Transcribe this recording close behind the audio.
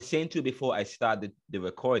saying to you before I started the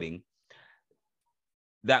recording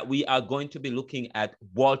that we are going to be looking at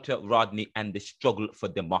Walter Rodney and the struggle for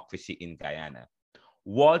democracy in Guyana.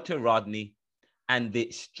 Walter Rodney and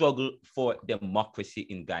the struggle for democracy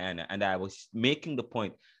in Guyana. And I was making the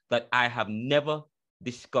point that I have never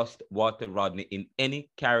discussed Walter Rodney in any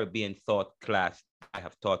Caribbean thought class I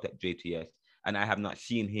have taught at JTS, and I have not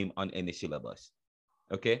seen him on any syllabus.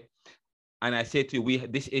 Okay? And I say to you,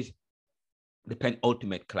 this is the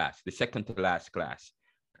penultimate class, the second to last class.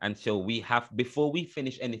 And so we have, before we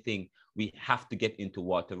finish anything, we have to get into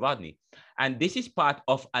Walter Rodney. And this is part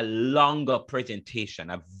of a longer presentation,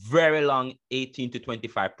 a very long 18 to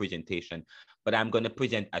 25 presentation, but I'm going to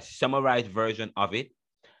present a summarized version of it.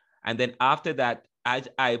 And then after that, as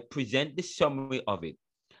I present the summary of it,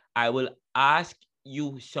 I will ask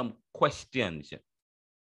you some questions.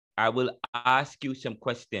 I will ask you some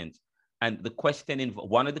questions. And the question,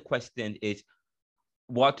 one of the questions is,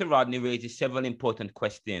 Walter Rodney raises several important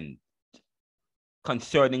questions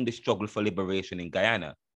concerning the struggle for liberation in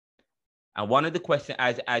Guyana. And one of the questions,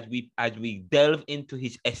 as we delve into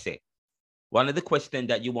his essay, one of the questions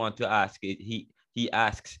that you want to ask, he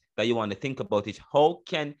asks that you want to think about is, how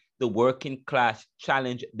can the working class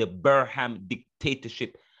challenge the Burham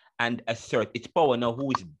dictatorship and assert its power? Now,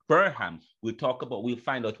 who is Burham? We'll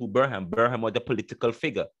find out who Burham was, a political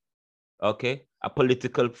figure. Okay, a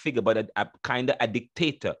political figure, but a kind of a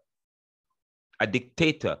dictator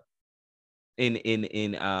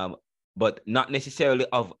but not necessarily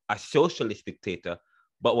of a socialist dictator,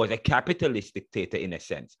 but was a capitalist dictator in a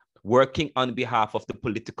sense, working on behalf of the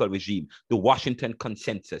political regime, the Washington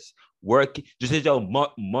Consensus, just as how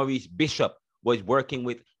Maurice Bishop was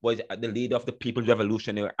the leader of the People's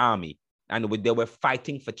Revolutionary Army, and they were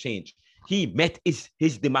fighting for change. He met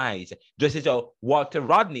his demise, just as how Walter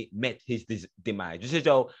Rodney met his demise. Just as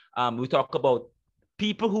how we talk about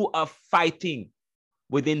people who are fighting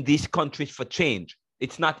within these countries for change.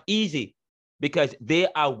 It's not easy because they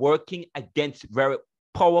are working against very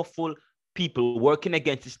powerful people, working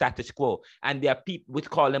against the status quo. And there are people, we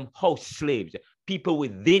call them house slaves, people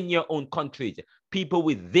within your own countries, people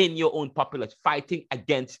within your own populace, fighting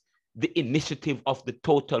against the initiative of the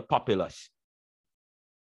total populace.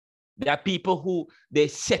 There are people who they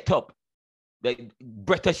set up, they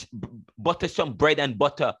butter some bread and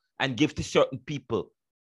butter and give to certain people.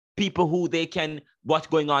 People who they can, what's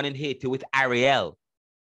going on in Haiti with Ariel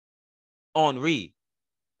Henry,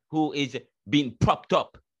 who is being propped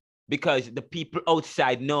up because the people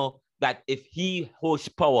outside know that if he holds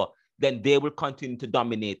power, then they will continue to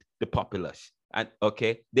dominate the populace. And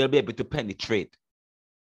okay, they'll be able to penetrate.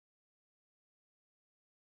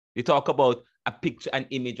 You talk about a picture, an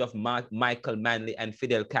image of Michael Manley and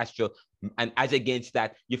Fidel Castro, and as against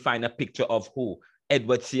that, you find a picture of who?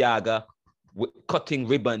 Edward Seaga cutting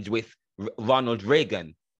ribbons with Ronald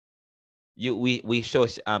Reagan. We show,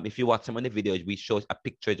 if you watch some of the videos, we show a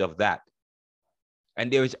pictures of that.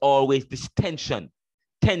 And there is always this tension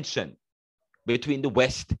between the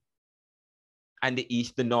West and the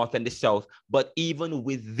East, the North and the South. But even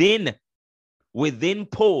within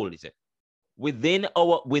poles, within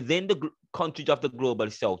the countries of the global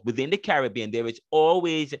South, within the Caribbean, there is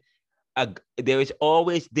always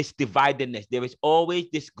this dividedness. There is always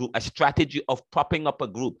this group, a strategy of propping up a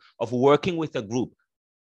group, of working with a group.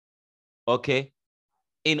 Okay,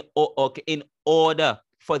 in order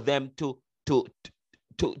for them to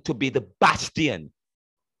be the bastion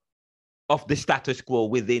of the status quo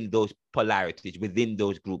within those polarities, within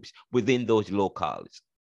those groups, within those locales,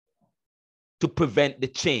 to prevent the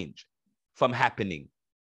change from happening.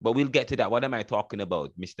 But we'll get to that. What am I talking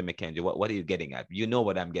about, Mr. McKenzie? What are you getting at? You know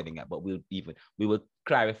what I'm getting at, but we will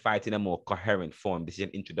clarify it in a more coherent form. This is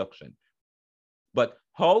an introduction. But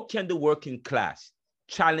how can the working class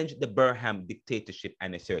challenge the Burham dictatorship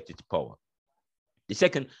and assert its power? The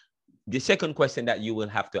second question that you will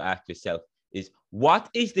have to ask yourself is, what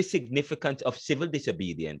is the significance of civil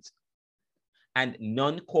disobedience and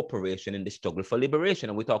non-cooperation in the struggle for liberation?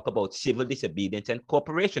 And we talked about civil disobedience and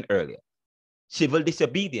cooperation earlier. Civil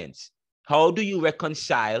disobedience. How do you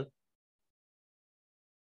reconcile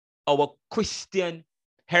our Christian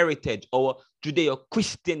heritage, our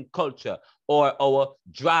Judeo-Christian culture, or our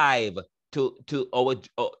drive to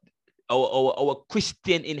our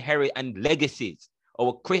Christian inherit and legacies,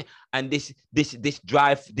 and this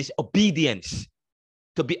drive, this obedience,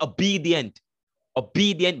 to be obedient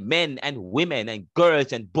men and women and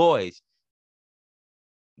girls and boys.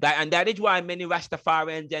 And that is why many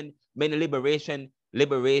Rastafarians and many liberation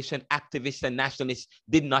liberation activists and nationalists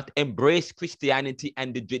did not embrace Christianity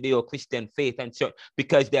and the Judeo-Christian faith, and so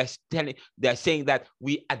because they're saying that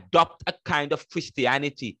we adopt a kind of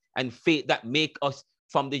Christianity and faith that make us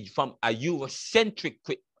from a Eurocentric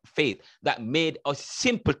faith that made us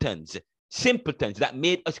simpletons, that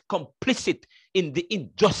made us complicit in the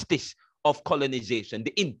injustice of colonization,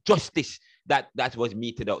 the injustice that was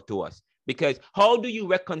meted out to us. Because how do you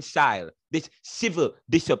reconcile this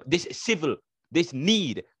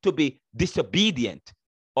need to be disobedient,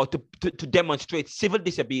 or to demonstrate civil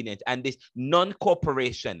disobedience, and this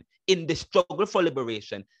non-cooperation in the struggle for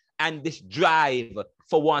liberation, and this drive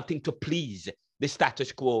for wanting to please the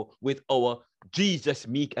status quo, with our Jesus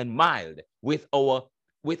meek and mild, with our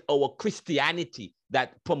Christianity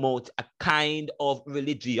that promotes a kind of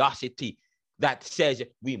religiosity that says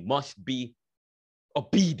we must be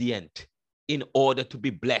obedient in order to be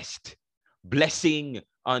blessed, blessing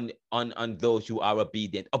on those who are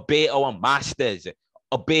obedient, obey our masters,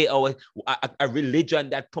 obey a religion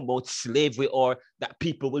that promotes slavery, or that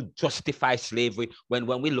people will justify slavery,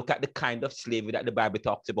 when we look at the kind of slavery that the Bible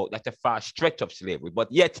talks about, that's a far stretch of slavery.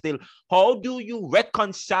 But yet still, how do you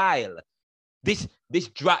reconcile this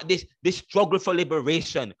struggle for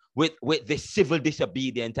liberation with this civil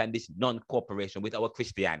disobedience and this non-cooperation with our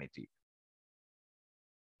Christianity?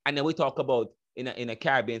 And then we talk about, in a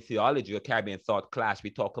Caribbean theology or Caribbean thought class, we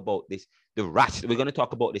talk about this, the Rasta. We're going to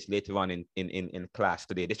talk about this later on in class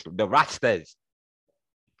today, the Rastas.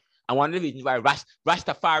 And one of the reasons why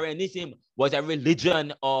Rastafarianism was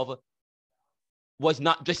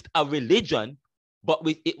not just a religion, but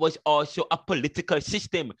it was also a political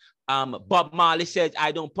system. Bob Marley says,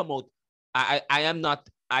 I don't promote, I am not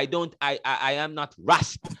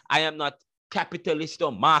Rast, I am not capitalist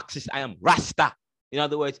or Marxist, I am Rasta. In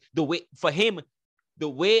other words, the way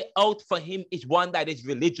out for him is one that is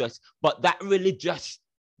religious, but that religious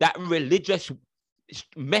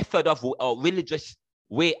method of, or religious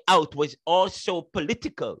way out, was also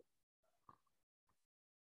political.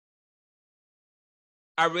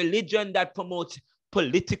 A religion that promotes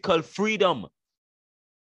political freedom.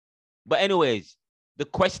 But anyways, the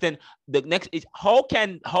next is, how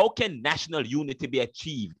can national unity be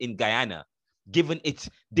achieved in Guyana, given its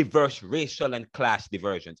diverse racial and class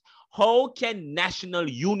diversions? How can national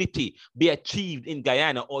unity be achieved in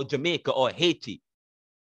Guyana or Jamaica or Haiti,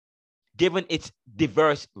 given its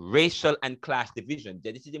diverse racial and class divisions?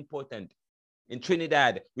 This is important. In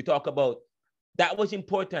Trinidad, we talk about, that was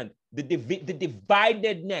important, the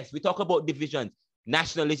dividedness. We talk about divisions.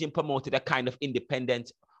 Nationalism promoted a kind of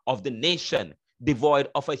independence of the nation, devoid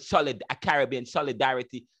of a Caribbean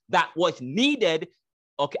solidarity that was needed,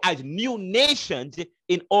 okay, as new nations,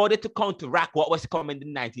 in order to counteract what was coming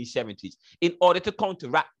in the 1970s, in order to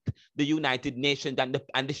counteract the United Nations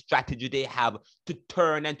and the strategy they have to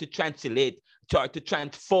turn and to translate, to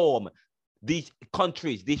transform these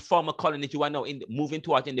countries, these former colonies who are now moving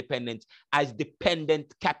towards independence, as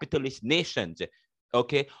dependent capitalist nations,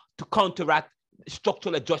 okay, to counteract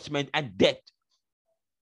structural adjustment and debt.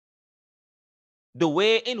 The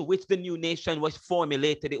way in which the new nation was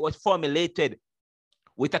formulated, it was formulated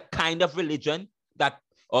with a kind of religion that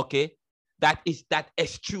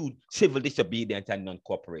eschewed civil disobedience and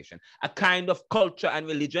non-cooperation, a kind of culture and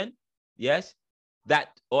religion, yes,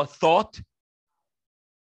 or thought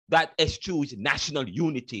that eschews national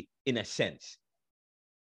unity in a sense,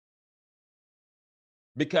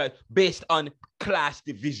 because based on class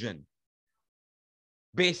division,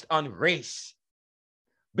 based on race,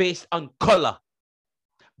 based on color,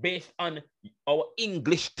 based on our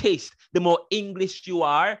English taste. The more English you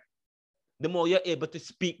are, the more you're able to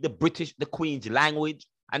speak the Queen's language,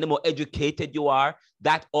 and the more educated you are,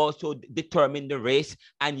 that also determines the race,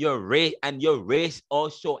 and your race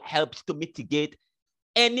also helps to mitigate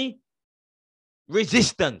any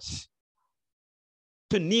resistance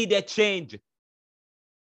to needed change.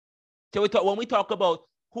 So when we talk about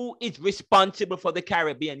who is responsible for the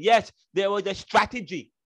Caribbean, yes, there was a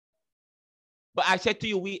strategy. But I said to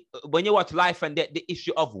you, when you watch Life and Death, the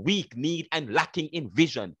issue of weak need and lacking in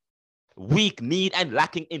vision. Weak need and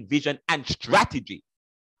lacking in vision and strategy.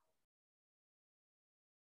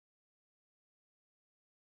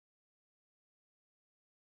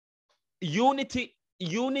 Unity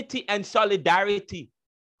and solidarity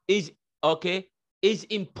is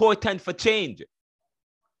important for change.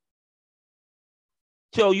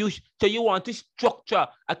 So you want to structure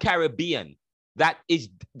a Caribbean that is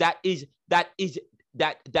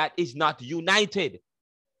not united,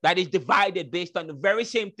 that is divided based on the very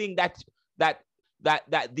same thing that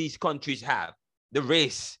these countries have, the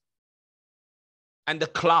race and the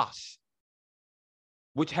class.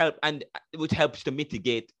 which helps to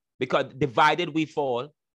mitigate, because divided we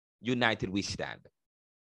fall, united we stand.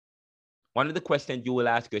 One of the questions you will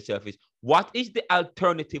ask yourself is, what is the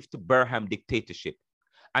alternative to Burham dictatorship?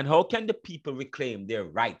 And how can the people reclaim their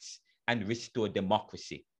rights and restore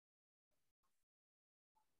democracy?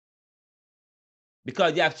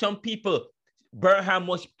 Because you have some people,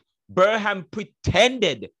 Burham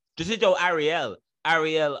pretended, this is how Ariel,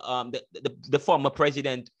 the former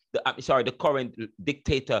president, the current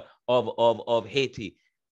dictator of Haiti,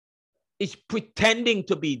 is pretending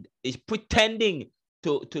to lead,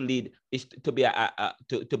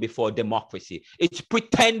 to be for democracy. It's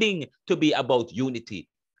pretending to be about unity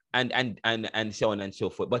and so on and so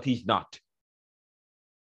forth, but he's not.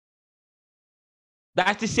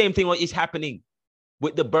 That's the same thing what is happening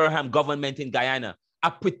with the Burham government in Guyana. A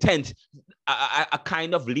pretense, a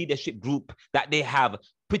kind of leadership group that they have,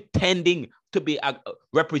 pretending to be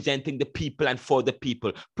representing the people and for the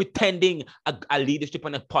people, pretending a leadership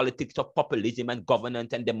and a politics of populism and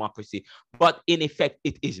governance and democracy. But in effect,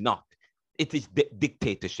 it is not. It is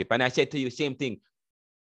dictatorship. And I said to you, same thing.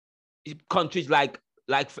 Countries like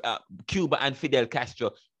Cuba and Fidel Castro,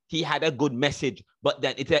 he had a good message, but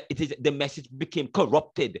then the message became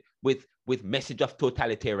corrupted with message of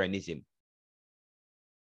totalitarianism.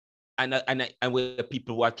 And where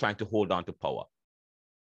people who are trying to hold on to power.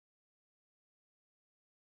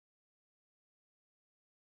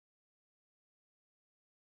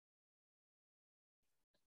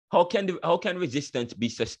 How can resistance be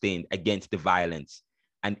sustained against the violence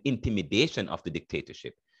and intimidation of the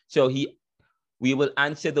dictatorship? So we will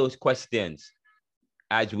answer those questions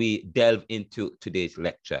as we delve into today's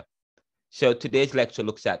lecture. So today's lecture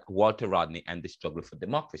looks at Walter Rodney and the struggle for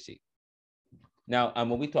democracy. Now,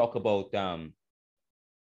 when we talk about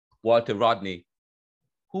Walter Rodney,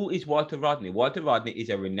 who is Walter Rodney? Walter Rodney is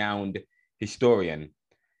a renowned historian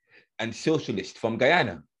and socialist from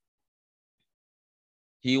Guyana.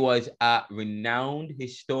 He was a renowned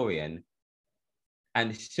historian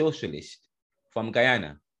and socialist from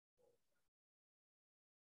Guyana.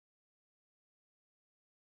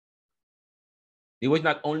 He was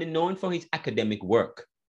not only known for his academic work,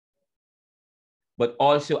 but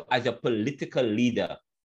also as a political leader.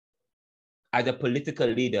 As a political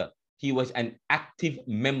leader, he was an active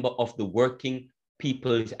member of the Working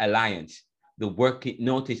People's Alliance.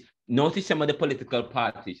 Notice some of the political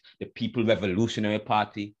parties: the People Revolutionary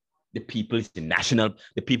Party, the People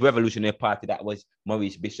Revolutionary Party, that was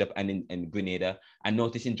Maurice Bishop and in Grenada. And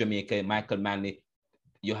notice in Jamaica, Michael Manley,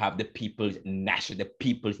 you have the People's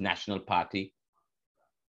National Party.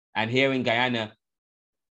 And here in Guyana,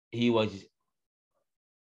 he was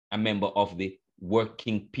a member of the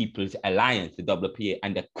Working People's Alliance, the WPA,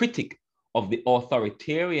 and a critic of the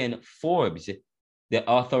authoritarian Forbes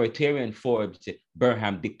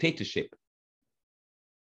Burham dictatorship.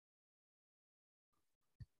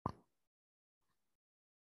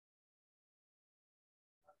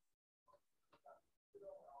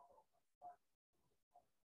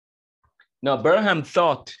 Now,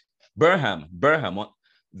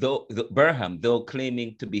 though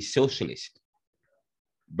claiming to be socialist,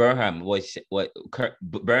 Burham was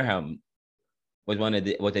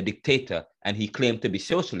a dictator, and he claimed to be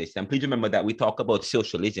socialist. And please remember that we talk about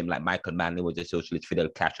socialism, like Michael Manley was a socialist, Fidel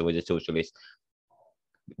Castro was a socialist,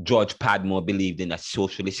 George Padmore believed in a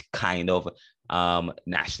socialist kind of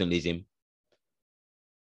nationalism.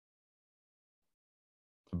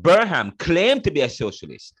 Burham claimed to be a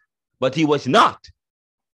socialist, but he was not.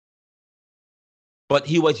 But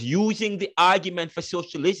he was using the argument for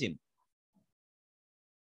socialism.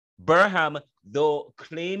 Burham, though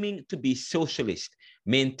claiming to be socialist,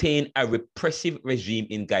 maintained a repressive regime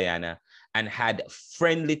in Guyana and had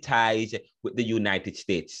friendly ties with the United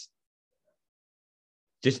States.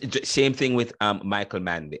 Just same thing with Edward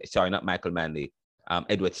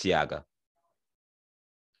Seaga.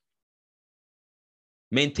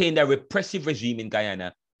 Maintained a repressive regime in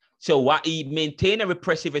Guyana. So what he maintained a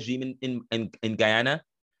repressive regime in Guyana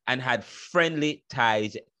and had friendly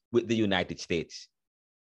ties with the United States.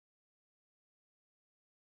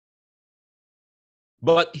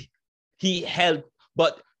 But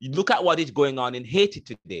look at what is going on in Haiti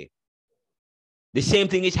today. The same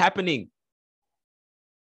thing is happening.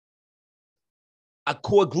 A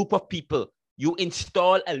core group of people, you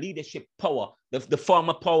install a leadership power, the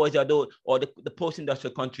former powers or the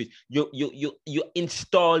post-industrial countries, you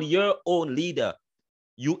install your own leader,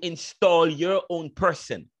 you install your own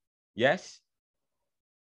person, yes?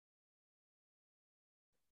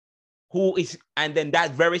 And then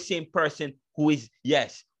that very same person who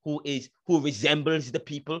resembles the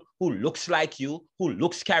people, who looks like you, who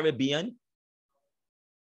looks Caribbean,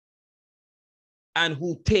 and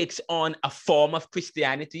who takes on a form of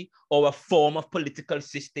Christianity or a form of political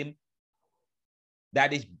system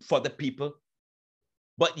that is for the people,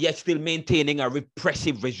 but yet still maintaining a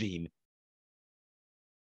repressive regime.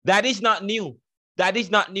 That is not new. That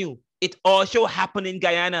is not new. It also happened in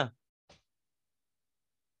Guyana.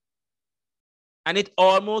 And it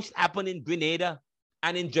almost happened in Grenada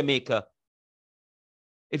and in Jamaica.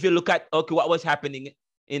 If you look at, okay, what was happening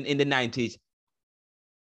in the 90s.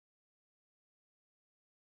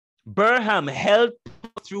 Burham held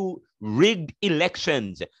through rigged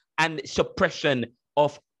elections and suppression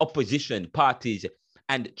of opposition parties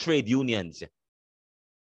and trade unions.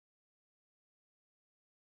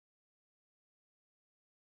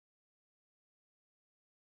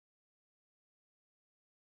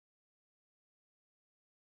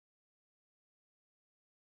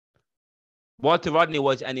 Walter Rodney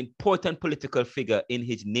was an important political figure in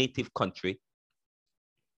his native country,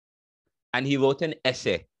 and he wrote an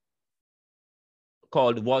essay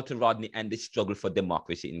called Walter Rodney and the Struggle for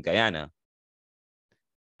Democracy in Guyana.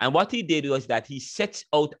 And what he did was that he sets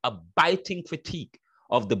out a biting critique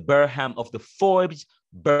of the Forbes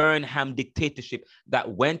Burnham dictatorship that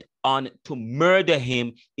went on to murder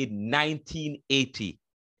him in 1980.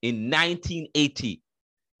 In 1980.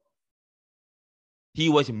 He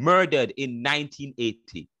was murdered in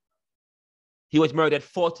 1980. He was murdered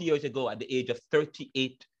 40 years ago at the age of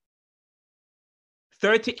 38.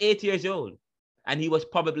 38 years old. And he was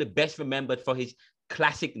probably best remembered for his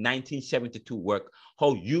classic 1972 work,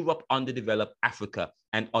 How Europe Underdeveloped Africa,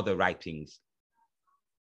 and other writings.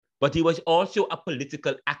 But he was also a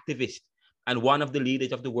political activist and one of the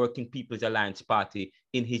leaders of the Working People's Alliance Party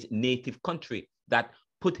in his native country that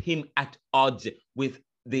put him at odds with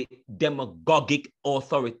the demagogic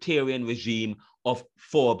authoritarian regime of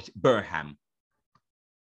Forbes Burnham.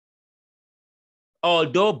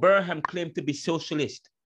 Although Burnham claimed to be socialist,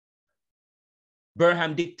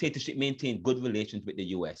 Burnham dictatorship maintained good relations with the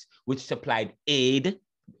US, which supplied aid,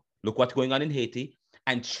 look what's going on in Haiti,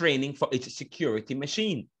 and training for its security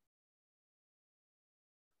machine.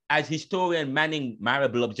 As historian Manning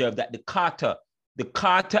Marable observed that the Carter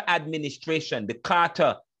administration,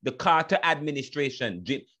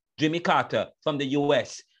 Jimmy Carter from the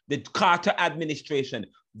US, the Carter administration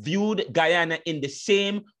viewed Guyana in the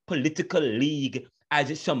same political league as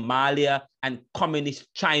Somalia and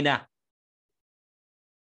communist China.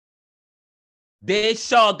 They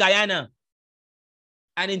saw Guyana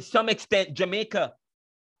and in some extent Jamaica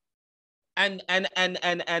and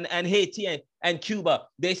Haiti and Cuba.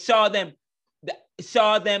 They saw them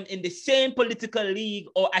in the same political league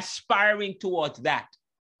or aspiring towards that.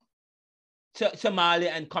 Somalia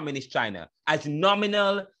and communist China as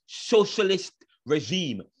nominal socialist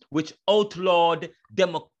regime which outlawed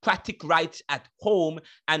democratic rights at home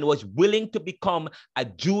and was willing to become a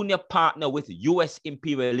junior partner with US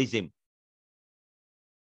imperialism.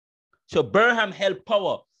 So Burnham held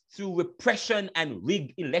power through repression and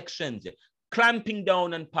rigged elections, clamping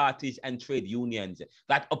down on parties and trade unions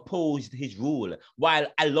that opposed his rule, while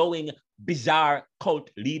allowing bizarre cult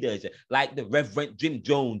leaders like the Reverend Jim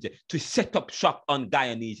Jones to set up shop on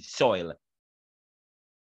Guyanese soil.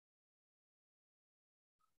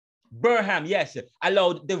 Burnham, yes,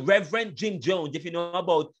 allowed the Reverend Jim Jones, if you know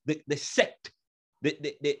about the sect,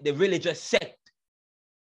 the religious sect.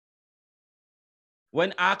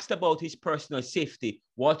 When asked about his personal safety,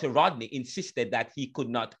 Walter Rodney insisted that he could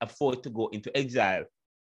not afford to go into exile.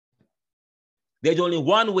 There's only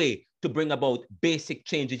one way to bring about basic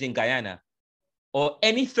changes in Guyana or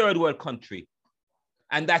any third world country,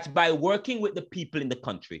 and that's by working with the people in the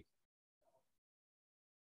country.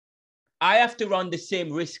 I have to run the same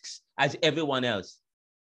risks as everyone else.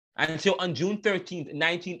 And so on June 13th,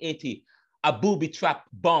 1980, a booby trap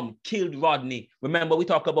bomb killed Rodney. Remember, we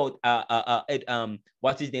talk about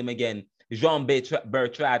what's his name again? Jean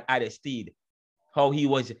Bertrand Aristide, how he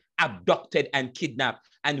was abducted and kidnapped,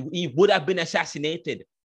 and he would have been assassinated.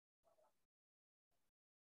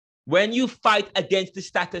 When you fight against the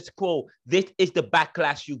status quo, this is the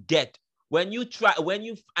backlash you get.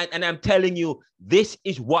 And I'm telling you, this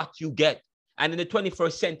is what you get. And in the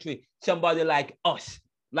 21st century, somebody like us,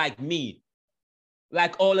 like me,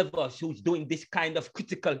 like all of us who's doing this kind of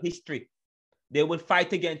critical history, they will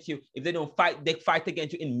fight against you. If they don't fight, they fight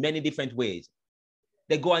against you in many different ways.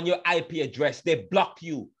 They go on your IP address, they block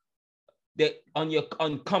you on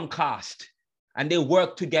Comcast, and they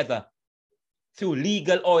work together through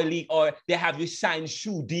legal or illegal, or they have you sign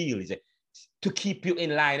shoe deals to keep you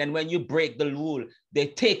in line. And when you break the rule, they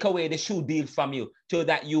take away the shoe deal from you so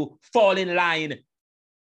that you fall in line.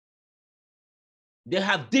 They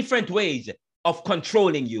have different ways of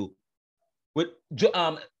controlling you. with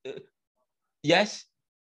yes,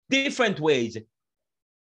 different ways.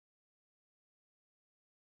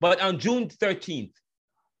 But on June 13th,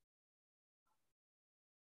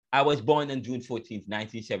 I was born on June 14th,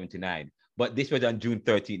 1979. But this was on June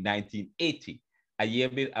 13th, 1980.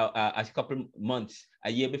 A couple months,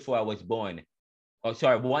 a year before I was born. Oh,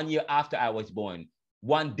 sorry, 1 year after I was born.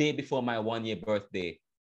 One day before my 1 year birthday,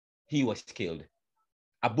 he was killed.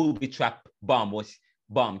 A booby trap bomb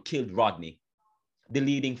killed Rodney, the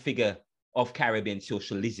leading figure of Caribbean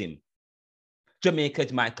socialism.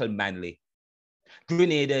 Jamaica's Michael Manley,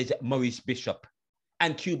 Grenada's Maurice Bishop,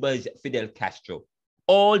 and Cuba's Fidel Castro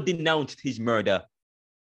all denounced his murder.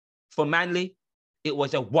 For Manley, it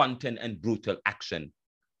was a wanton and brutal action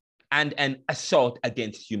and an assault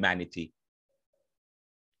against humanity.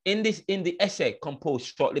 In the essay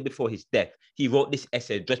composed shortly before his death, he wrote this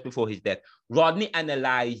essay just before his death. Rodney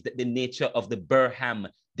analyzed the nature of the Burham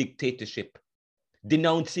dictatorship,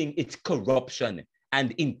 denouncing its corruption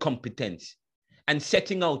and incompetence, and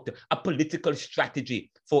setting out a political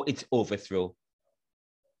strategy for its overthrow.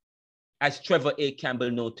 As Trevor A.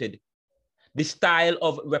 Campbell noted, the style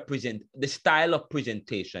of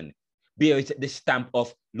presentation bears the stamp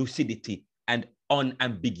of lucidity and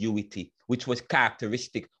unambiguity, which was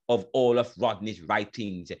characteristic of all of Rodney's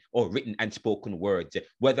writings or written and spoken words,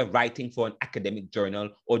 whether writing for an academic journal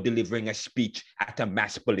or delivering a speech at a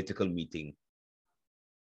mass political meeting.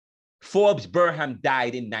 Forbes Burham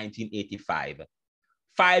died in 1985,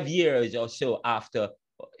 5 years or so after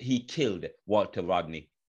he killed Walter Rodney.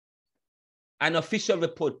 An official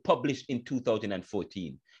report published in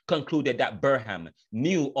 2014 concluded that Burham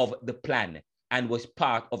knew of the plan and was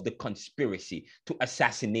part of the conspiracy to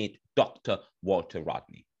assassinate Dr. Walter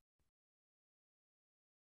Rodney.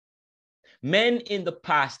 Men in the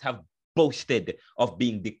past have boasted of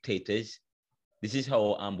being dictators. This is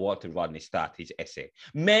how Walter Rodney started his essay.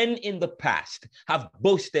 Men in the past have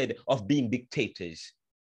boasted of being dictators.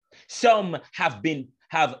 Some have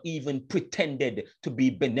even pretended to be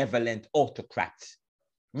benevolent autocrats,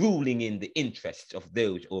 ruling in the interests of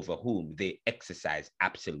those over whom they exercise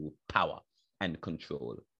absolute power and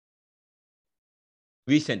control.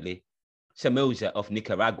 Recently, Somoza of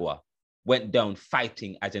Nicaragua went down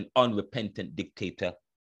fighting as an unrepentant dictator.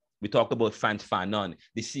 We talk about Frantz Fanon.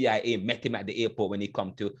 The CIA met him at the airport when he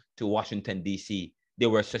come to Washington, D.C. They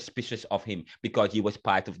were suspicious of him because he was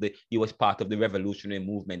part of the revolutionary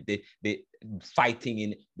movement, the fighting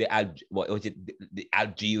in the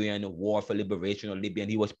Algerian War for Liberation of Libya,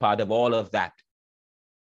 and he was part of all of that.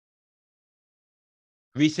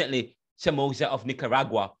 Recently, Somoza of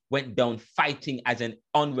Nicaragua went down fighting as an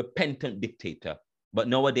unrepentant dictator. But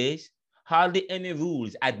nowadays, hardly any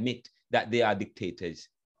rules admit that they are dictators.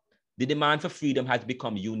 The demand for freedom has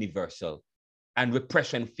become universal, and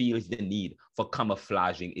repression feels the need for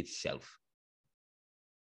camouflaging itself.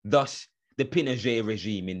 Thus, the Pinochet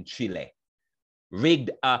regime in Chile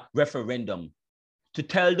rigged a referendum to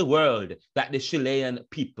tell the world that the Chilean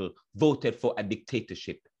people voted for a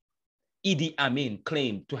dictatorship. Idi Amin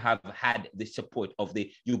claimed to have had the support of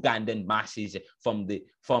the Ugandan masses whom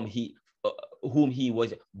he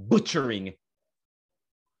was butchering.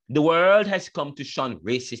 The world has come to shun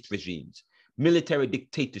racist regimes, military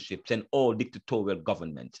dictatorships, and all dictatorial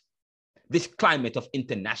governments. This climate of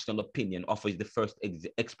international opinion offers the first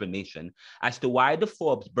explanation as to why the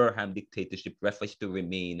Forbes Burham dictatorship refers to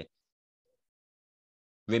remain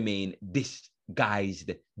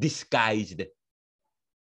disguised.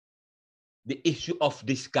 The issue of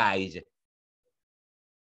disguise.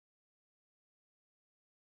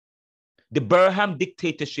 The Burham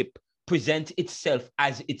dictatorship presents itself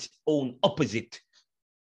as its own opposite.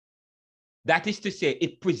 That is to say,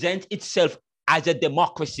 it presents itself as a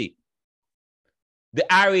democracy.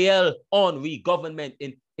 The Ariel Henry government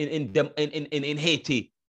in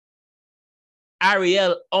Haiti. The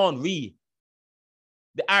Ariel Henry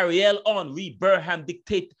the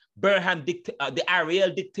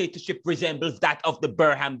Ariel dictatorship resembles that of the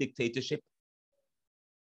Burham dictatorship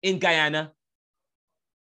in Guyana,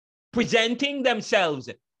 presenting themselves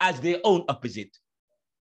as their own opposite.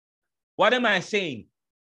 What am I saying?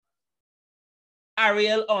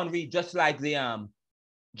 Ariel Henry, just like the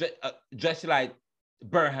just like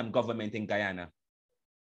Burham government in Guyana,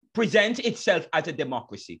 presents itself as a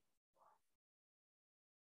democracy.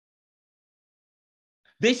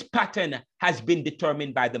 This pattern has been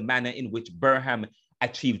determined by the manner in which Burham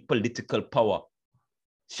achieved political power.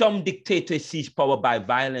 Some dictators seize power by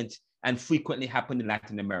violence and frequently happen in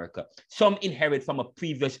Latin America. Some inherit from a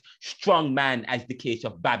previous strong man, as the case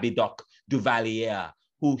of Babby Doc Duvalier,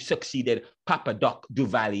 who succeeded Papa Doc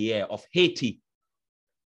Duvalier of Haiti.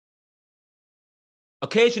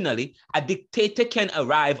 Occasionally, a dictator can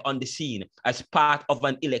arrive on the scene as part of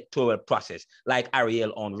an electoral process, like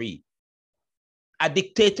Ariel Henry. A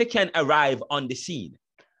dictator can arrive on the scene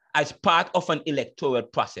as part of an electoral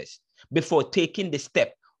process before taking the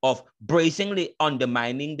step of brazenly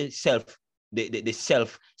undermining the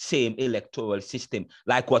self-same electoral system,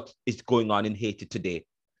 like what is going on in Haiti today,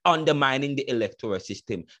 undermining the electoral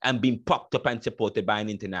system and being propped up and supported by an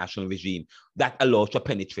international regime that allows for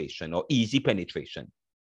penetration or easy penetration.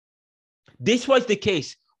 This was the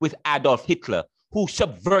case with Adolf Hitler, who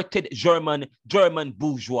subverted German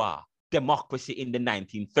bourgeois democracy in the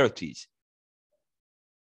 1930s.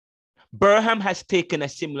 Burham has taken a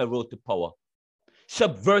similar road to power,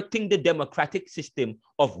 subverting the democratic system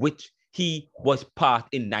of which he was part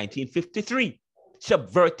in 1953.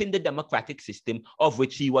 Subverting the democratic system of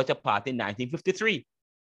which he was a part in 1953.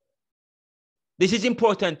 This is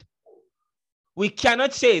important. We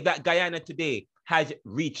cannot say that Guyana today has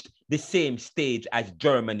reached the same stage as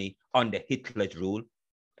Germany under Hitler's rule,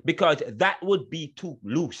 because that would be too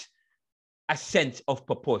loose a sense of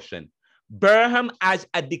proportion. Burham as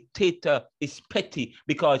a dictator is petty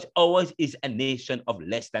because ours is a nation of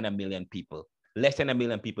less than 1 million people. Less than 1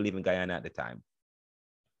 million people live in Guyana at the time.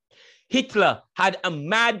 Hitler had a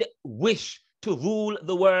mad wish to rule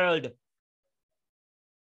the world.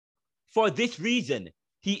 For this reason,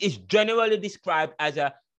 he is generally described as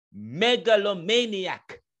a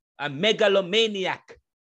megalomaniac. A megalomaniac.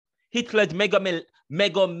 Hitler's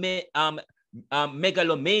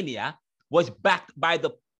megalomania was backed by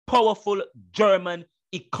the powerful German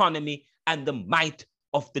economy and the might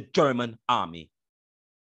of the German army.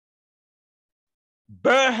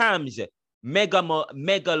 Burham's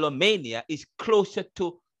megalomania is closer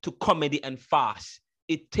to comedy and farce.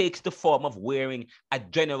 It takes the form of wearing a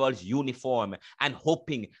general's uniform and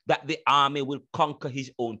hoping that the army will conquer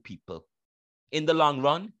his own people. In the long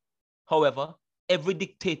run, however, every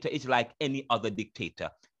dictator is like any other dictator.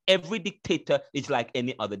 Every dictator is like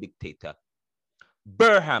any other dictator.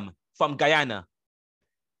 Burham from Guyana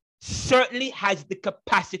certainly has the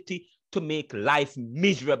capacity to make life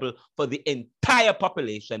miserable for the entire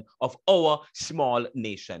population of our small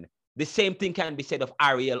nation. The same thing can be said of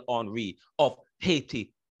Ariel Henry of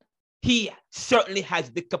Haiti. He certainly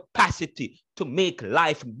has the capacity to make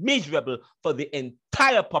life miserable for the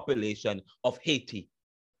entire population of Haiti.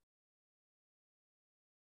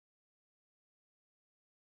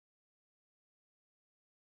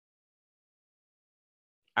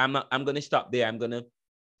 I'm going to stop there. I'm going to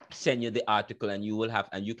send you the article and you will have,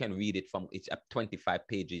 and you can read it from, it's up 25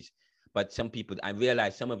 pages. But some people, I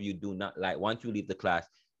realize some of you do not like, once you leave the class,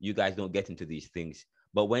 you guys don't get into these things.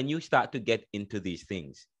 But when you start to get into these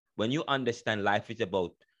things, when you understand life is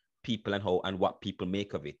about people and how and what people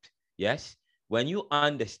make of it, yes? When you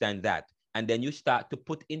understand that, and then you start to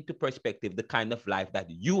put into perspective the kind of life that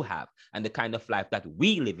you have and the kind of life that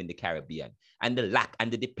we live in the Caribbean, and the lack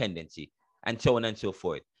and the dependency, and so on and so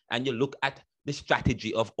forth, and you look at the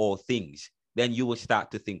strategy of all things, then you will start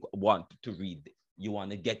to think, want to read, you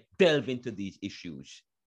want to delve into these issues.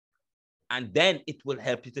 And then it will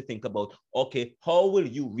help you to think about, okay, how will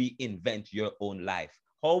you reinvent your own life?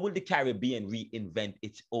 How will the Caribbean reinvent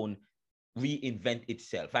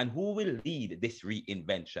itself? And who will lead this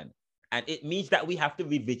reinvention? And it means that we have to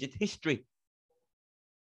revisit history.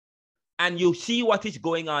 And you see what is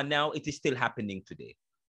going on now, it is still happening today.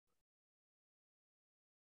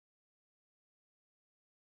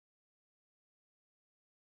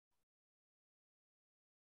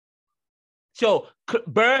 So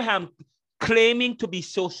Burham, claiming to be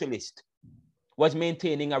socialist, was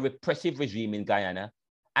maintaining a repressive regime in Guyana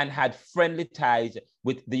and had friendly ties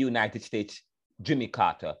with the United States, Jimmy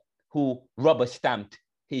Carter, who rubber-stamped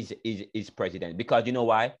his president. Because you know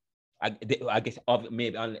why? I guess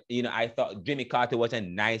maybe, you know, I thought Jimmy Carter was a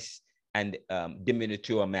nice and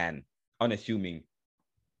diminutive man, unassuming.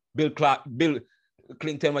 Bill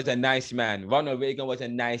Clinton was a nice man. Ronald Reagan was a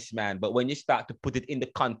nice man. But when you start to put it in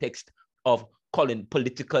the context of calling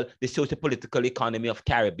the socio-political economy of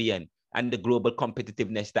Caribbean and the global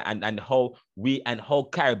competitiveness and how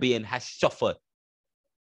Caribbean has suffered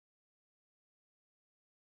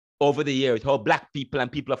over the years, how Black people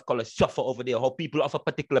and people of color suffer over there, how people of a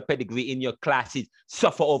particular pedigree in your classes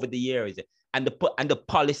suffer over the years, and the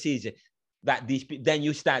policies that these people, then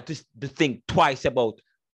you start to think twice about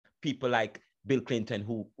people like Bill Clinton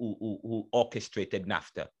who orchestrated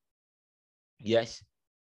NAFTA. Yes.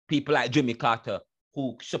 People like Jimmy Carter,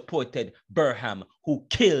 who supported Burham, who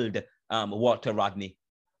killed Walter Rodney,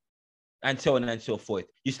 and so on and so forth.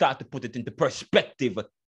 You start to put it into perspective.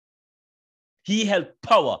 He held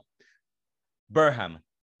power, Burham,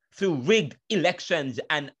 through rigged elections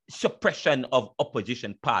and suppression of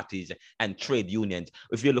opposition parties and trade unions.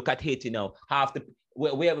 If you look at Haiti now,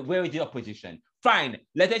 where is the opposition? Fine,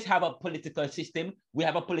 let us have a political system. We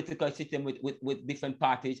have a political system with different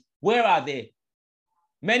parties. Where are they?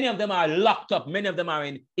 Many of them are locked up. Many of them are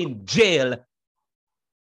in jail,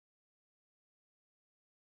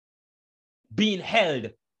 being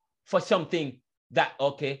held for something that,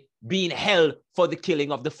 okay, being held for the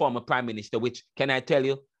killing of the former prime minister, which, can I tell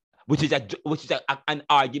you, which is an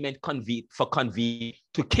argument for convene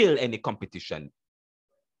to kill any competition.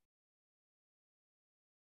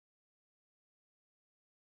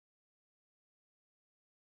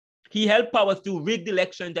 He held power through rigged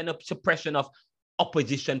elections and a suppression of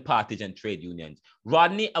opposition parties and trade unions.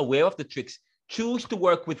 Rodney, aware of the tricks, chose to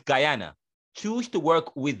work with Guyana, chose to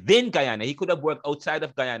work within Guyana. He could have worked outside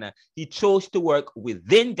of Guyana. He chose to work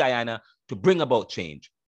within Guyana to bring about change.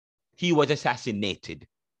 He was assassinated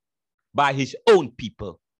by his own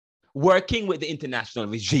people, working with the international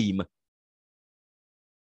regime.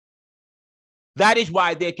 That is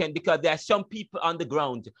why they can, because there are some people on the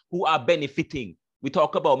ground who are benefiting. We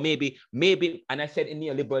talk about maybe, and I said in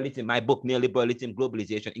neoliberalism, my book, Neoliberalism,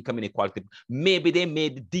 Globalization, Income Inequality, maybe they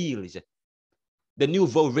made deals. The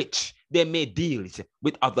nouveau rich, they made deals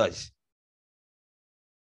with others.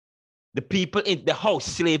 The people in the house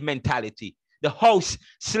slave mentality,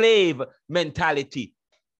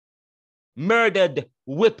 murdered,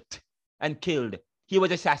 whipped, and killed. He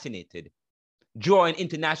was assassinated, drawing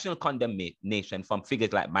international condemnation from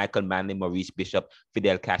figures like Michael Manley, Maurice Bishop,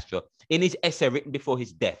 Fidel Castro. In his essay written before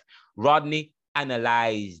his death, Rodney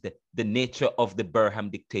analyzed the nature of the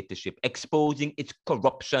Burham dictatorship, exposing its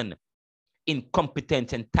corruption,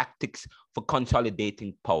 incompetence, and tactics for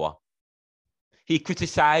consolidating power. He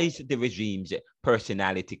criticized the regime's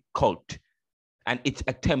personality cult and its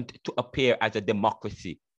attempt to appear as a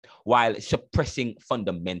democracy while suppressing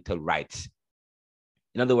fundamental rights.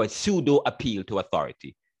 In other words, pseudo appeal to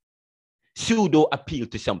authority, pseudo appeal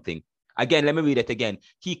to something. Again, let me read it again.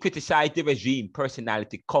 He criticized the regime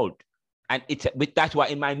personality cult, and that's why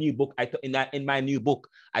in my new book,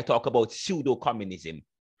 I talk about pseudo communism.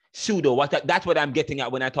 That's what I'm getting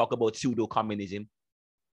at when I talk about pseudo communism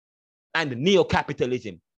and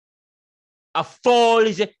neo-capitalism. A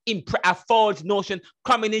false notion.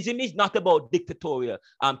 Communism is not about dictatorial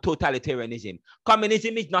totalitarianism.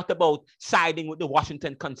 Communism is not about siding with the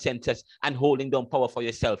Washington consensus and holding down power for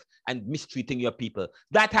yourself and mistreating your people.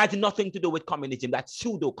 That has nothing to do with communism. That's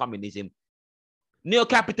pseudo-communism.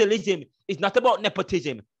 Neo-capitalism is not about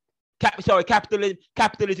nepotism.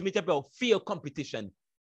 Capitalism is about fair competition.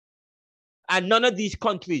 And none of these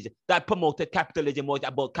countries that promoted capitalism was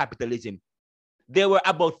about capitalism. They were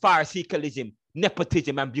about pharisicalism,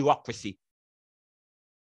 nepotism, and bureaucracy.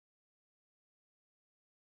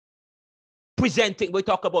 Presenting, we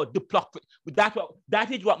talk about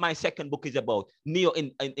that is what my second book is about.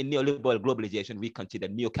 In neoliberal globalization, we consider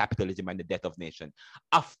neo-capitalism and the death of nation.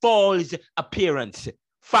 A false appearance,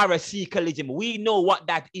 pharisicalism. We know what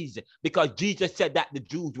that is because Jesus said that the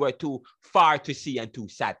Jews were too far to see and too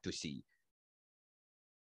sad to see.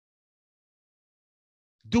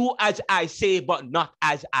 Do as I say, but not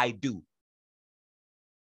as I do.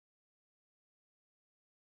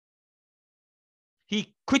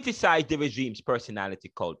 He criticized the regime's personality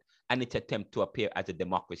cult and its attempt to appear as a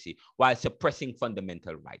democracy while suppressing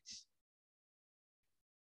fundamental rights.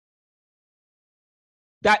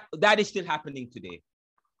 That is still happening today.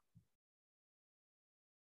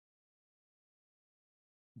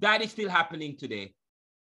 That is still happening today.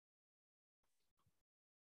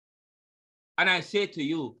 And I say to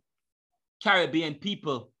you, Caribbean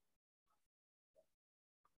people,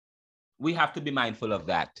 we have to be mindful of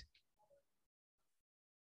that.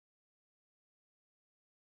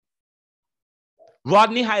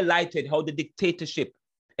 Rodney highlighted how the dictatorship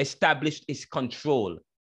established its control,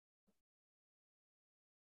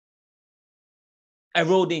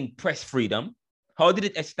 eroding press freedom. How did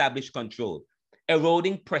it establish control?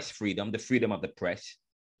 Eroding press freedom, the freedom of the press.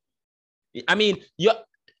 I mean,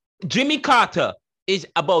 Jimmy Carter is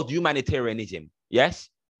about humanitarianism, yes?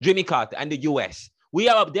 Jimmy Carter and the US.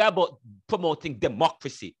 They're about promoting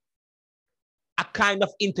democracy, a kind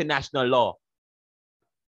of international law.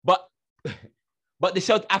 But the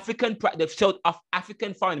South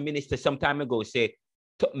African foreign minister some time ago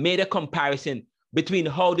made a comparison between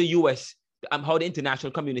how the US how the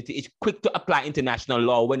international community is quick to apply international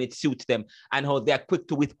law when it suits them and how they're quick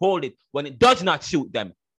to withhold it when it does not suit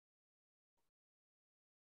them.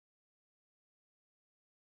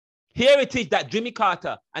 Here it is that Jimmy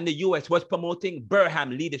Carter and the US was promoting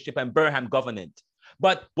Burham leadership and Burham governance.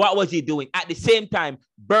 But what was he doing? At the same time,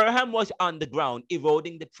 Burham was on the ground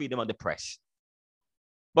eroding the freedom of the press.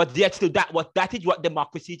 But yet still that is what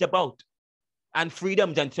democracy is about, and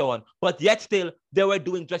freedoms and so on. But yet still they were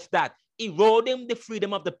doing just that, eroding the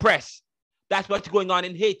freedom of the press. That's what's going on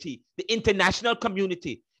in Haiti. The international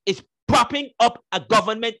community is propping up a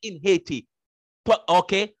government in Haiti,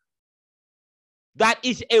 okay, that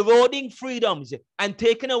is eroding freedoms and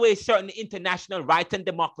taking away certain international rights and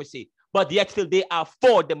democracy. But yet still they are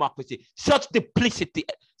for democracy. Such duplicity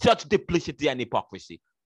and hypocrisy.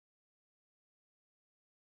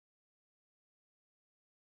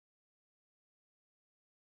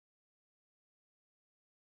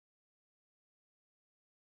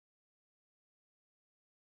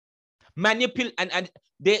 Manipulate and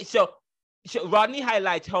they so Rodney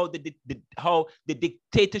highlights how the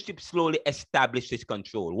dictatorship slowly established its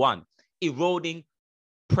control. One, eroding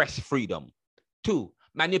press freedom. Two,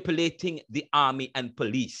 manipulating the army and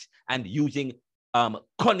police and using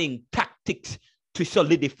cunning tactics to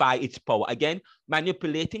solidify its power. Again,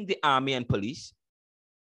 manipulating the army and police.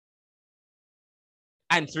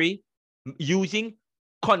 And three, using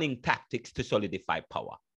cunning tactics to solidify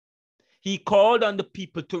power. He called on the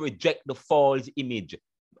people to reject the false image.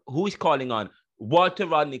 Who is calling on? Walter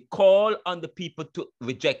Rodney called on the people to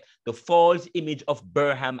reject the false image of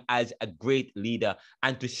Burham as a great leader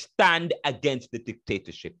and to stand against the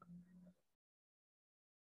dictatorship.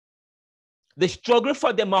 The struggle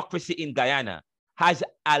for democracy in Guyana has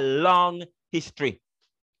a long history,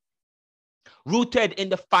 rooted in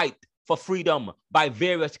the fight for freedom by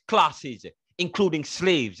various classes, including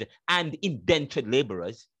slaves and indentured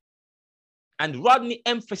laborers. And Rodney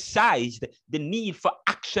emphasized the need for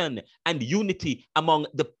action and unity among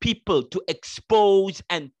the people to expose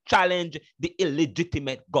and challenge the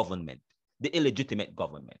illegitimate government.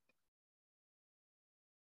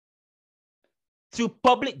 Through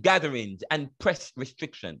public gatherings and press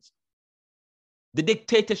restrictions, the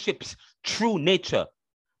dictatorship's true nature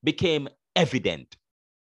became evident.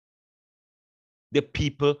 The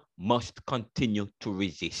people must continue to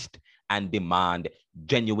resist and demand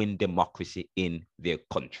genuine democracy in their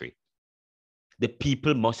country. The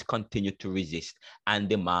people must continue to resist and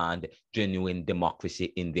demand genuine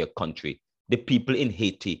democracy in their country. The people in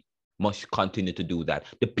Haiti must continue to do that.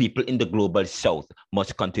 The people in the global south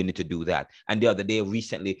must continue to do that. And the other day,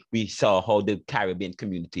 recently, we saw how the Caribbean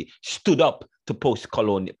community stood up to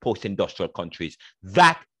post-colonial, post-industrial countries.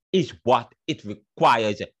 That is what it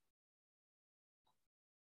requires.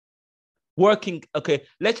 Working, okay,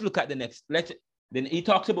 let's look at the next. Then he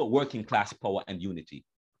talks about working class power and unity.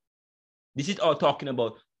 This is all talking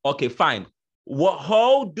about, okay, fine.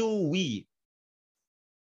 How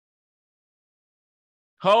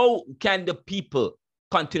can the people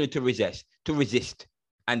continue to resist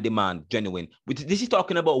and demand genuine? This is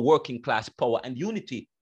talking about working class power and unity,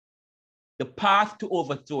 the path to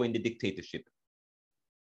overthrowing the dictatorship.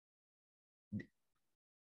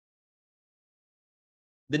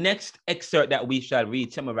 The next excerpt that we shall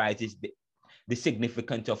read summarizes the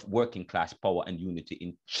significance of working class power and unity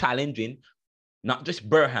in challenging not just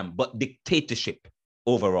Burham, but dictatorship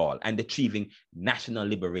overall and achieving national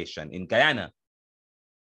liberation in Guyana.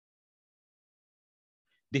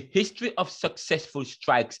 The history of successful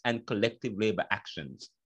strikes and collective labor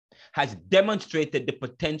actions has demonstrated the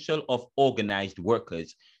potential of organized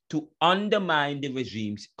workers to undermine the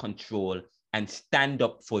regime's control and stand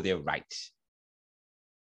up for their rights.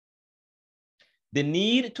 The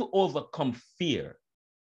need to overcome fear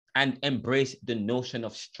and embrace the notion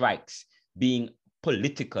of strikes being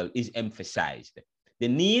political is emphasized. The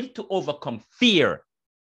need to overcome fear.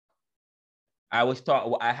 I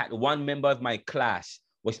had one member of my class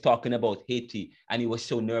was talking about Haiti, and he was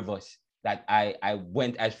so nervous that I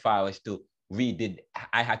went as far as to read it.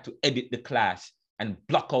 I had to edit the class and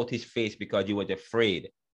block out his face because he was afraid.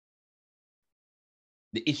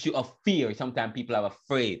 The issue of fear, sometimes people are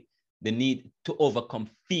afraid. The need to overcome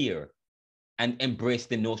fear and embrace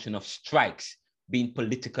the notion of strikes being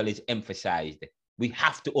political is emphasized. We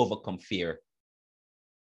have to overcome fear.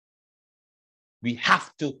 We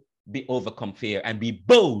have to overcome fear and be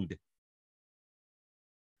bold,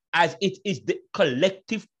 as it is the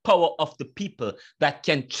collective power of the people that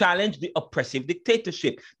can challenge the oppressive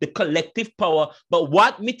dictatorship, the collective power. But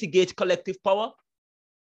what mitigates collective power?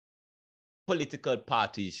 Political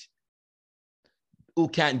parties who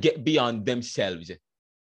can't get beyond themselves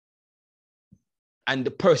and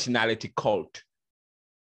the personality cult.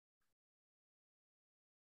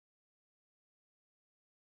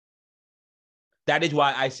 That is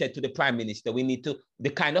why I said to the Prime Minister, we need to, the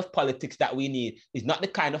kind of politics that we need is not the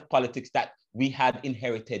kind of politics that we had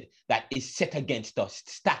inherited that is set against us,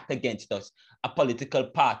 stacked against us, a political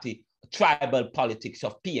party, tribal politics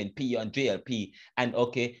of PNP and JLP. And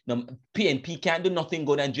okay, no, PNP can't do nothing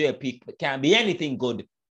good and JLP can't be anything good.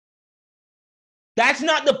 That's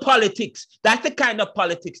not the politics. That's the kind of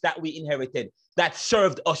politics that we inherited that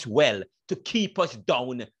served us well to keep us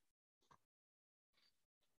down.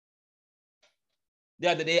 The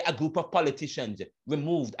other day, a group of politicians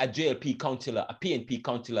removed a JLP councillor, a PNP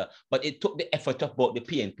councillor, but it took the effort of both the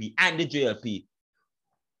PNP and the JLP.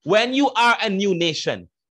 When you are a new nation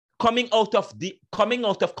coming out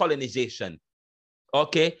of colonization,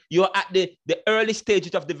 okay, you're at the early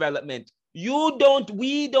stages of development.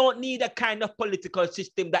 We don't need a kind of political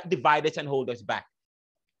system that divides us and holds us back.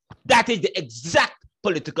 That is the exact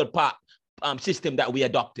political system that we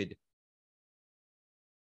adopted.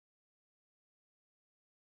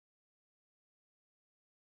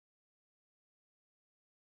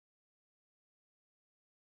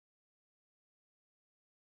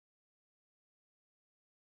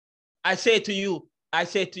 I say to you,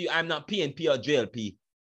 I'm not PNP or JLP.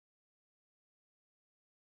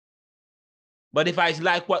 But if I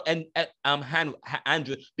like what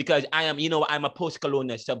Andrew, because I am, I'm a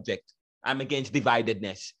post-colonial subject. I'm against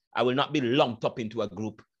dividedness. I will not be lumped up into a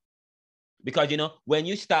group. Because when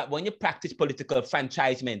you practice political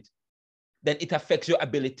franchisement, then it affects your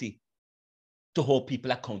ability to hold people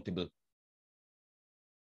accountable.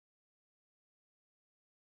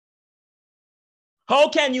 How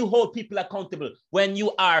can you hold people accountable when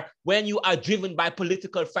you are driven by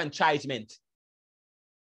political franchisement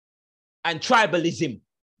and tribalism?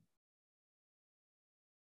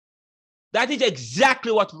 That is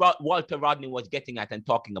exactly what Walter Rodney was getting at and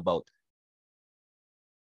talking about.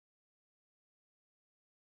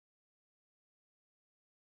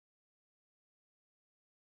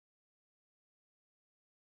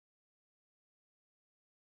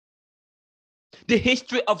 The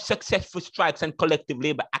history of successful strikes and collective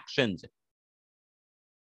labor actions.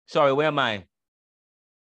 Sorry, where am I?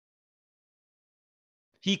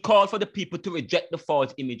 He called for the people to reject the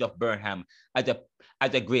false image of Burnham as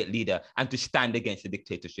a great leader and to stand against the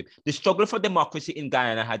dictatorship. The struggle for democracy in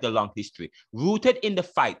Guyana has a long history, rooted in the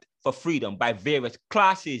fight for freedom by various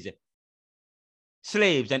classes,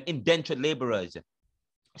 slaves and indentured laborers.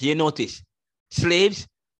 So you notice, slaves,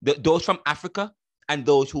 those from Africa, and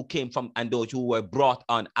those who came from, and those who were brought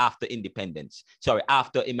on after independence,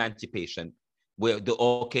 after emancipation, where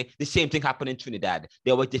the same thing happened in Trinidad.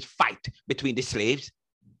 There was this fight between the slaves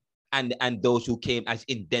and those who came as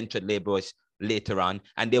indentured laborers later on,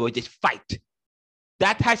 and there was this fight.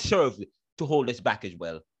 That has served to hold us back as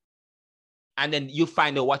well. And then you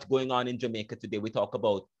find out what's going on in Jamaica today. We talk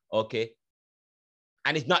about,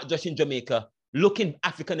 and it's not just in Jamaica. Look in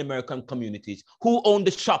African-American communities. Who own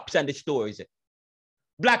the shops and the stores?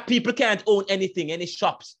 Black people can't own anything, any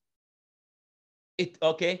shops. You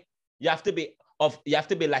have to be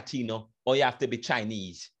Latino or you have to be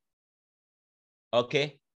Chinese.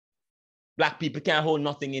 Okay? Black people can't hold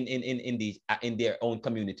nothing in their own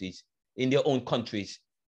communities, in their own countries.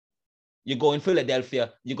 You go in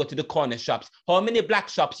Philadelphia, you go to the corner shops. How many black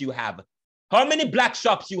shops you have? How many black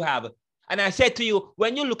shops you have? And I said to you,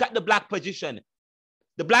 when you look at the black position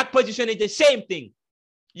is the same thing.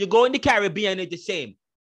 You go in the Caribbean, it's the same.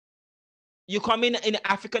 You come in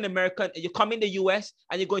African-American, you come in the US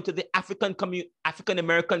and you go into the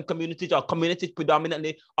African-American communities or communities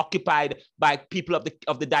predominantly occupied by people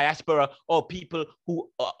of the diaspora or people who,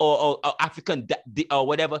 or African or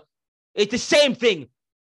whatever. It's the same thing.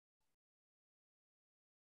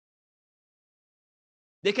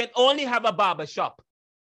 They can only have a barber shop.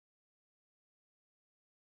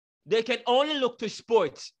 They can only look to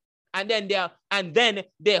sports. And then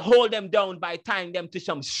they hold them down by tying them to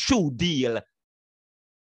some shoe deal.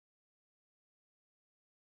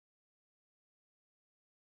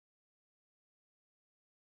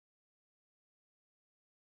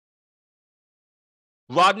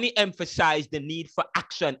 Rodney emphasized the need for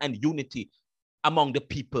action and unity among the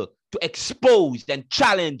people to expose and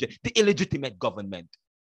challenge the illegitimate government.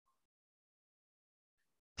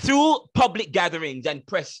 Through public gatherings and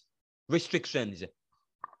press restrictions.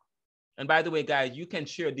 And by the way, guys, you can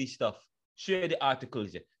share this stuff. Share the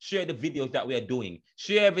articles. Share the videos that we are doing.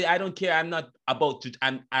 Share I don't care. I'm not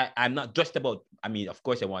not just about. I mean, of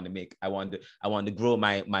course, I want to grow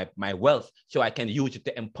my wealth so I can use it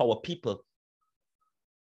to empower people.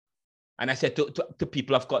 And I said to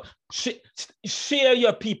people, of course, share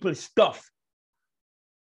your people's stuff.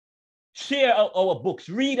 Share our books.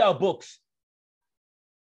 Read our books.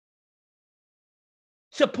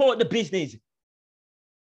 Support the business.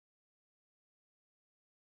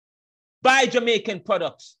 Buy Jamaican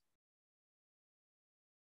products.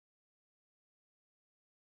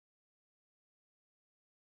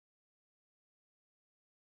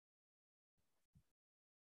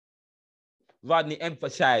 Rodney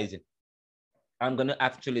emphasized, I'm going to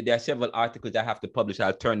actually, there are several articles I have to publish.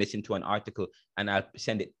 I'll turn this into an article and I'll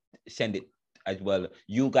send it as well.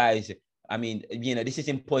 You guys, I mean, you know, this is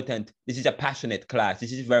important. This is a passionate class.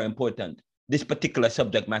 This is very important. This particular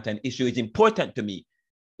subject matter and issue is important to me.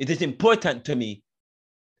 It is important to me.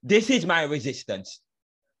 This is my resistance.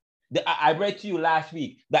 I read to you last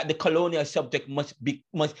week that the colonial subject must be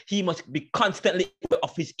constantly aware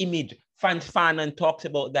of his image. Frantz Fanon talks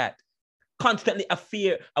about that. Constantly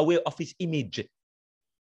aware of his image.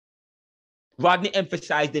 Rodney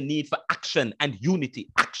emphasized the need for action and unity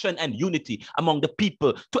among the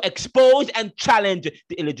people to expose and challenge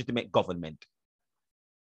the illegitimate government.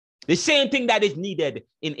 The same thing that is needed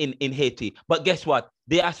in Haiti. But guess what?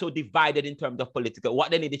 They are so divided in terms of political.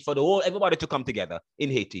 What they need is for everybody to come together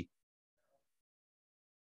in Haiti.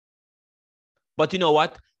 But you know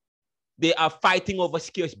what? They are fighting over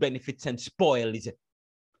scarce benefits and spoils.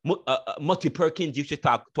 Mutty Perkins used to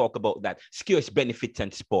talk about that. Scarce benefits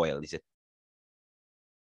and spoils.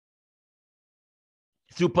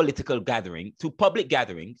 Through political gathering, through public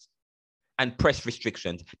gatherings and press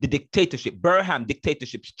restrictions, the dictatorship, Burham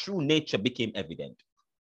dictatorship's true nature became evident.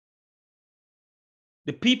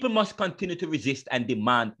 The people must continue to resist and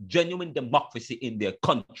demand genuine democracy in their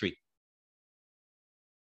country.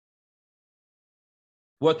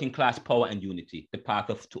 Working class power and unity, the path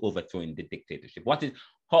to overthrowing the dictatorship. What is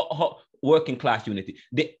working class unity?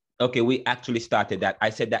 Okay, we actually started that.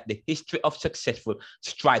 I said that the history of successful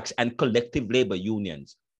strikes and collective labor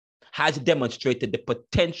unions has demonstrated the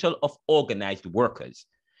potential of organized workers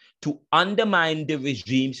to undermine the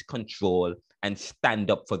regime's control and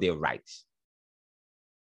stand up for their rights.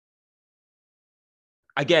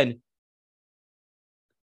 Again,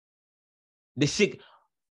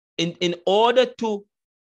 in order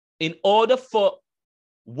for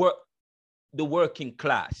the working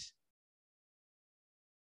class,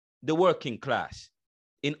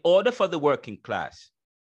 in order for the working class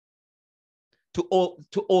to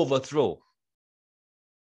overthrow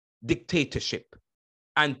dictatorship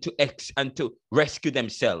and to rescue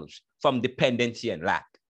themselves from dependency and lack,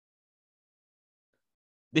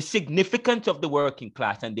 the significance of the working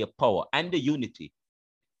class and their power and the unity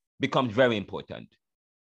becomes very important.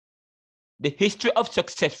 The history of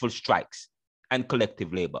successful strikes and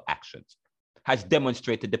collective labor actions has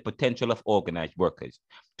demonstrated the potential of organized workers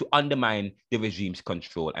to undermine the regime's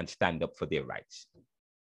control and stand up for their rights.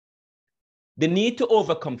 The need to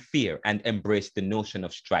overcome fear and embrace the notion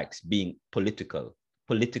of strikes being political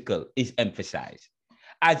is emphasized,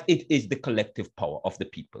 as it is the collective power of the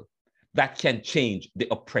people that can change the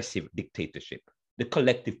oppressive dictatorship. The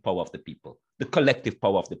collective power of the people, the collective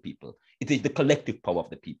power of the people. It is the collective power of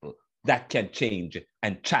the people that can change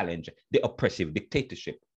and challenge the oppressive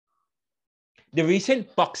dictatorship. The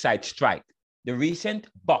recent bauxite strike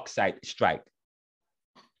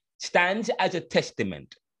stands as a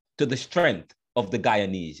testament to the strength of the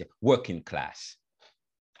Guyanese working class,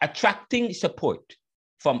 attracting support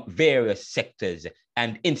from various sectors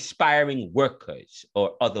and inspiring workers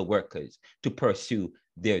or other workers to pursue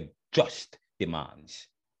their just demands.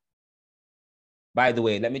 By the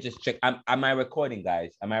way, let me just check. Am I recording,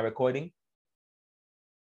 guys? Am I recording?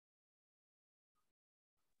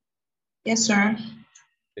 Yes, sir.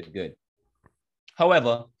 Good.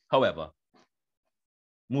 However,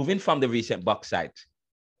 moving from the recent bauxite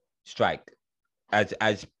strike, as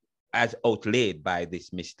outlaid by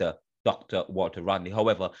this Mr. Dr. Walter Rodney,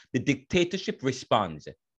 however, the dictatorship responds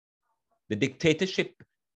with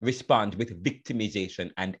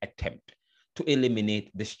victimization and attempt to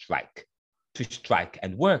eliminate the strike, to strike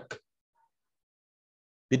and work.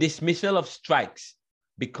 The dismissal of strikers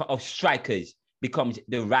becomes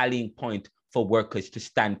the rallying point for workers to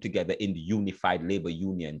stand together in the unified labor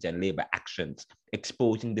unions and labor actions,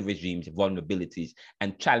 exposing the regime's vulnerabilities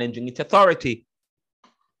and challenging its authority.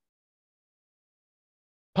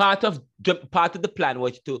 Part of the plan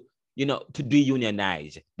was to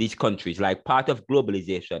deunionize these countries. Like part of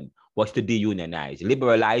globalization was to deunionize,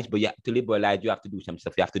 liberalize, but to liberalize, you have to do some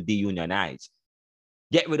stuff. You have to deunionize.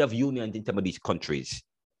 Get rid of unions in some of these countries.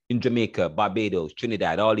 In Jamaica, Barbados,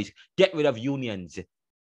 Trinidad, all these, get rid of unions.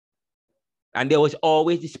 And there was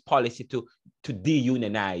always this policy to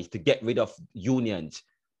deunionize, to get rid of unions,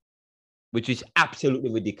 which is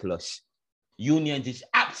absolutely ridiculous. Unions is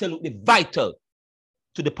absolutely vital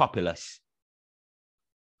to the populace.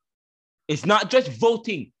 It's not just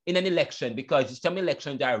voting in an election, because some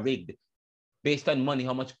elections are rigged based on money,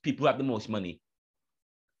 how much people have the most money.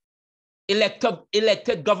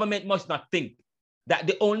 Elected government must not think that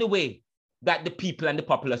the only way that the people and the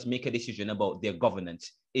populace make a decision about their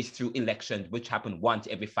governance is through elections, which happen once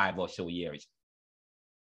every 5 or so years.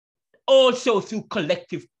 Also through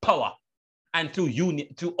collective power and through union,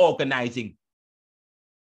 through organizing.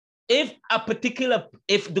 If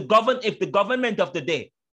the government of the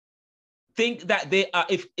day think that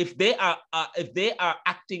if they are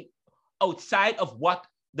acting outside of what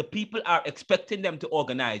the people are expecting them to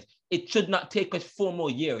organize, it should not take us 4 more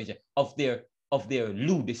years of their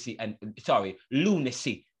lunacy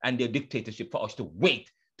and their dictatorship for us to wait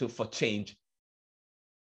for change.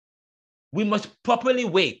 We must properly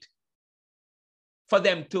wait for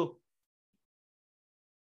them to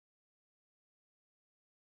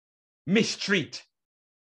mistreat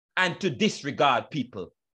and to disregard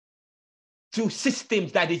people through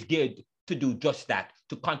systems that is geared to do just that,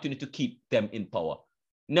 to continue to keep them in power.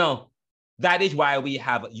 No, that is why we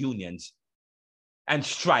have unions and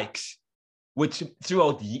strikes, which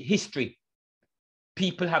throughout history,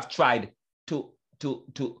 people have tried to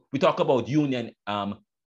we talk about union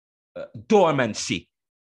dormancy,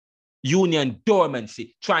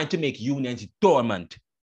 trying to make unions dormant,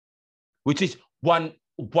 which is one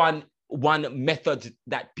method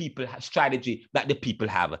that people have, strategy that the people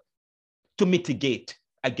have to mitigate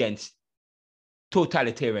against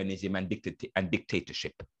totalitarianism and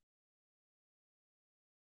dictatorship.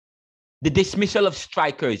 The dismissal of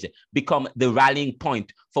strikers become the rallying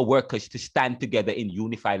point for workers to stand together in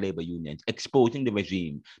unified labor unions, exposing the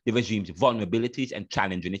regime's vulnerabilities and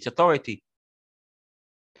challenging its authority.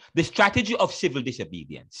 The strategy of civil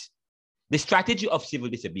disobedience.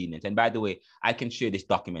 And by the way, I can share this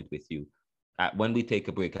document with you. When we take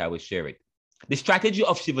a break, I will share it. The strategy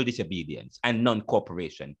of civil disobedience and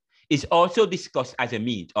non-cooperation is also discussed as a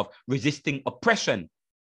means of resisting oppression,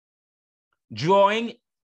 drawing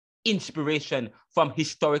inspiration from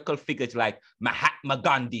historical figures like Mahatma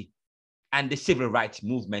Gandhi and the civil rights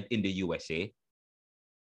movement in the USA.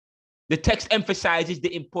 The text emphasizes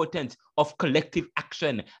the importance of collective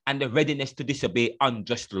action and the readiness to disobey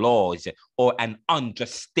unjust laws or an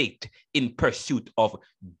unjust state in pursuit of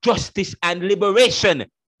justice and liberation.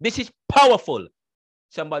 This is powerful.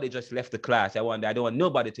 Somebody just left the class. I don't want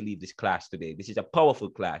nobody to leave this class today. This is a powerful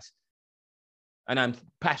class. And I'm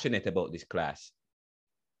passionate about this class.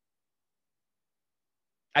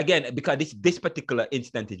 Again, because this particular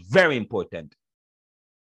incident is very important.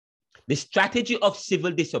 The strategy of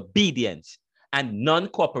civil disobedience and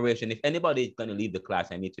non-cooperation. If anybody is going to leave the class,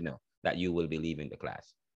 I need to know that you will be leaving the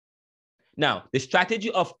class. Now, the strategy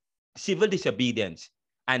of civil disobedience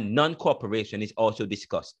and non-cooperation is also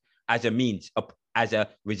discussed as a means of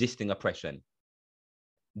resisting oppression,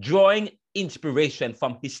 drawing inspiration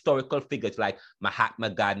from historical figures like Mahatma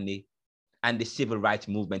Gandhi and the civil rights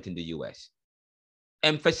movement in the US,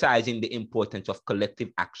 emphasizing the importance of collective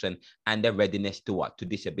action and the readiness to what? To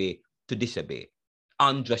disobey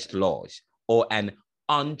unjust laws or an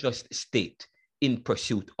unjust state in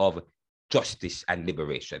pursuit of justice and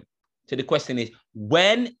liberation. So the question is,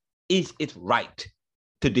 when is it right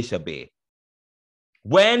to disobey?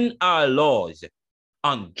 When are laws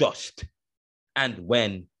unjust and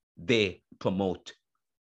when they promote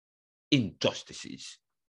injustices?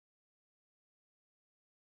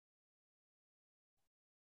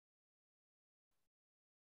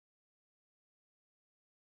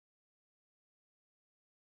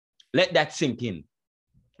 Let that sink in.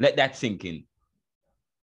 Let that sink in.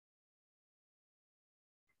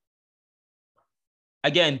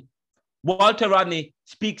 Again, Walter Rodney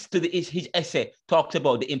speaks to his essay, talks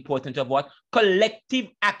about the importance of what? Collective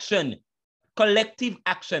action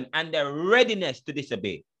and the readiness to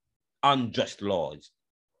disobey unjust laws.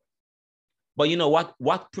 But you know what?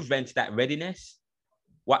 What prevents that readiness?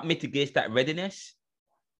 What mitigates that readiness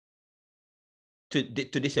to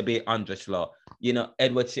disobey unjust law? You know,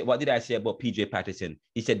 Edward said, what did I say about P.J. Patterson?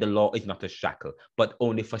 He said the law is not a shackle, but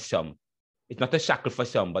only for some. It's not a shackle for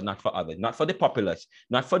some, but not for others. Not for the populace,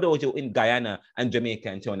 not for those who in Guyana and Jamaica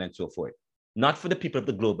and so on and so forth. Not for the people of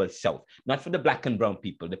the global south. Not for the black and brown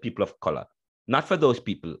people, the people of color. Not for those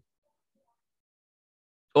people.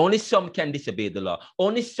 Only some can disobey the law.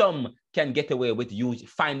 Only some can get away with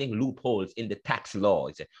finding loopholes in the tax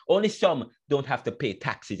laws. Only some don't have to pay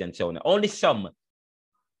taxes and so on. Only some,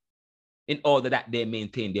 in order that they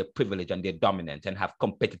maintain their privilege and their dominance and have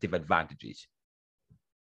competitive advantages.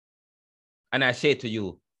 And I say to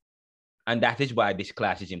you, and that is why this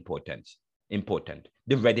class is important. important.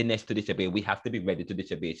 The readiness to disobey. We have to be ready to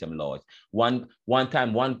disobey some laws. One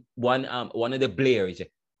time, one of the Blairs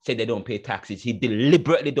said they don't pay taxes. He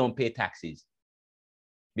deliberately don't pay taxes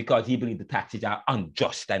because he believes the taxes are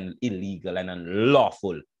unjust and illegal and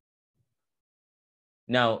unlawful.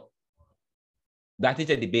 Now, that is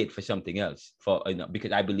a debate for something else.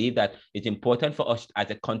 Because I believe that it's important for us as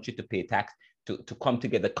a country to pay tax, to come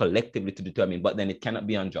together collectively to determine, but then it cannot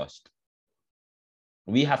be unjust.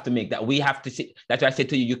 We have to make that. We have to see. That's why I said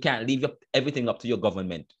to you, you can't leave everything up to your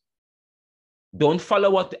government. Don't follow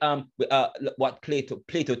what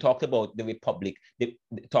Plato talked about the republic. They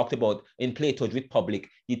talked about in Plato's Republic.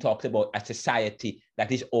 He talked about a society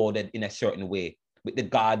that is ordered in a certain way, with the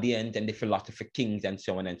guardians and the philosopher kings and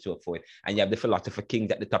so on and so forth. And you have the philosopher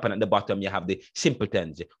kings at the top, and at the bottom you have the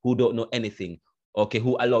simpletons who don't know anything. Okay,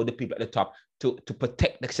 who allow the people at the top to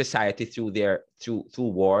protect the society through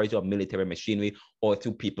wars or military machinery, or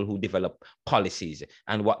through people who develop policies.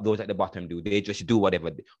 And what those at the bottom do, they just do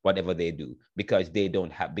whatever they do because they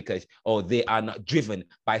don't have, they are not driven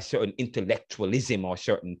by certain intellectualism or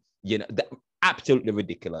certain, absolutely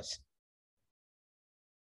ridiculous.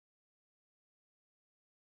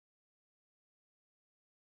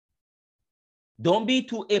 Don't be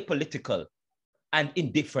too apolitical and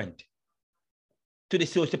indifferent to the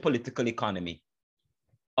socio-political economy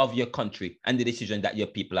of your country and the decisions that your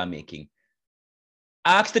people are making.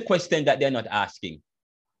 Ask the question that they're not asking.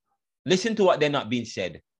 Listen to what they're not being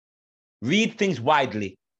said. Read things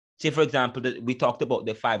widely. Say, for example, we talked about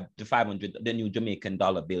the 500, the new Jamaican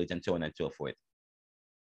dollar bills and so on and so forth.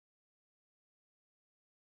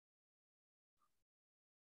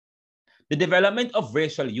 The development of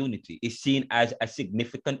racial unity is seen as a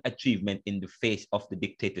significant achievement in the face of the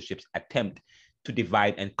dictatorship's attempt to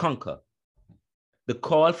divide and conquer. The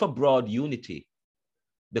call for broad unity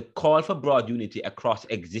across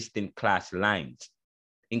existing class lines,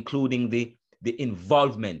 including the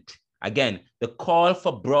involvement, again, the call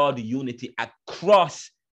for broad unity across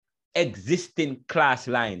existing class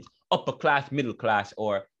lines, upper class, middle class,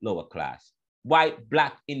 or lower class, white,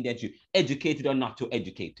 black, Indian, Jew, educated or not too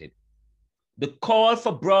educated. The call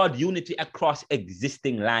for broad unity across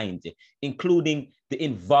existing lines, including the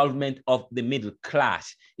involvement of the middle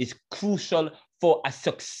class, is crucial for a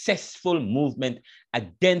successful movement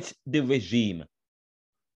against the regime.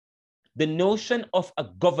 The notion of a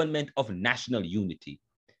government of national unity,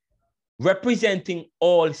 representing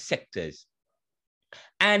all sectors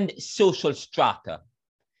and social strata,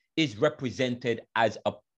 is represented as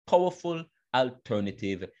a powerful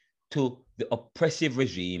alternative to the oppressive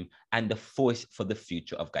regime and the force for the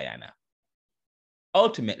future of Guyana.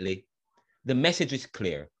 Ultimately, the message is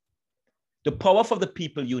clear. The power of the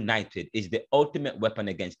people united is the ultimate weapon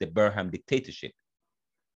against the Burham dictatorship.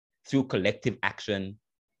 Through collective action,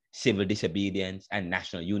 civil disobedience, and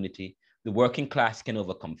national unity, the working class can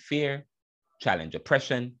overcome fear, challenge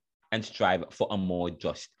oppression, and strive for a more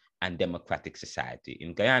just and democratic society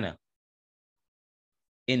in Guyana.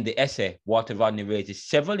 In the essay, Walter Rodney raises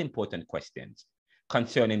several important questions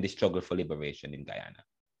concerning the struggle for liberation in Guyana.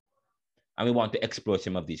 And we want to explore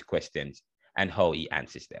some of these questions and how he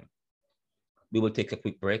answers them. We will take a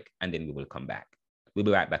quick break and then we will come back. We'll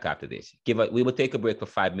be right back after this. We will take a break for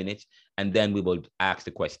 5 minutes and then we will ask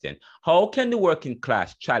the question, how can the working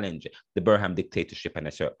class challenge the Burham dictatorship and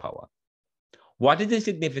assert power? What is the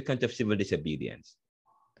significance of civil disobedience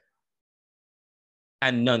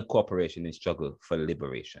and non-cooperation in struggle for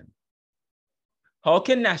liberation? How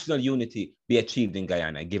can national unity be achieved in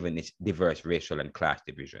Guyana given its diverse racial and class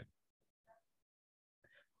division?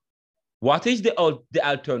 What is the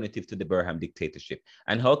alternative to the Burham dictatorship,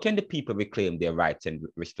 and how can the people reclaim their rights and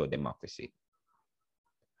restore democracy?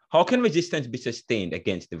 How can resistance be sustained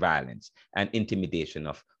against the violence and intimidation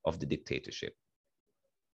of the dictatorship?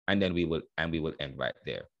 And then we will end right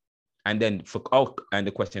there. And then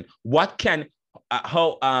the question, what can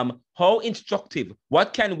how instructive,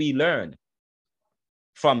 what can we learn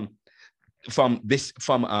from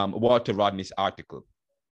Walter Rodney's article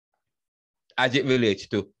as it relates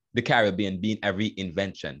to the Caribbean being a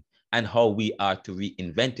reinvention and how we are to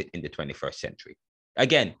reinvent it in the 21st century?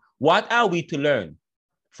 Again, what are we to learn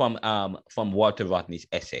from Walter Rodney's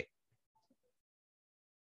essay?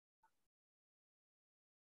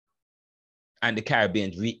 And the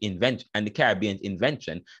Caribbean's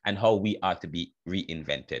invention and how we are to be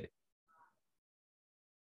reinvented.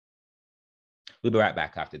 We'll be right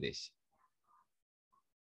back after this.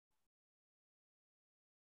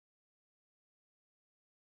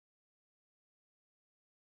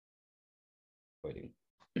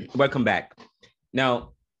 Welcome back.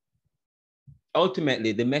 Now,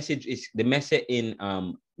 ultimately, the message in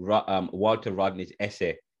Walter Rodney's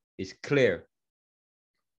essay is clear.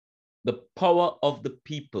 The power of the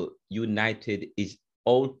people united is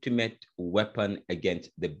ultimate weapon against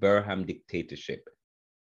the Burham dictatorship.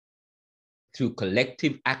 Through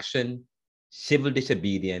collective action, civil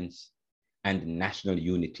disobedience, and national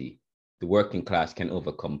unity, the working class can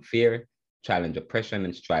overcome fear, challenge oppression,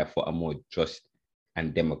 and strive for a more just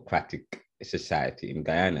and democratic society in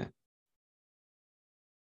Guyana.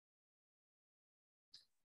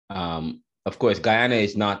 Of course, Guyana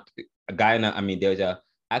is not Guyana. I mean,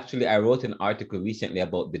 actually, I wrote an article recently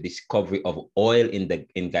about the discovery of oil in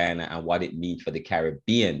Guyana and what it means for the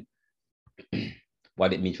Caribbean.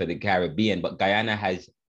 What it means for the Caribbean, but Guyana has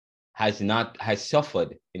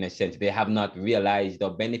suffered in a sense. They have not realized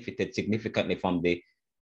or benefited significantly from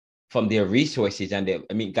their resources. And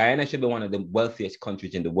I mean, Guyana should be one of the wealthiest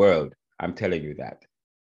countries in the world. I'm telling you that.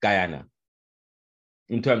 Guyana,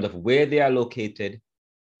 in terms of where they are located,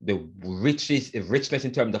 the richness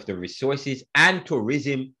in terms of the resources and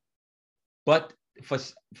tourism. But for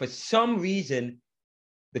some reason,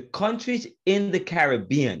 the countries in the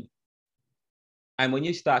Caribbean, and when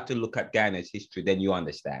you start to look at Guyana's history, then you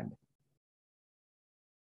understand.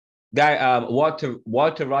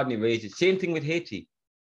 Walter Rodney raised it. Same thing with Haiti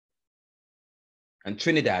and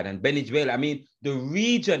Trinidad and Venezuela. I mean,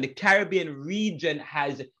 the Caribbean region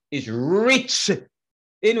is rich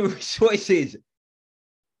in resources,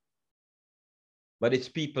 but its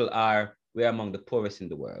people we're among the poorest in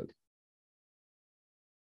the world.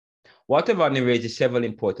 Walter Rodney raises several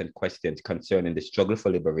important questions concerning the struggle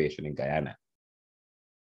for liberation in Guyana.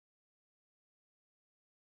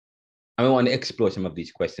 I want to explore some of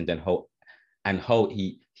these questions and how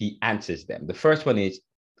he answers them. The first one is,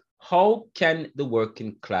 how can the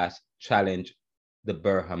working class challenge the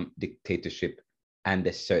Burham dictatorship and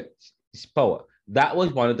assert its power? That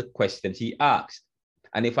was one of the questions he asked.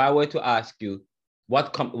 And if I were to ask you,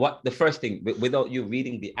 what the first thing, without you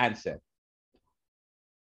reading the answer,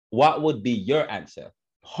 what would be your answer?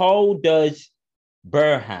 How does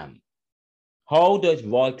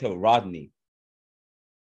Walter Rodney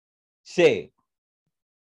say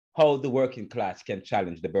how the working class can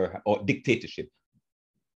challenge the Burham or dictatorship?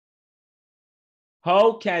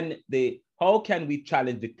 How can we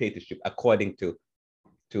challenge dictatorship according to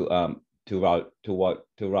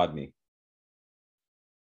Rodney?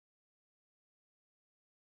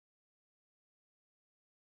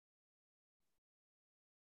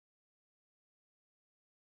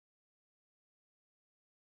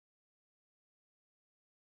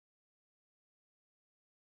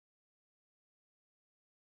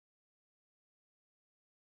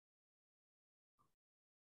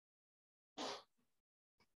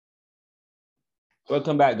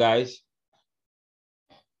 Welcome back, guys.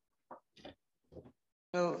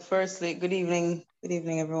 So firstly, good evening. Good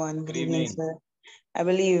evening, everyone. Good evening, sir. I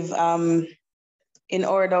believe in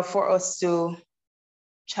order for us to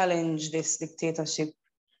challenge this dictatorship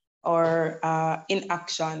or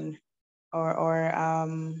inaction or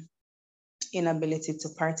inability to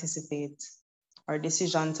participate or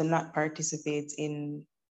decision to not participate in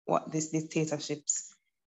what this dictatorships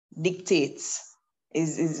dictates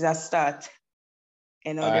is a start.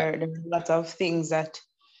 You know, there are a lot of things that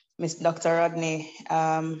Dr. Rodney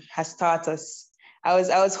has taught us. I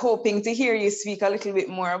was hoping to hear you speak a little bit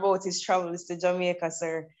more about his travels to Jamaica,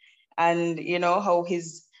 sir, and you know how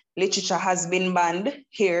his literature has been banned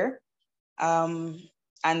here, and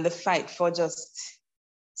the fight for just.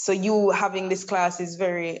 So you having this class is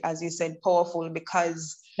very, as you said, powerful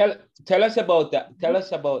because. Tell us about that. Tell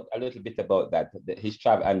us about a little bit about that, his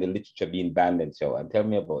travel and the literature being banned and so on. Tell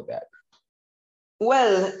me about that.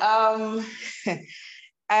 Well,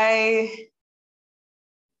 I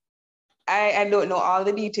don't know all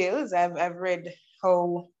the details. I've read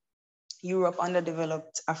how Europe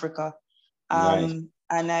underdeveloped Africa, Nice.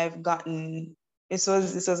 and I've gotten this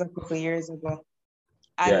was a couple of years ago,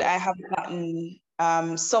 and yes. I have gotten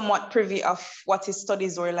somewhat privy of what his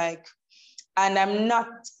studies were like, and I'm not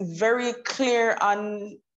very clear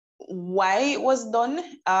on why it was done.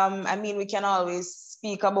 I mean, we can always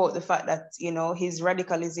speak about the fact that, you know, his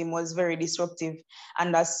radicalism was very disruptive,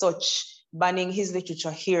 and as such, banning his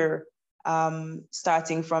literature here,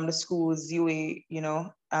 starting from the schools, UA, you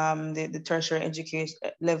know, the tertiary education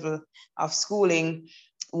level of schooling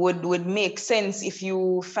would make sense if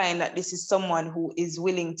you find that this is someone who is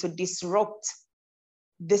willing to disrupt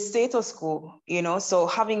the status quo, you know. So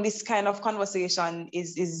having this kind of conversation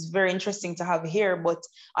is very interesting to have here, but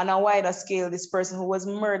on a wider scale, this person who was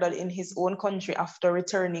murdered in his own country after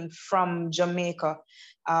returning from Jamaica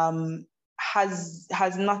has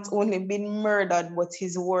not only been murdered, but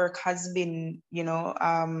his work has been, you know,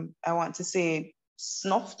 I want to say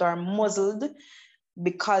snuffed or muzzled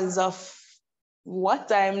because of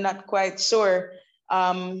what, I'm not quite sure.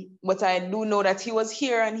 But I do know that he was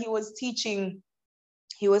here and he was teaching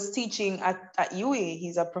at UA.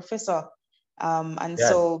 He's a professor. And Yes.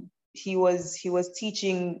 so he was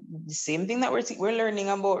teaching the same thing that we're learning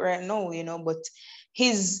about right now, you know, but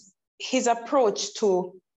his approach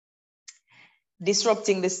to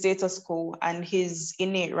disrupting the status quo and his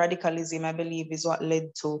innate radicalism, I believe, is what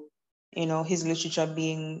led to, you know, his literature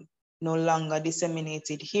being no longer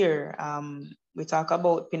disseminated here. We talk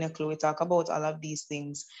about Pinnacle, we talk about all of these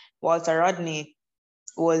things. Walter Rodney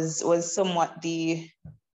was somewhat the,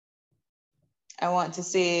 I want to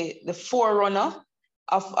say, the forerunner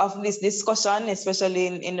of this discussion, especially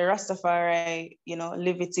in the Rastafari, you know,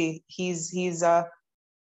 levity. He's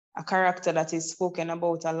a character that is spoken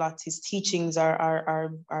about a lot. His teachings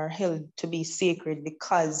are held to be sacred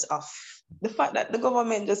because of the fact that the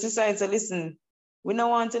government just decides to listen. We don't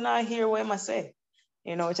want to not hear what I say,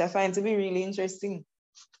 you know, which I find to be really interesting.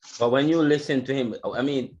 But when you listen to him, I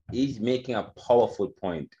mean, he's making a powerful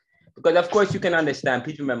point. Because of course you can understand,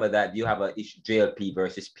 please remember that you have a JLP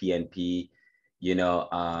versus PNP, you know,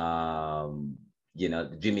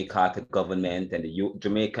 the Jimmy Carter government and the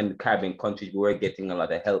Jamaican Caribbean countries were getting a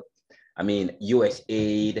lot of help. I mean, US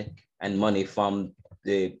aid and money from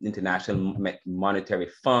the International Monetary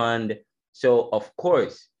Fund. So of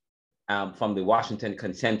course, from the Washington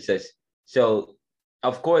Consensus. So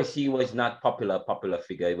of course, he was not popular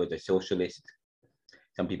figure. He was a socialist.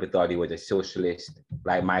 Some people thought he was a socialist,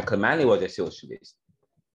 like Michael Manley was a socialist.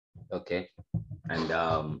 Okay, and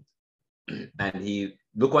he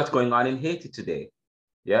look what's going on in Haiti today.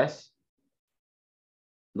 Yes,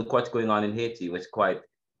 look what's going on in Haiti. It was quite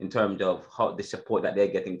in terms of how the support that they're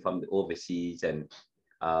getting from the overseas, and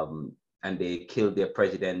they killed their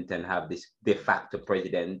president and have this de facto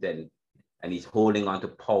president, and he's holding on to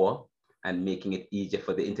power and making it easier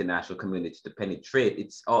for the international community to penetrate.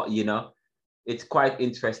 It's all, you know, it's quite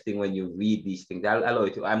interesting when you read these things. I'll allow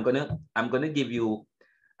you to. I'm gonna give you.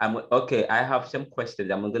 Okay. I have some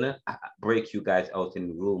questions. I'm gonna break you guys out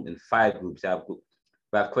in room in 5 groups. We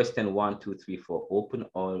have question 1, 2, 3, 4. Open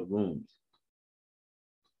all rooms.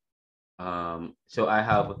 So I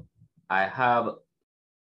have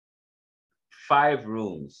 5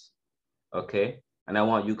 rooms. Okay, and I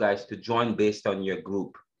want you guys to join based on your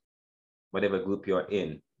group, whatever group you're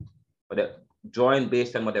in. But join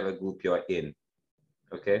based on whatever group you're in.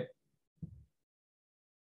 Okay.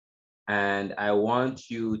 And I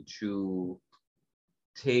want you to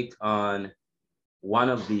take on one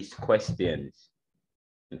of these questions.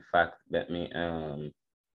 In fact, let me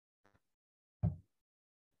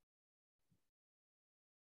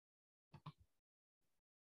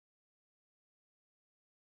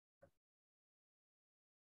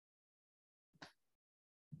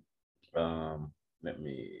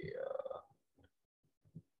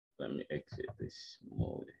let me exit this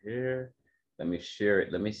mode here. Let me share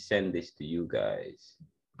it. Let me send this to you guys.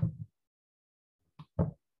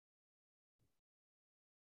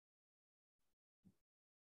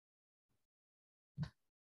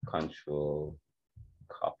 Control,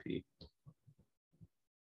 copy.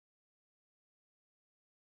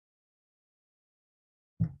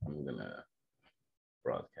 I'm gonna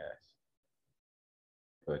broadcast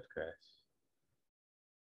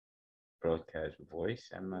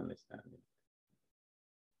voice. I'm not understanding.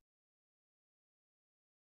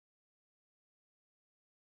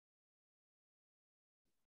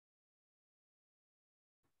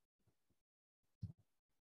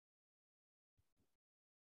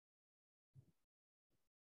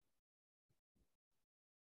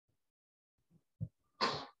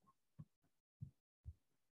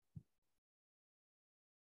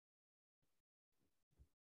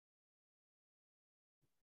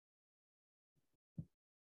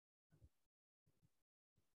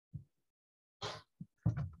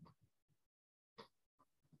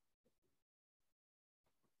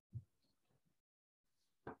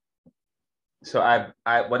 So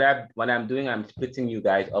what I'm doing, I'm splitting you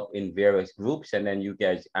guys up in various groups, and then you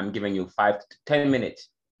guys, I'm giving you 5 to 10 minutes,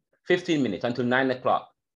 15 minutes until 9 o'clock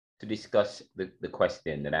to discuss the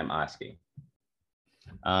question that I'm asking.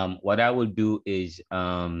 What I will do is,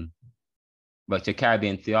 but the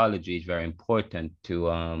Caribbean theology is very important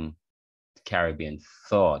to Caribbean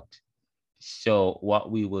thought. So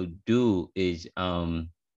what we will do is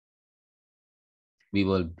we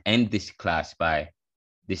will end this class by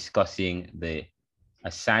discussing the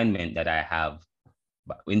assignment that I have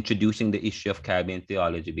But introducing the issue of Caribbean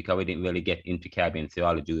theology, because we didn't really get into Caribbean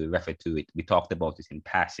theology, we referred to it, we talked about this in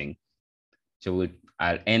passing. So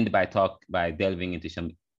I'll end by delving into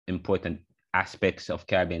some important aspects of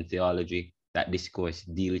Caribbean theology that this course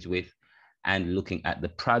deals with, and looking at the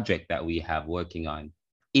project that we have working on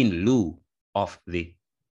in lieu of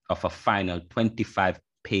a final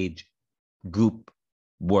 25-page group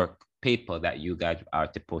work paper that you guys are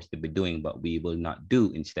supposed to be doing, but we will not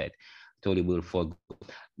do instead. Totally will forego.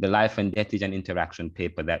 The life and death is an interaction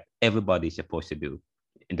paper that everybody is supposed to do.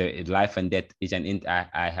 The life and death is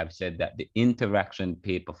I have said that the interaction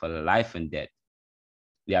paper for the life and death,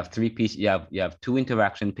 you have three pieces. You have two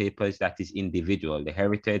interaction papers that is individual, the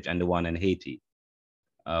heritage and the one on Haiti.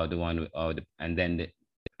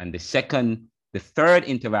 The third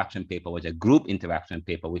interaction paper was a group interaction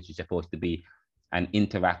paper, which is supposed to be an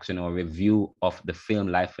interaction or review of the film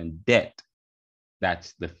Life and Death.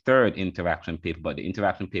 That's the third interaction paper, but the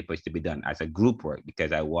interaction paper is to be done as a group work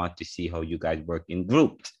because I want to see how you guys work in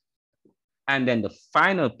groups. And then the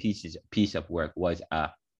final piece of work was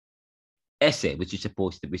a essay, which is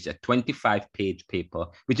supposed to be a 25-page paper,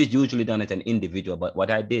 which is usually done as an individual. But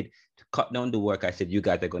what I did to cut down the work, I said, you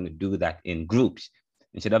guys are going to do that in groups.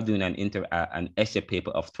 Instead of doing an essay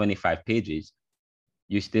paper of 25 pages,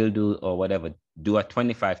 you still do, or whatever, do a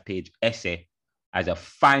 25-page essay as a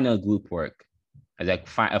final group work, as a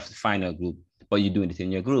final group, but you're doing it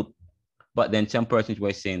in your group. But then some persons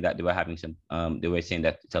were saying that they were having they were saying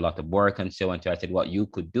that it's a lot of work and so on. So I said, what you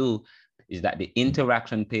could do is that the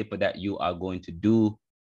interaction paper that you are going to do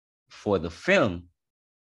for the film,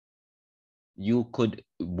 you could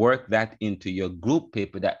work that into your group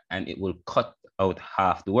paper and it will cut out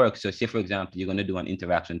half the work. So say, for example, you're going to do an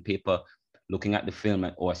interaction paper looking at the film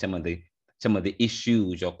or some of the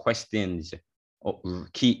issues or questions or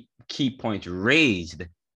key points raised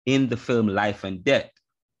in the film Life and Death.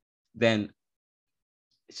 Therefore,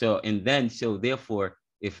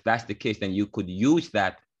 if that's the case, then you could use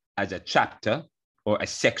that as a chapter or a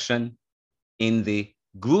section in the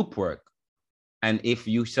group work. And if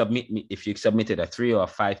you submitted a 3 or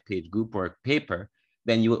 5 page group work paper,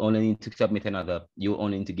 then you will only need to submit you will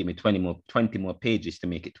only need to give me 20 more pages to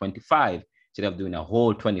make it 25. Instead of doing a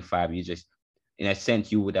whole 25, you just, in a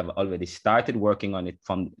sense, you would have already started working on it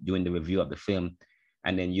from doing the review of the film.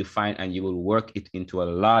 And then you will work it into a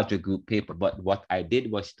larger group paper. But what I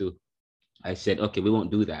did was I said, okay, we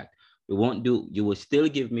won't do that. You will still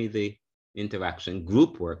give me the interaction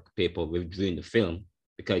group work paper reviewing the film,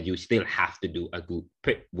 because you still have to do a group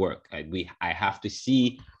work. I have to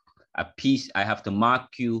see a piece, I have to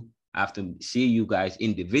mark you, I have to see you guys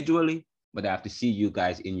individually, but I have to see you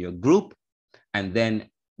guys in your group. And then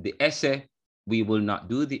the essay, we will not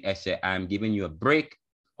do the essay. I'm giving you a break.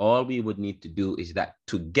 All we would need to do is that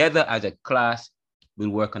together as a class, we'll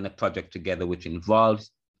work on a project together, which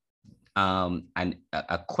involves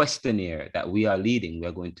a questionnaire that we are leading. I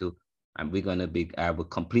will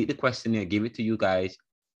complete the questionnaire, give it to you guys,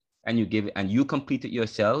 and you complete it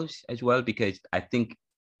yourselves as well, because I think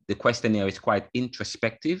the questionnaire is quite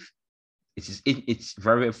introspective. It's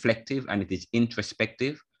very reflective, and it is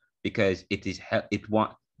introspective because it is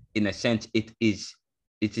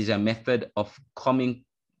a method of coming.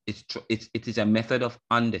 It is a method of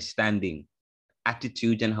understanding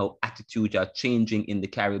attitudes and how attitudes are changing in the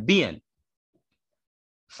Caribbean,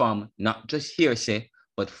 from not just hearsay,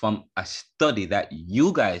 but from a study that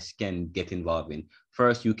you guys can get involved in.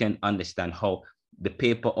 First, you can understand how the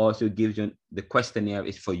paper also gives you, the questionnaire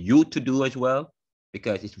is for you to do as well,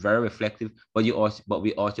 because it's very reflective, but we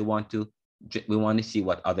also want to see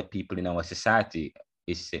what other people in our society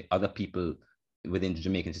other people within the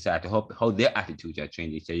Jamaican society, how their attitudes are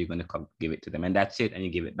changing. So you're going to come give it to them, and that's it, and you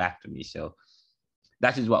give it back to me. So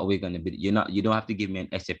that is what we're going to be. You don't have to give me an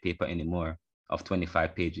essay paper anymore of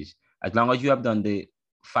 25 pages. As long as you have done the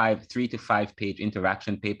 3 to 5 page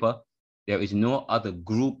interaction paper, there is no other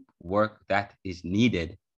group work that is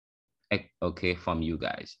needed, okay, from you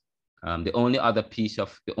guys. The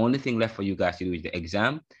only thing left for you guys to do is the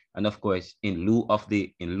exam. And of course, in lieu of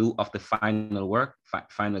the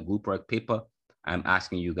final group work paper, I'm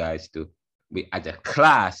asking you guys as a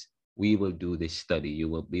class, we will do this study.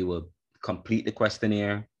 We will complete the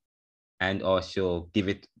questionnaire and also give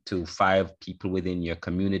it to 5 people within your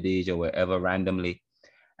communities or wherever randomly.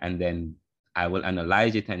 And then I will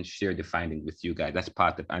analyze it and share the findings with you guys. That's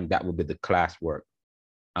and that will be the class work.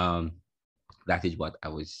 That is what I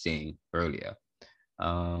was saying earlier.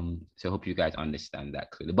 So I hope you guys understand that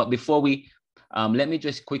clearly. But before let me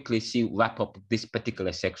just quickly wrap up this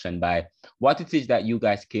particular section by what it is that you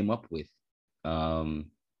guys came up with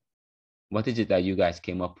what is it that you guys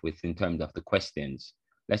came up with in terms of the questions?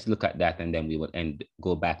 Let's look at that, and then we will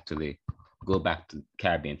go back to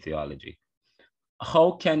Caribbean theology.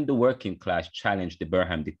 How can the working class challenge the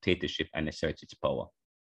Burham dictatorship and assert its power?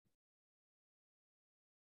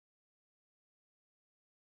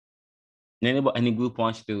 Any group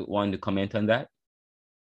wants to comment on that?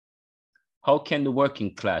 How can the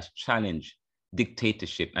working class challenge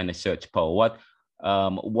dictatorship and assert power? How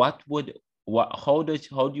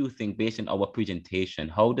do you think, based on our presentation,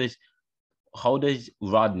 how would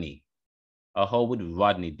Rodney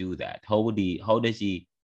do that?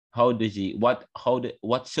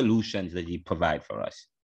 What solutions does he provide for us?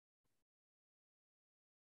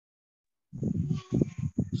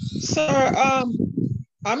 Sir,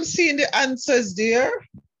 I'm seeing the answers there.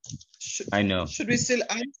 I know. Should we still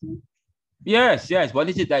answer? Yes. What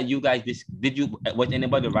is it that you guys was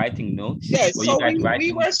anybody writing notes? Yes, so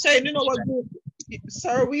we were saying in our group,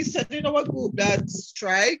 sir, we said in our group that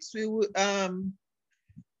strikes, we would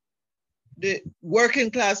the working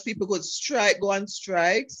class people could go on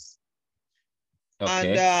strikes.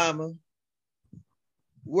 Okay. And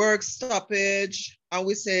work stoppage, and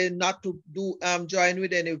we say not to do join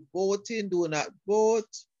with any voting, do not vote.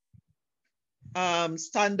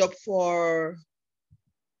 Stand up for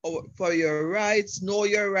your rights, know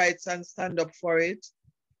your rights and stand up for it.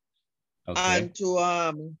 Okay. And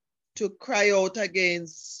to cry out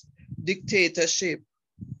against dictatorship.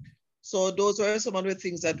 So those were some of the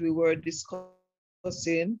things that we were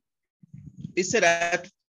discussing. It said that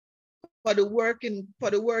for the working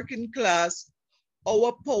class,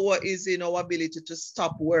 our power is in our ability to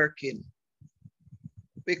stop working,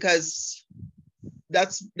 because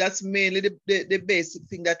that's mainly the basic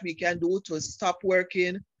thing that we can do to stop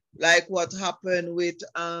working, like what happened with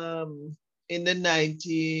in the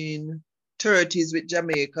 1930s with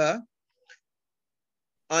Jamaica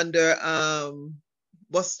under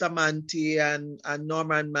Bustamante and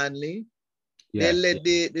Norman Manley. Yes, they led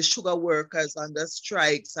the sugar workers under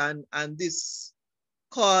strikes, and this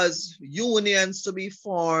caused unions to be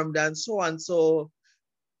formed and so on. So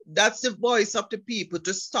that's the voice of the people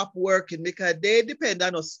to stop working, because they depend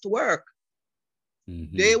on us to work.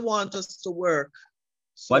 Mm-hmm. They want us to work.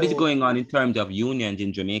 So, what is going on in terms of unions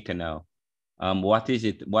in Jamaica now? What is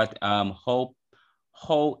it? How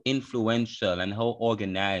influential and how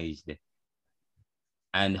organized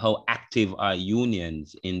and how active are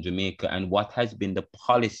unions in Jamaica, and what has been the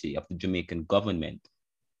policy of the Jamaican government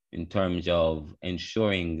in terms of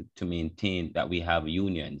ensuring to maintain that we have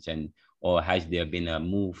unions, or has there been a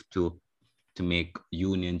move to make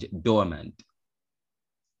unions dormant?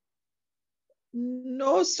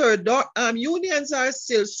 No, sir. Unions are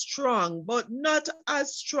still strong, but not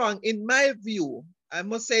as strong, in my view. I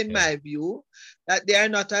must say, in my view, that they are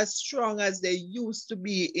not as strong as they used to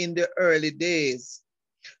be in the early days.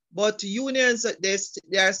 But unions, they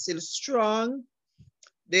are still strong.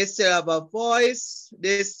 They still have a voice.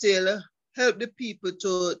 They still help the people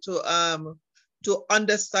to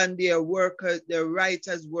understand their workers, their rights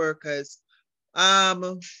as workers.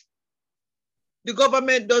 The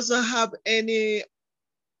government doesn't have any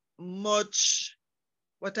much,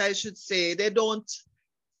 what I should say, they don't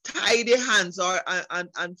tie the hands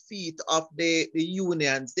and feet of the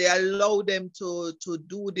unions. They allow them to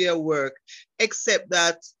do their work, except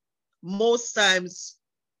that most times,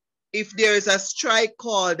 if there is a strike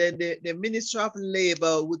called, then the Ministry of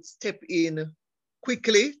Labor would step in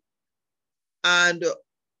quickly, and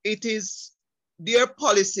it is their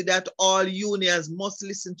policy that all unions must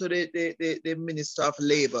listen to the Minister of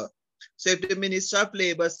Labor. So if the Minister of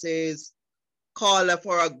Labor says, call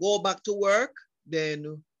for a go back to work,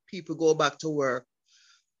 then people go back to work.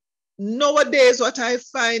 Nowadays, what I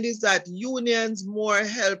find is that unions more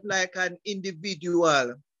help like an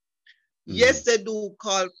individual. Yes, they do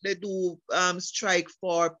strike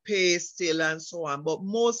for pay still and so on, but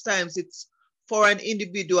most times it's for an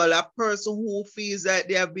individual, a person who feels that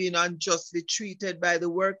they have been unjustly treated by the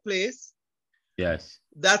workplace. Yes.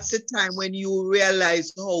 That's the time when you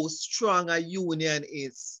realize how strong a union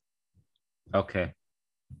is. Okay.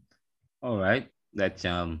 All right. That's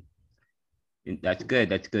good.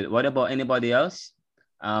 That's good. What about anybody else?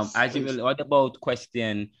 What about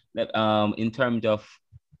question that in terms of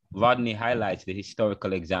Rodney highlights the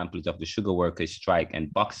historical examples of the sugar workers' strike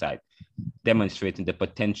and bauxite, demonstrating the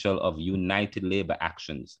potential of united labor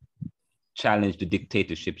actions challenge the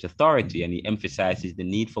dictatorship's authority, and he emphasizes the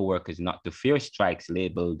need for workers not to fear strikes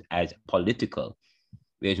labeled as political.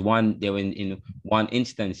 In one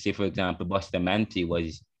instance, say for example, Bustamante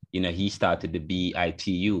was, he started the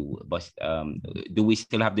BITU, but do we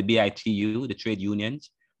still have the BITU, the trade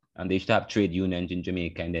unions? And they used to have trade unions in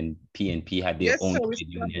Jamaica, and then PNP had their Yes, own sir, we trade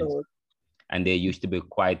unions. struggled. And they used to be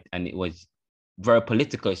quite, and it was very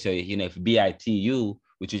political. So, you know, if BITU,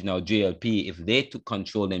 which is now JLP, if they took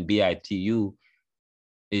control, then BITU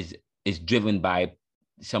is driven by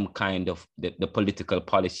some kind of the political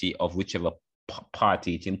policy of whichever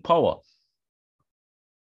party is in power.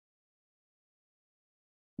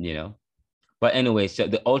 You know? But anyway, so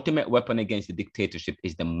the ultimate weapon against the dictatorship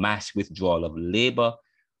is the mass withdrawal of labor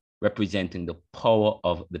representing the power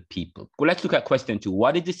of the people. Well, let's look at question 2.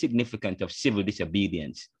 What is the significance of civil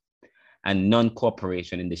disobedience and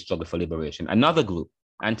non-cooperation in the struggle for liberation? Another group,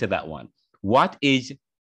 answer that one. What is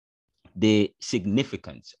the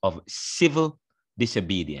significance of civil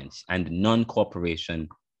disobedience and non-cooperation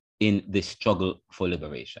in the struggle for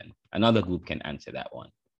liberation? Another group can answer that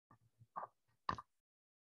one.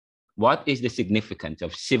 What is the significance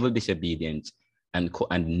of civil disobedience and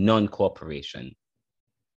non-cooperation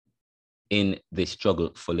in the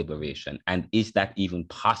struggle for liberation? And is that even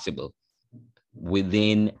possible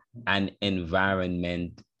within an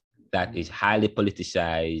environment that is highly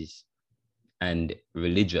politicized and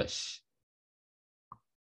religious?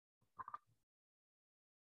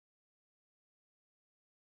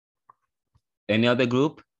 Any other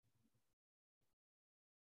group?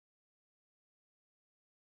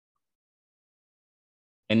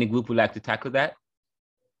 Any group would like to tackle that?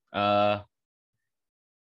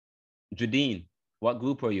 Judine, what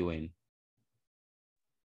group are you in?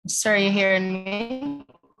 Sorry, you hearing me?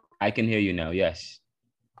 I can hear you now, yes.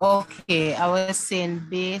 Okay, I was saying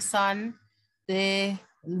based on the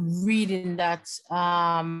reading that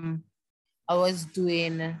I was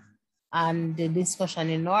doing and the discussion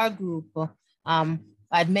in our group,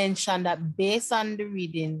 I'd mentioned that based on the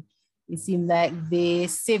reading, it seemed like the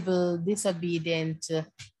civil disobedience,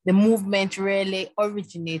 the movement really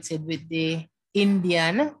originated with the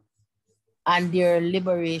Indian and their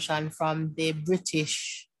liberation from the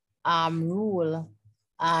British rule.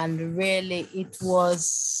 And really it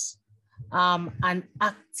was an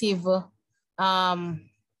active,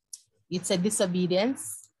 it's a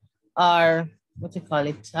disobedience, or what you call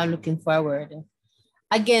it, I'm looking for a word,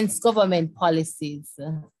 against government policies,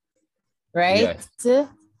 right? Yes.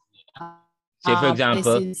 Say for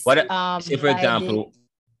example, policies, say for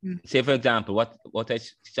example, what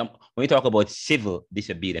is some, when we talk about civil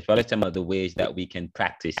disobedience, what are some of the ways that we can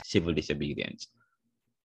practice civil disobedience?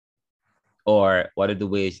 Or what are the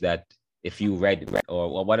ways that, if you read,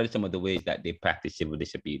 or what are some of the ways that they practice civil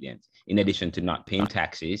disobedience? In addition to not paying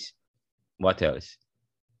taxes, what else?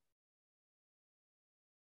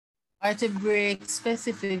 Or to break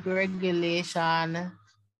specific regulation.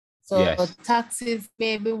 So yes. Taxes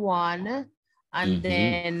may be one, and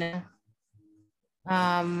then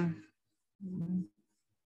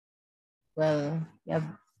well,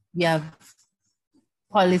 you have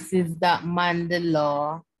policies that man the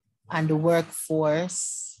law and the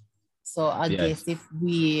workforce. So I guess if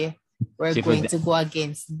we were going to go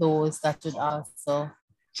against those, that would also.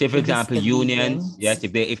 Say for example, unions. Yes,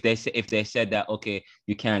 if they said that, okay,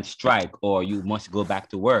 you can't strike or you must go back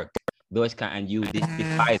to work, those kind, and you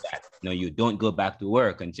defy that. No, you don't go back to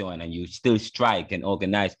work and so on, and you still strike and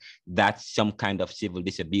organize. That's some kind of civil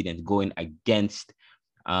disobedience, going against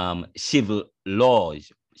civil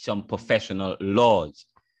laws, some professional laws.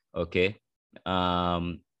 Okay.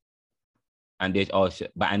 And there's also,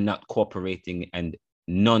 but I'm not cooperating and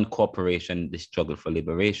non-cooperation, the struggle for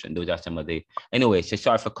liberation. Those are some of the, anyway, so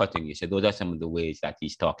sorry for cutting you. So those are some of the ways that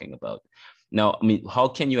he's talking about. Now, I mean, how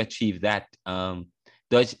can you achieve that? How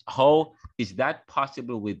is that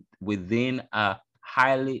possible within a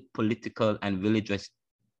highly political and religious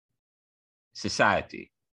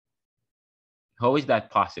society? How is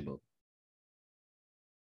that possible?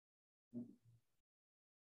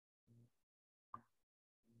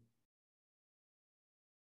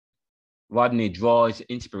 Rodney draws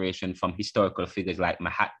inspiration from historical figures like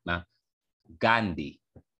Mahatma Gandhi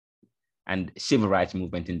and civil rights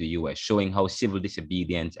movement in the US, showing how civil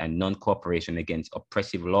disobedience and non-cooperation against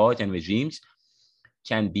oppressive laws and regimes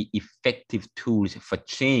can be effective tools for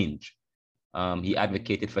change. He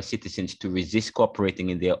advocated for citizens to resist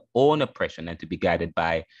cooperating in their own oppression and to be guided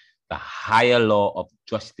by the higher law of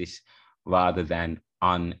justice rather than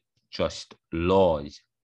unjust laws.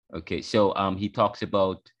 Okay, so he talks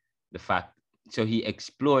about the fact, so he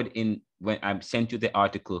explored when I sent you the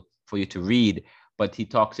article for you to read, but he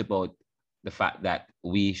talks about the fact that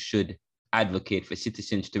we should advocate for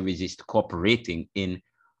citizens to resist cooperating in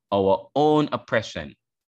our own oppression,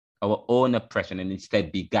 and instead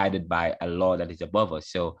be guided by a law that is above us.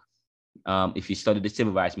 So if you study the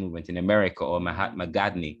civil rights movement in America or Mahatma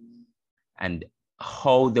Gandhi and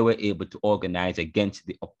how they were able to organize against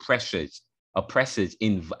the oppressors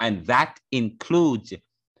and that includes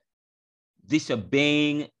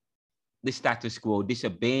disobeying the status quo,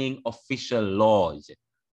 disobeying official laws.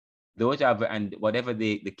 Those are, and whatever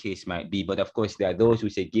the case might be. But of course, there are those who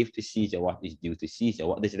say, give to Caesar what is due to Caesar.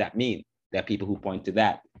 What does that mean? There are people who point to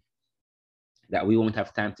that we won't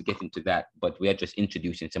have time to get into that, but we are just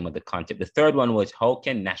introducing some of the concept. The third one was, how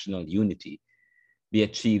can national unity be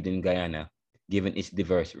achieved in Guyana, given its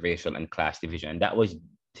diverse racial and class division? And that was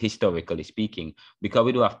historically speaking. Because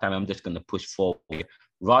we don't have time, I'm just going to push forward.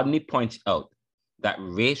 Rodney points out that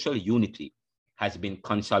racial unity has been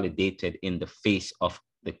consolidated in the face of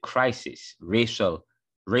the crisis, racial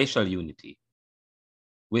unity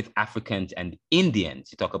with Africans and Indians.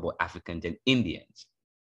 You talk about Africans and Indians.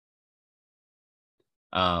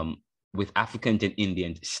 With Africans and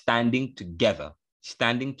Indians standing together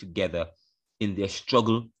in their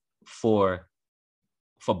struggle for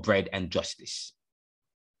bread and justice.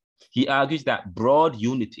 He argues that broad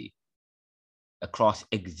unity across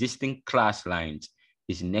existing class lines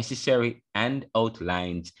is necessary and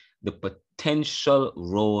outlines the potential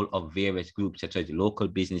role of various groups such as local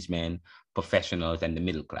businessmen, professionals, and the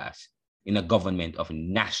middle class in a government of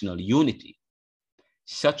national unity.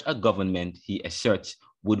 Such a government, he asserts,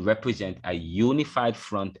 would represent a unified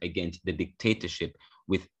front against the dictatorship,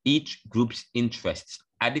 with each group's interests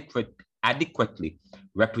adequately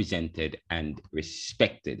represented and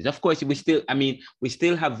respected. Of course, we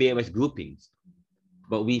still have various groupings,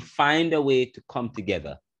 but we find a way to come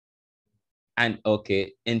together and,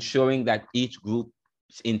 ensuring that each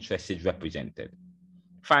group's interest is represented.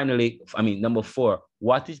 Finally, number 4,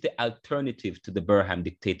 what is the alternative to the Burham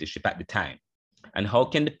dictatorship at the time? And how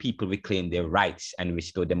can the people reclaim their rights and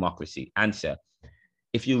restore democracy? Answer: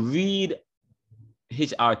 if you read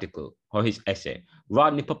his article or his essay,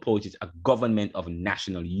 Rodney proposes a government of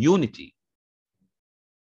national unity,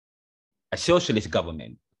 a socialist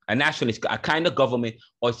government, a nationalist, a kind of government,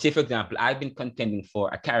 or say, for example, I've been contending for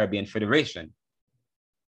a Caribbean federation.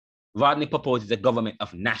 Rodney proposes a government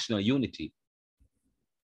of national unity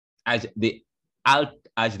as the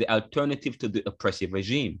alternative to the oppressive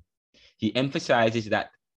regime. He emphasizes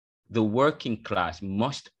that the working class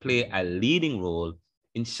must play a leading role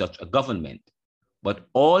in such a government, but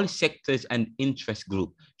all sectors and interest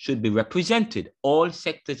groups should be represented. All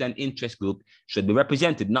sectors and interest groups should be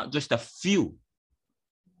represented, not just a few,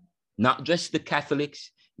 not just the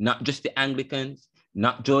Catholics, not just the Anglicans,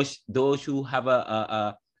 not just those who have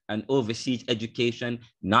an overseas education,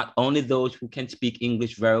 not only those who can speak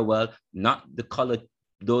English very well, not the colored,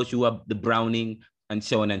 those who are the browning, and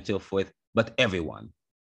so on and so forth, but everyone.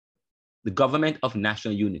 The government of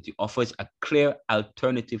national unity offers a clear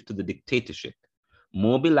alternative to the dictatorship,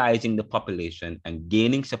 mobilizing the population and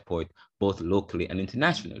gaining support both locally and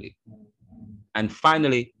internationally. And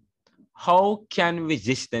finally, how can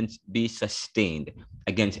resistance be sustained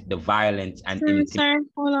against the violence and Sir,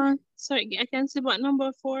 hold on. Sorry, I can see what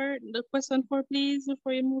number 4, the question 4, please,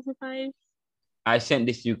 before you move to 5. I sent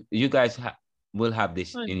this, you guys will have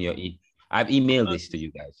this in your I've emailed this to you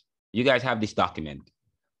guys. You guys have this document,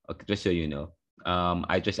 okay, just so you know.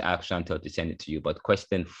 I just asked Chantal to send it to you, but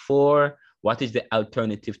question 4, what is the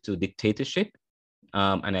alternative to dictatorship?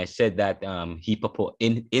 And I said that he proposed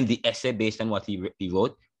in the essay, based on what he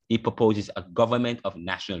wrote, he proposes a government of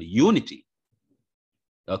national unity.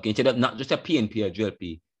 Okay, instead of not just a PNP or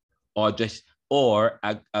GLP, or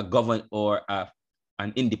a government or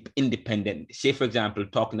an independent. Say, for example,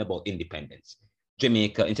 talking about independence,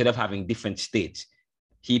 Jamaica, instead of having different states,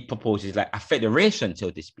 he proposes like a federation,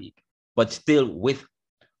 so to speak, but still with,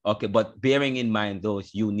 but bearing in mind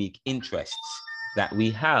those unique interests that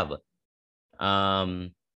we have. So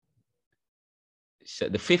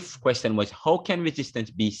the 5th question was, how can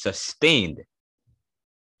resistance be sustained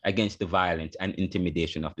against the violence and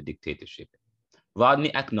intimidation of the dictatorship?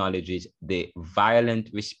 Rodney acknowledges the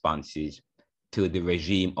violent responses to the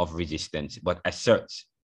regime of resistance, but asserts,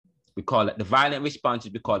 we call it the violent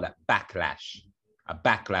responses, we call that backlash, a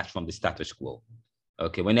backlash from the status quo.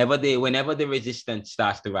 Okay, whenever the resistance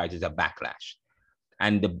starts to rise, is a backlash.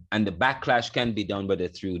 And the backlash can be done whether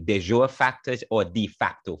through de jure factors or de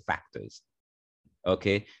facto factors.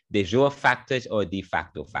 Okay, de jure factors or de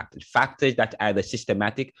facto factors. Factors that are either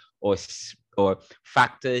systematic or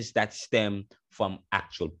factors that stem from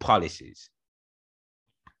actual policies.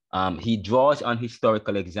 He draws on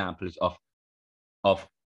historical examples of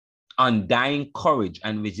undying courage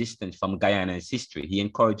and resistance from Guyana's history. He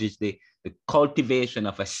encourages the cultivation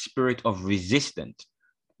of a spirit of resistance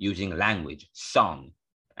using language, song,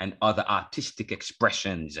 and other artistic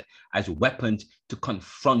expressions as weapons to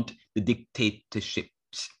confront the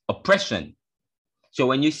dictatorship's oppression. So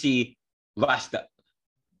when you see Rasta,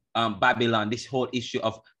 Babylon, this whole issue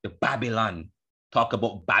of the Babylon, talk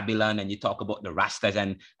about Babylon, and you talk about the Rastas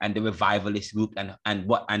and the revivalist group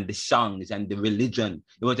and the songs and the religion.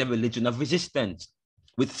 It was a religion of resistance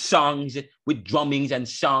with songs, with drummings and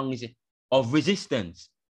songs of resistance.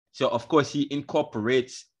 So of course he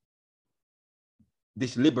incorporates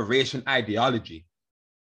this liberation ideology.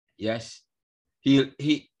 Yes,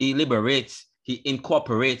 he incorporates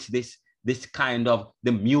this kind of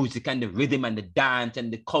the music and the rhythm and the dance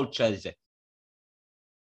and the cultures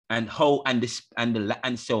and how and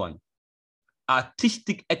so on.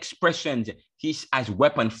 Artistic expressions, he's as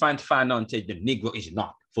weapon. Frantz Fanon said the Negro is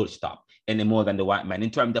not, full stop, any more than the white man,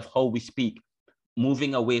 in terms of how we speak,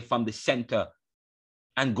 moving away from the center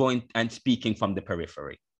and going and speaking from the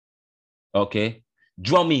periphery. Okay,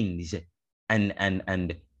 drummings and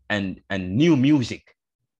new music,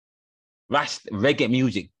 reggae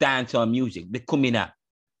music, dancehall music, the kumina,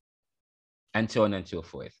 and so on and so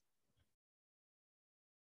forth.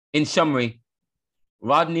 In summary,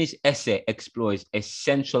 Rodney's essay explores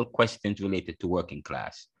essential questions related to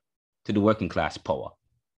the working class power,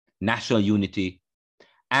 national unity,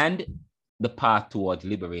 and the path towards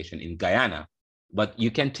liberation in Guyana. But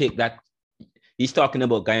you can take that, he's talking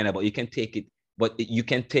about Guyana, but you can take it, but you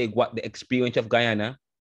can take what the experience of Guyana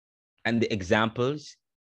and the examples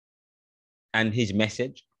and his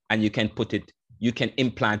message, and you can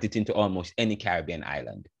implant it into almost any Caribbean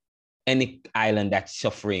island, any island that's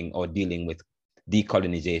suffering or dealing with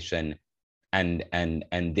decolonization and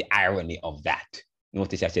the irony of that.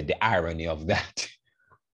 Notice I said the irony of that.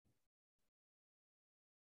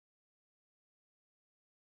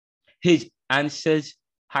 His answers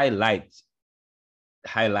highlight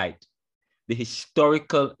the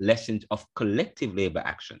historical lessons of collective labor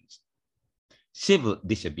actions, civil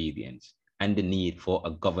disobedience, and the need for a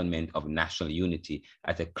government of national unity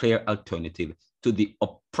as a clear alternative to the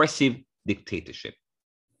oppressive dictatorship.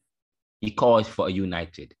 He calls for a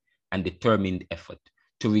united and determined effort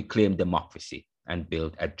to reclaim democracy and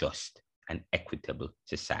build a just and equitable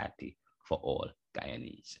society for all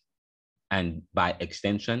Guyanese, and by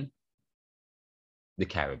extension, the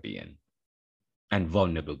Caribbean and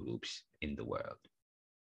vulnerable groups in the world.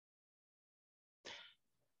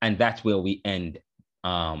 And that's where we end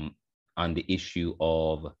on the issue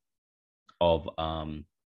of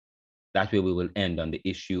that's where we will end on the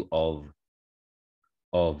issue of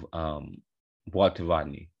Walter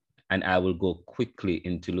Rodney. And I will go quickly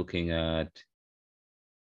into looking at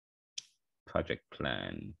project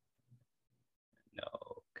plan.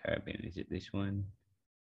 No, Caribbean, is it this one?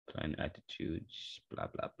 Plan attitudes, blah,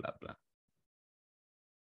 blah, blah, blah.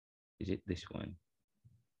 Is it this one?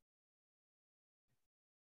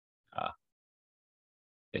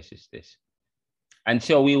 This is this. And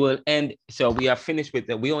so we will end. So we are finished with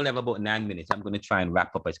that. We only have about 9 minutes. I'm going to try and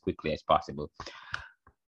wrap up as quickly as possible.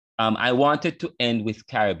 I wanted to end with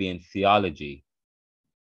Caribbean theology,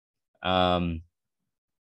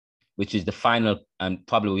 which is the final, and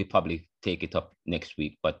we'll probably take it up next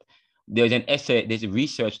week. But there's an essay, there's a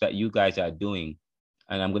research that you guys are doing,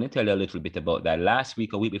 and I'm going to tell you a little bit about that. Last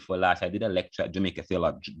week, a week before last, I did a lecture at Jamaica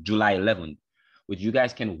Theology, July 11th, which you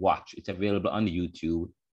guys can watch. It's available on YouTube.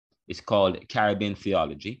 It's called Caribbean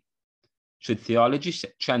Theology. Should theology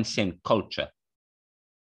transcend culture?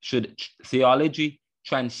 Should theology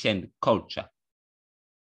transcend culture?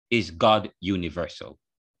 Is God universal?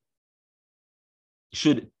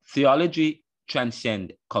 Should theology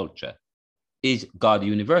transcend culture? Is God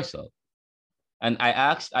universal? And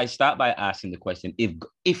I start by asking the question,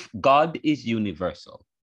 if God is universal,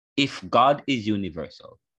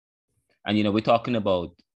 and we're talking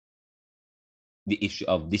about the issue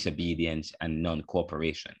of disobedience and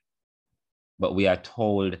non-cooperation, but we are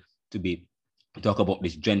told to talk about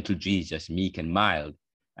this gentle Jesus, meek and mild,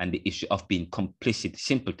 and the issue of being complicit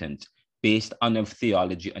simpletons based on a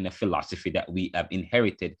theology and a philosophy that we have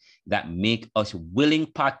inherited that make us willing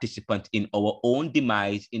participants in our own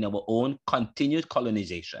demise, in our own continued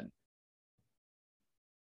colonization.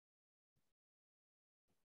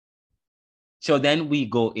 So then we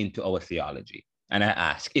go into our theology, and I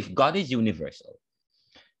ask, if God is universal,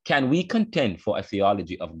 can we contend for a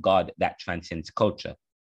theology of God that transcends culture?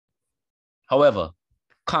 However,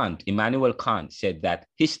 Immanuel Kant said that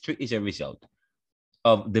history is a result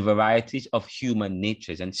of the varieties of human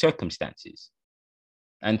natures and circumstances.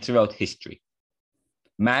 And throughout history,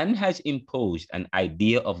 man has imposed an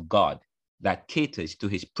idea of God that caters to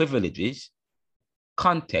his privileges,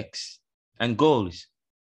 contexts, and goals.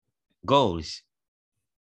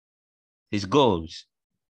 his goals.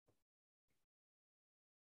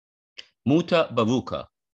 Muta Baruka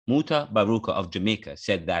of Jamaica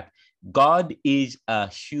said that God is a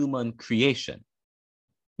human creation,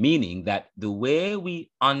 meaning that the way we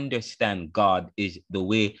understand God is the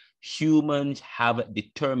way humans have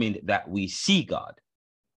determined that we see God.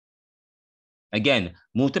 Again,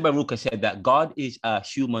 Muta Baruka said that God is a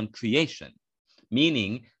human creation,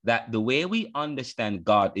 meaning that the way we understand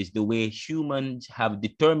God is the way humans have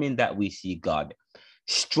determined that we see God,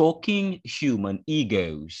 stroking human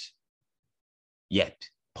egos. Yet,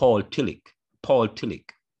 Paul Tillich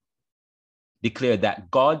declared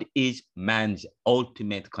that God is man's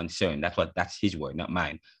ultimate concern. That's his word, not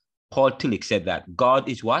mine. Paul Tillich said that God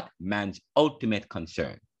is what? Man's ultimate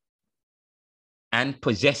concern, and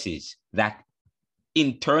possesses that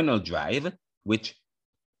internal drive which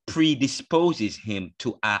predisposes him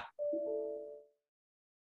to act.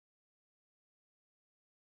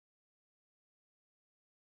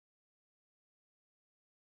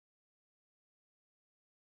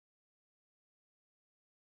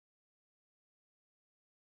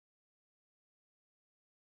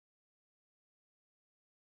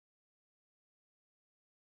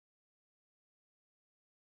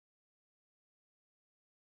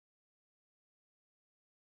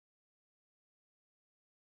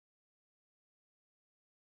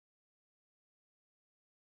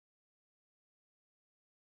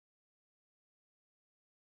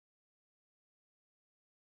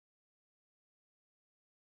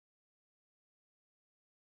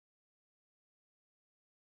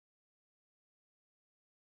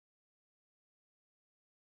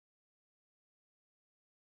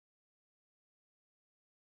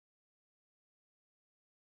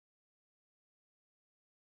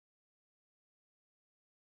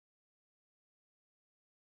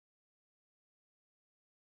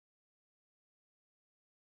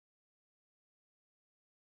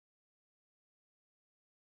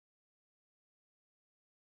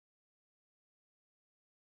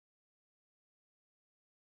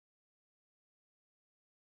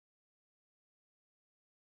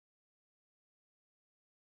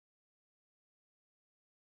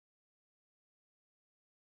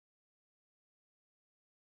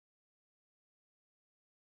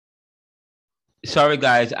 Sorry,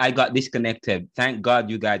 guys, I got disconnected. Thank God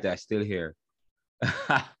you guys are still here.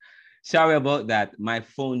 Sorry about that. My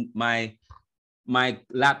phone, my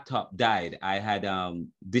laptop died. I had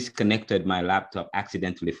disconnected my laptop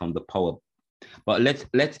accidentally from the power. But let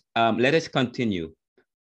us continue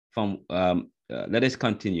from let us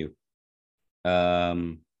continue.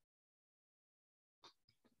 Let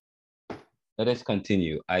us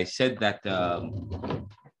continue. I said that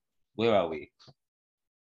where are we?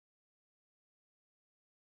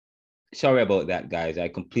 Sorry about that, guys. I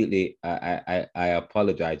completely I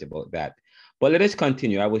apologize about that. But let us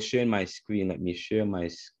continue. I was sharing my screen. Let me share my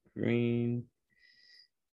screen.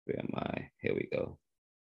 Where am I? Here we go.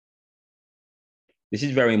 This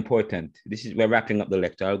is very important. We're wrapping up the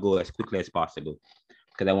lecture. I'll go as quickly as possible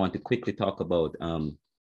because I want to quickly talk about the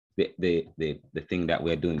thing that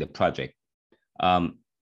we're doing, the project.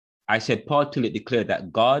 I said Paul Tillich declared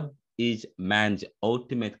that God is man's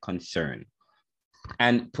ultimate concern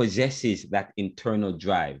and possesses that internal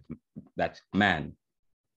drive, that man,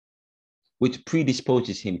 which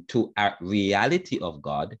predisposes him to a reality of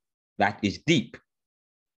God that is deep,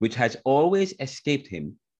 which has always escaped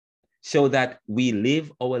him, so that we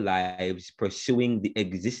live our lives pursuing the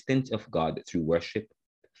existence of God through worship,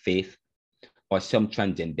 faith, or some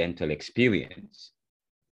transcendental experience.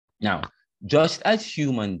 Now, just as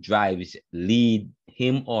human drives lead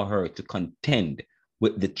him or her to contend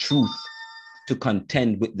with the truth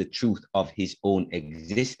of his own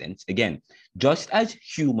existence, again, just as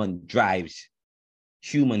human drives,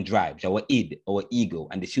 our id, our ego,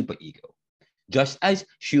 and the superego, just as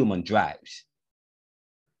human drives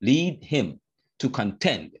lead him to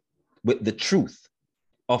contend with the truth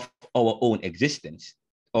of our own existence,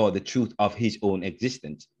 or the truth of his own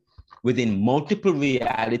existence, within multiple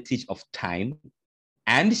realities of time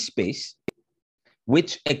and space,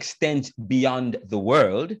 which extends beyond the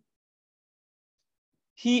world,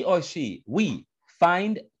 he or she, we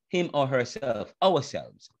find him or herself,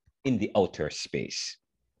 ourselves, in the outer space.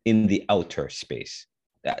 In the outer space.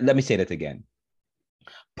 Let me say that again.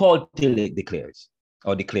 Paul Tillich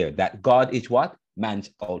declared that God is what? Man's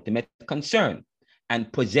ultimate concern,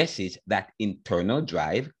 and possesses that internal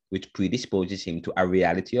drive which predisposes him to a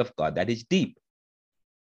reality of God that is deep,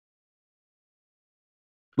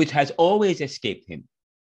 which has always escaped him,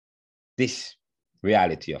 this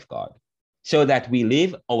reality of God, so that we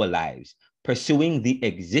live our lives pursuing the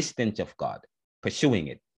existence of God, pursuing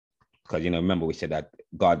it, Because, remember we said that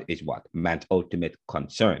God is what? Man's ultimate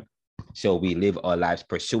concern. So we live our lives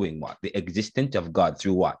pursuing what? The existence of God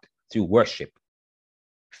through what? Through worship,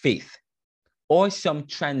 faith, or some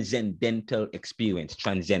transcendental experience,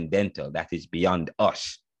 transcendental, that is beyond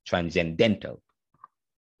us, transcendental,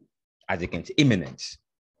 as against immanence.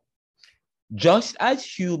 Just as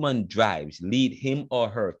human drives lead him or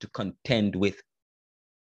her to contend with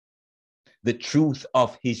the truth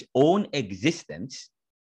of his own existence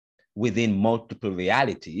within multiple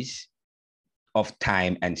realities of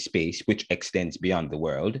time and space, which extends beyond the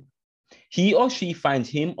world, he or she finds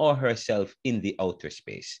him or herself in the outer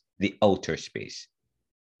space, the outer space.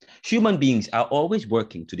 Human beings are always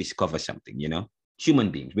working to discover something,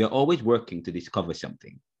 Human beings, we are always working to discover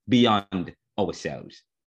something beyond ourselves,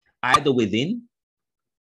 either within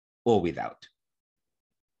or without,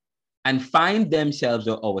 and find themselves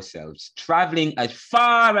or ourselves traveling as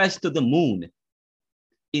far as to the moon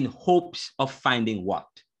in hopes of finding what?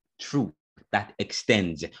 Truth that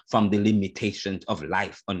extends from the limitations of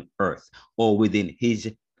life on earth or within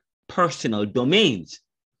his personal domains.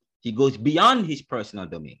 He goes beyond his personal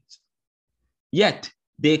domains. Yet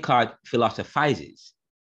Descartes philosophizes.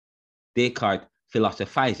 Descartes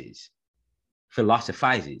philosophizes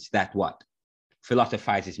that what?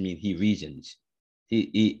 Philosophizes means he reasons. He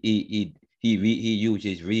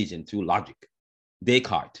uses reason through logic.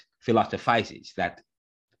 Descartes philosophizes that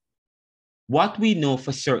what we know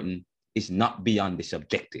for certain is not beyond the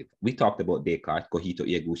subjective. We talked about Descartes, cogito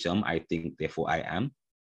ergo sum, I think, therefore I am.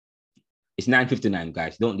 It's 9:59,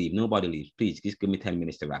 guys. Don't leave. Nobody leaves. Please, just give me 10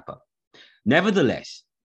 minutes to wrap up. Nevertheless,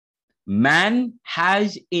 man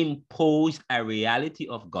has imposed a reality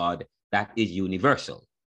of God that is universal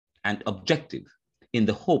and objective in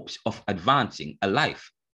the hopes of advancing a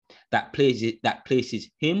life that places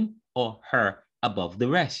him or her above the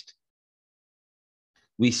rest.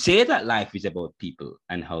 We say that life is about people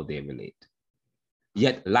and how they relate.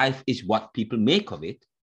 Yet life is what people make of it,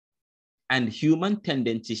 and human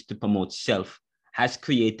tendencies to promote self has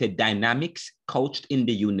created dynamics couched in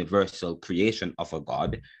the universal creation of a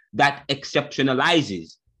God that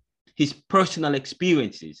exceptionalizes his personal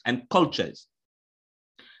experiences and cultures,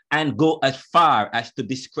 and go as far as to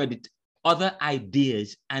discredit other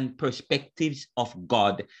ideas and perspectives of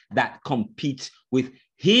God that competes with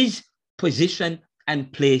his position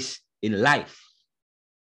and place in life.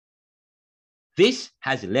 This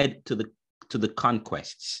has led to the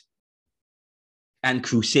conquests and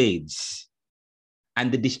crusades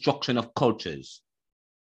and the destruction of cultures,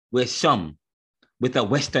 where some, with a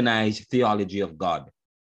westernized theology of God,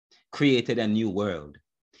 created a new world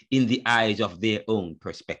in the eyes of their own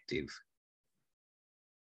perspective.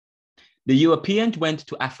 The Europeans went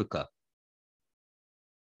to Africa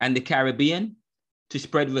and the Caribbean to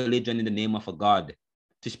spread religion in the name of a God,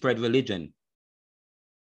 to spread religion,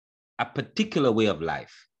 a particular way of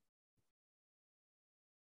life,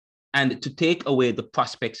 and to take away the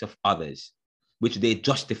prospects of others, which they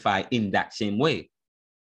justify in that same way.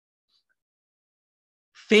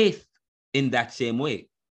 Faith in that same way.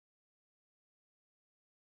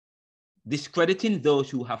 Discrediting those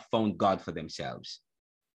who have found God for themselves.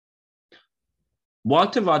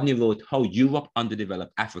 Walter Rodney wrote how Europe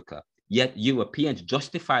underdeveloped Africa, yet Europeans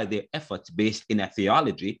justify their efforts based in a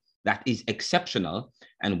theology that is exceptional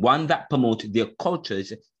and one that promotes their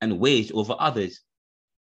cultures and ways over others.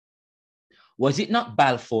 Was it not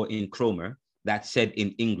Balfour in Cromer that said in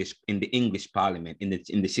the English Parliament in the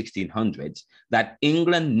 1600s that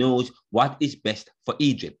England knows what is best for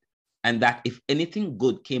Egypt, and that if anything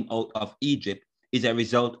good came out of Egypt is a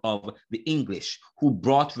result of the English who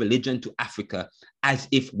brought religion to Africa, as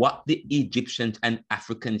if what the Egyptians and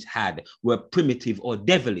Africans had were primitive or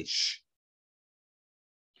devilish.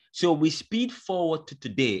 So we speed forward to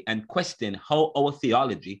today and question how our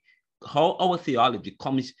theology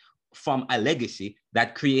comes from a legacy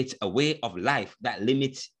that creates a way of life that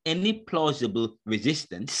limits any plausible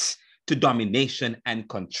resistance to domination and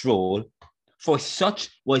control, for such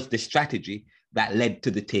was the strategy that led to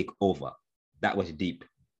the takeover. That was deep.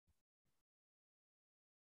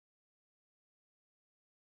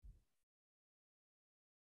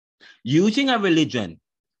 Using a religion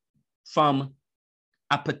from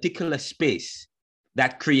a particular space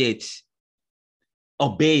that creates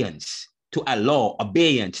obedience to a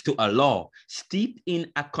law, steeped in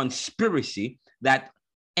a conspiracy that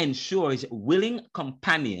ensures willing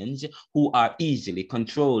companions who are easily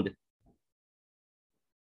controlled.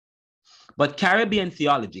 But Caribbean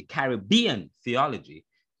theology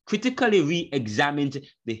critically re-examines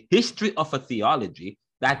the history of a theology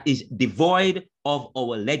that is devoid of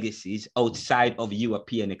our legacies outside of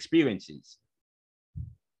European experiences.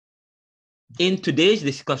 In today's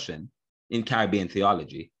discussion in Caribbean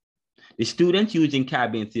theology, the students using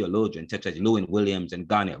Caribbean theologians such as Lewin Williams and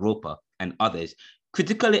Garnet Roper and others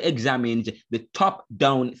critically examines the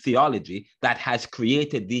top-down theology that has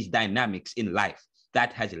created these dynamics in life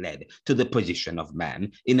that has led to the position of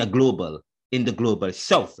man in the global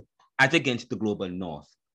south as against the global north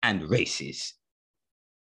and races.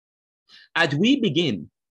 As we begin,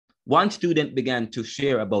 one student began to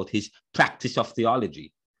share about his practice of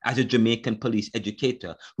theology as a Jamaican police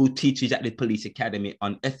educator who teaches at the Police Academy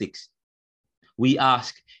on ethics. We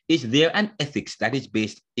ask, is there an ethics that is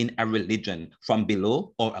based in a religion from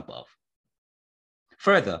below or above?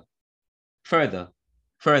 Further,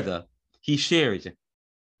 he shares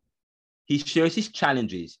his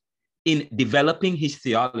challenges in developing his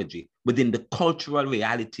theology within the cultural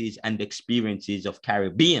realities and experiences of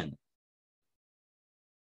Caribbean.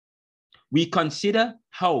 We consider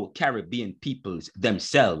how Caribbean peoples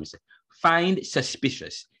themselves find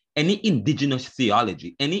suspicious any indigenous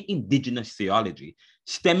theology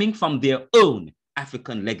stemming from their own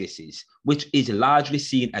African legacies, which is largely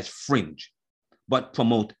seen as fringe, but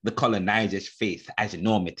promote the colonizer's faith as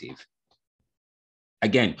normative.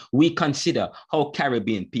 Again, we consider how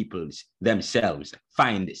Caribbean peoples themselves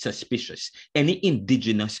find suspicious any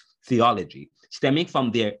indigenous theology stemming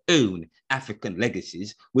from their own African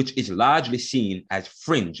legacies, which is largely seen as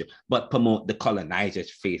fringe, but promote the colonizer's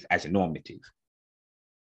faith as normative.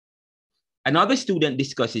 Another student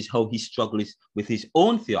discusses how he struggles with his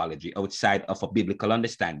own theology outside of a biblical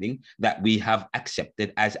understanding that we have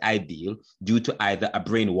accepted as ideal due to either a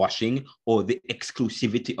brainwashing or the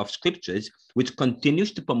exclusivity of scriptures, which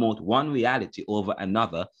continues to promote one reality over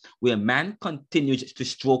another, where man continues to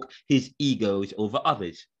stroke his egos over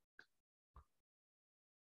others.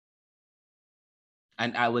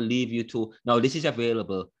 And I will leave you to, now this is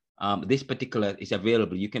available. This particular is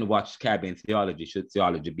available. You can watch Caribbean theology. Should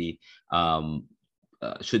theology be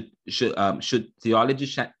should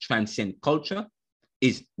theology transcend culture?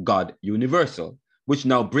 Is God universal? Which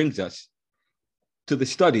now brings us to the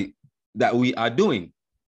study that we are doing.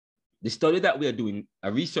 The study that we are doing,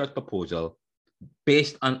 a research proposal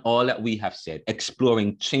based on all that we have said,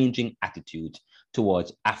 exploring changing attitudes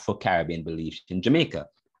towards Afro-Caribbean beliefs in Jamaica.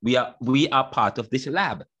 We are part of this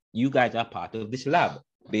lab. You guys are part of this lab.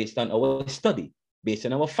 Based on our study, based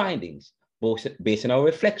on our findings, based on our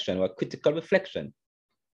reflection, our critical reflection.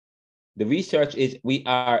 The research is we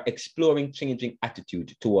are exploring changing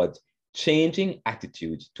attitudes towards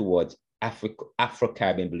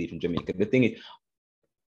Afro-Caribbean belief in Jamaica. The thing is,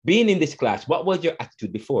 being in this class, what was your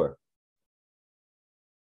attitude before?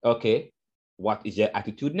 Okay, what is your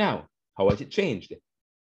attitude now? How has it changed?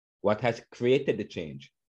 What has created the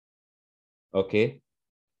change? Okay.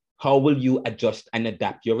 How will you adjust and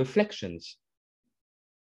adapt your reflections?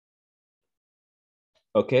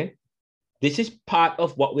 Okay, this is part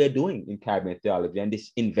of what we're doing in Caribbean theology and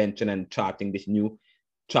this invention and charting this new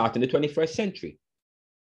chart in the 21st century.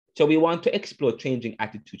 So we want to explore changing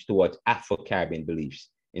attitudes towards Afro-Caribbean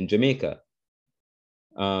beliefs in Jamaica.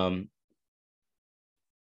 And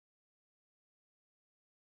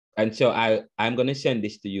so I'm going to send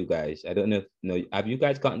this to you guys. I don't know, have you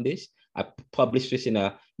guys gotten this? I published this in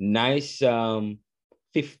a nice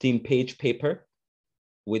 15-page paper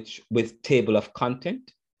with table of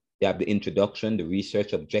content. You have the introduction, the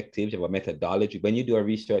research objectives, you have a methodology. When you do a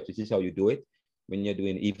research, this is how you do it. When you're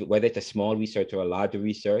doing, even whether it's a small research or a larger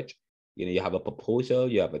research, you have a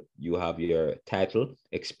proposal, you have your title,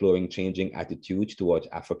 Exploring Changing Attitudes Towards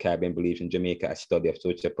Afro-Caribbean Beliefs in Jamaica, a study of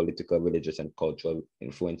social, political, religious, and cultural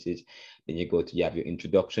influences. Then you have your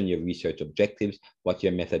introduction, your research objectives, what's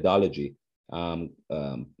your methodology, and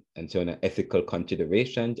so on, ethical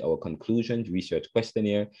considerations, our conclusions, research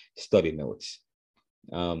questionnaire, study notes.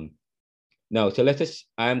 Now, so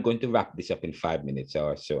I'm going to wrap this up in 5 minutes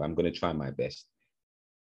or so. I'm going to try my best.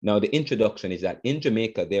 Now, the introduction is that in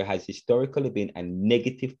Jamaica, there has historically been a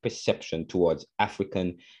negative perception towards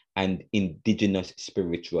African and indigenous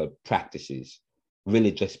spiritual practices,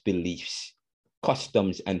 religious beliefs,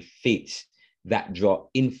 customs, and faiths that draw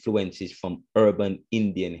influences from urban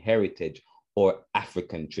Indian heritage or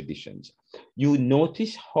African traditions. You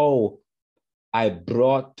notice how I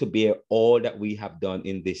brought to bear all that we have done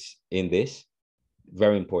in this.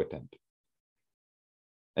 Very important.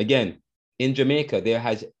 Again, in Jamaica, there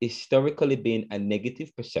has historically been a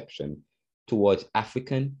negative perception towards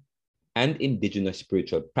African and indigenous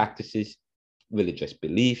spiritual practices, religious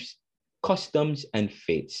beliefs, customs, and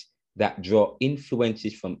faiths that draw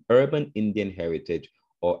influences from urban Indian heritage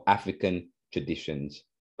or African traditions,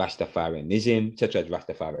 Rastafarianism, such as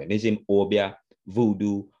Rastafarianism, Obia,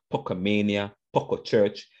 Voodoo, Pocomania, Poco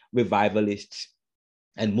Church, revivalists,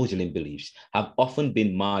 and Muslim beliefs have often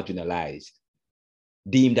been marginalized,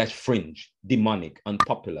 deemed as fringe, demonic,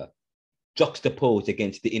 unpopular, juxtaposed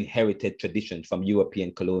against the inherited traditions from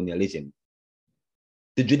European colonialism.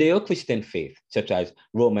 The Judeo-Christian faith, such as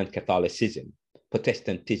Roman Catholicism,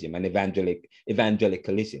 Protestantism, and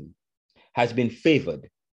evangelicalism, has been favored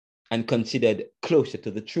and considered closer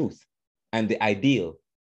to the truth and the ideal.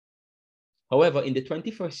 However, in the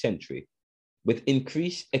 21st century, with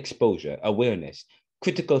increased exposure, awareness,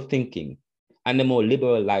 critical thinking, and a more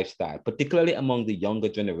liberal lifestyle, particularly among the younger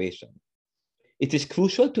generation, it is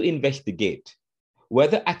crucial to investigate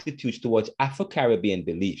whether attitudes towards Afro-Caribbean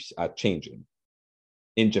beliefs are changing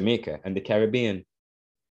in Jamaica and the Caribbean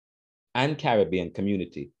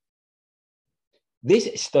community.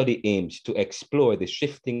 This study aims to explore the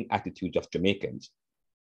shifting attitudes of Jamaicans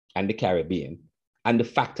and the Caribbean and the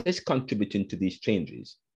factors contributing to these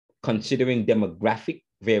changes, considering demographic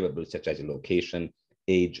variables such as location,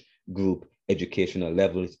 age, group, educational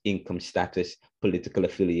levels, income status, political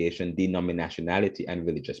affiliation, denominationality, and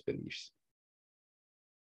religious beliefs.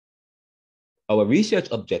 Our research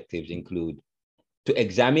objectives include to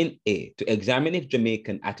examine if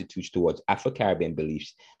Jamaican attitudes towards Afro-Caribbean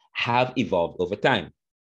beliefs have evolved over time.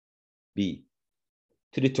 B,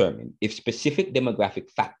 to determine if specific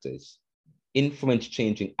demographic factors influence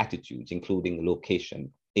changing attitudes, including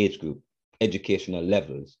location, age group, educational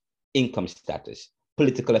levels, income status,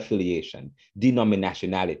 political affiliation,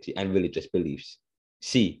 denominationality, and religious beliefs.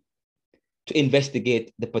 C, to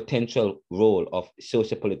investigate the potential role of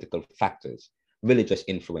sociopolitical factors, religious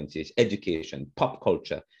influences, education, pop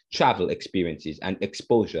culture, travel experiences, and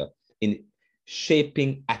exposure in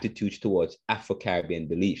shaping attitudes towards Afro-Caribbean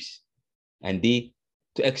beliefs. And D,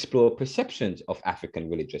 to explore perceptions of African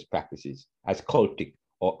religious practices as cultic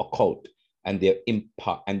or occult and their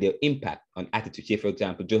impact on attitudes. Say, for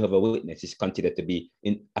example, Jehovah's Witness is considered to be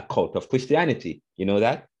in a cult of Christianity. You know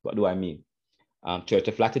that? What do I mean? Church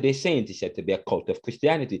of Latter-day Saints is said to be a cult of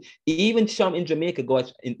Christianity. Even some in Jamaica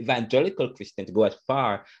evangelical Christians go as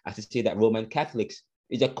far as to say that Roman Catholics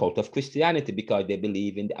is a cult of Christianity because they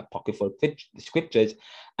believe in the apocryphal scriptures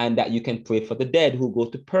and that you can pray for the dead who go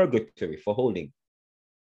to purgatory for holding.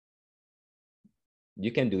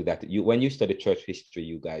 You can do that. When you study church history,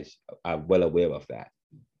 you guys are well aware of that.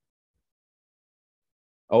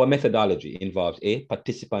 Our methodology involves a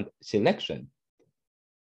participant selection,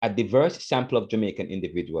 a diverse sample of Jamaican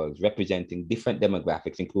individuals representing different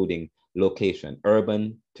demographics, including location,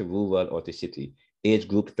 urban to rural or to city, age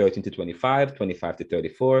group 13 to 25, 25 to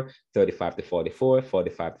 34, 35 to 44,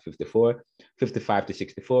 45 to 54, 55 to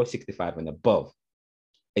 64, 65 and above,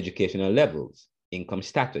 educational levels, income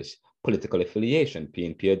status, political affiliation,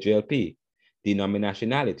 PNP or JLP,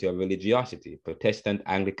 denominationality or religiosity, Protestant,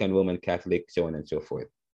 Anglican, Roman Catholic, so on and so forth.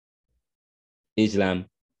 Islam.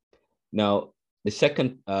 Now, the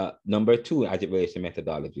second, number two, as it relates to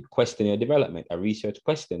methodology, questionnaire development. A research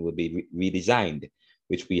question will be redesigned,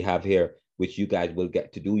 which we have here, which you guys will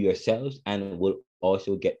get to do yourselves and will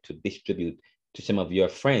also get to distribute to some of your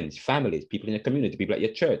friends, families, people in the community, people at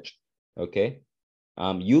your church, okay?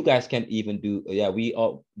 You guys can even do,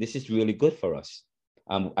 this is really good for us.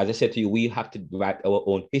 As I said to you, we have to write our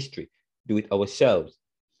own history, do it ourselves.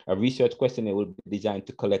 A research questionnaire will be designed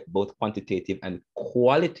to collect both quantitative and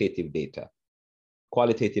qualitative data,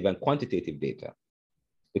 qualitative and quantitative data.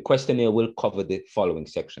 The questionnaire will cover the following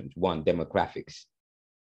sections. 1, demographics.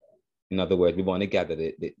 In other words, we want to gather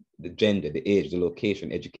the gender, the age, the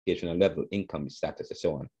location, educational level, income status, and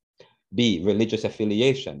so on. B, religious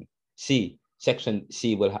affiliation. C, section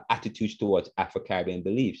C will have attitudes towards Afro-Caribbean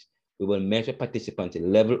beliefs. We will measure participants'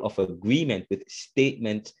 level of agreement with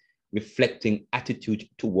statements reflecting attitude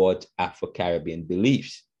towards Afro-Caribbean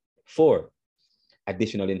beliefs. 4,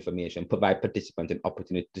 additional information, provide participants an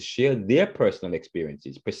opportunity to share their personal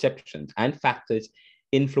experiences, perceptions, and factors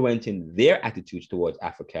influencing their attitudes towards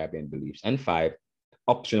Afro-Caribbean beliefs. And 5,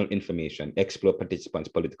 optional information, explore participants'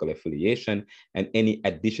 political affiliation and any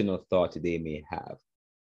additional thoughts they may have.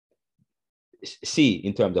 C,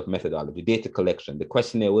 in terms of methodology, data collection. The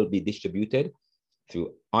questionnaire will be distributed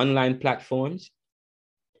through online platforms,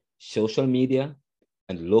 social media,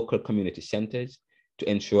 and local community centers to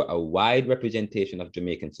ensure a wide representation of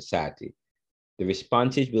Jamaican society. The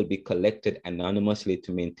responses will be collected anonymously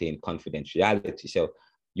to maintain confidentiality. So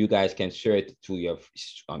you guys can share it through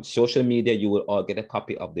on social media. You will all get a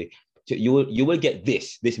copy of you will get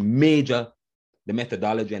the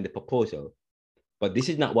methodology and the proposal, but this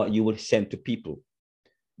is not what you will send to people.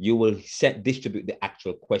 You will distribute the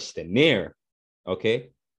actual questionnaire, okay?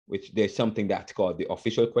 Which there's something that's called the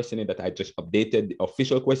official questionnaire that I just updated, the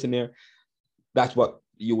official questionnaire. that's what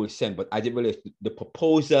you will send. But as it relates to the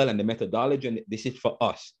proposal and the methodology, and this is for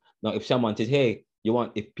us. Now, if someone says, hey,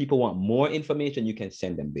 if people want more information, you can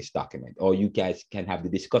send them this document, or you guys can have the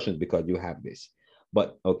discussions because you have this.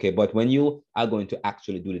 But when you are going to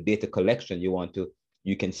actually do the data collection,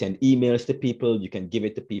 you can send emails to people, you can give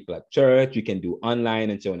it to people at church, you can do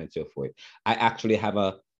online, and so on and so forth. I actually have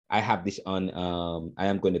this on,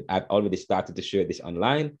 I've already started to share this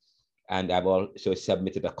online, and I've also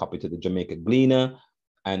submitted a copy to the Jamaica Gleaner,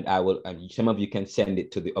 and some of you can send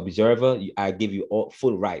it to the Observer. I give you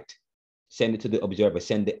full right. Send it to the Observer,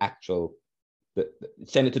 send it to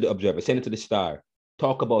the Observer, send it to the Star.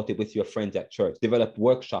 Talk about it with your friends at church. Develop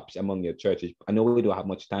workshops among your churches. I know we don't have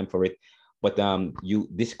much time for it, but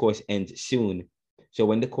this course ends soon. So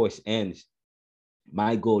when the course ends,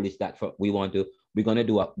 my goal is that we're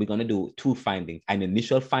gonna do two findings: an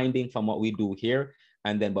initial finding from what we do here,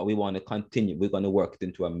 but we want to continue. We're going to work it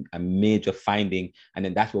into a major finding, and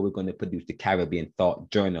then that's what we're going to produce, the Caribbean Thought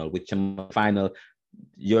Journal, which some final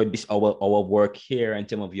our work here and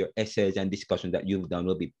some of your essays and discussions that you've done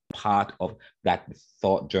will be part of that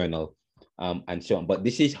thought journal, and so on. But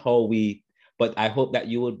this is how but I hope that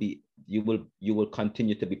you will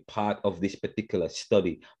continue to be part of this particular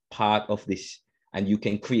study, part of this, and you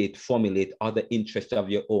can formulate other interests of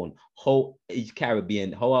your own. How is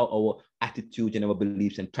Caribbean, how are our attitudes and our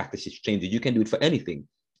beliefs and practices changing? You can do it for anything,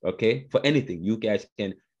 okay? For anything. You guys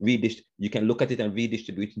can read this, you can look at it and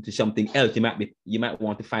redistribute into something else. You might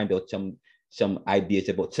want to find out some ideas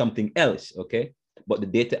about something else, okay?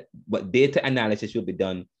 But data analysis will be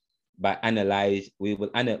done by we will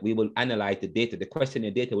analyze the data. The questionnaire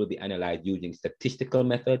data will be analyzed using statistical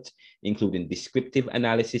methods, including descriptive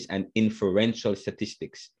analysis and inferential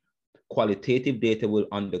statistics. Qualitative data will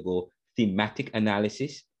undergo thematic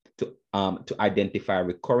analysis to identify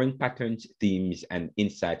recurring patterns, themes, and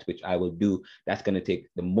insights, which I will do. That's going to take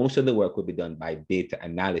most of the work will be done by data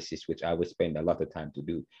analysis, which I will spend a lot of time to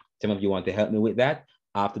do. Some of you want to help me with that.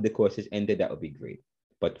 After the course is ended, that would be great.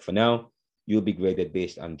 But for now, you'll be graded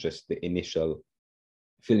based on just the initial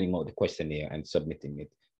filling out the questionnaire and submitting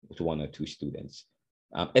it to one or two students.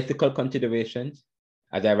 Ethical considerations.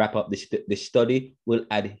 As I wrap up the study will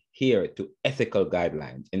adhere to ethical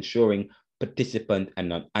guidelines, ensuring participant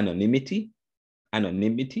anonymity,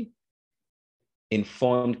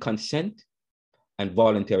 informed consent, and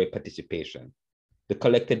voluntary participation. The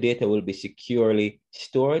collected data will be securely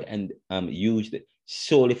stored and used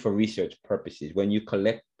solely for research purposes. When you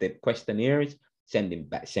collect the questionnaires, send it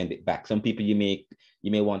back. Some people you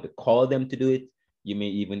may want to call them to do it. You may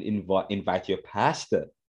even invite your pastor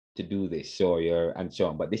to do this, and so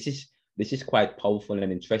on. But this is quite powerful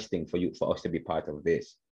and interesting for us to be part of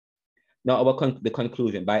this. Now, the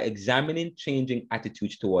conclusion: by examining changing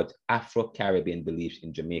attitudes towards Afro-Caribbean beliefs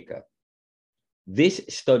in Jamaica, this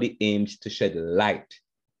study aims to shed light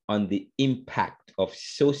on the impact of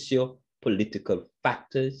socio-political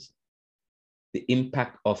factors, the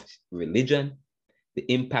impact of religion, the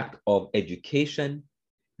impact of education,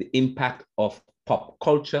 the impact of pop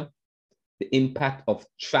culture, the impact of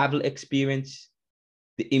travel experience,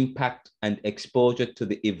 the impact and exposure to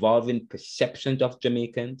the evolving perceptions of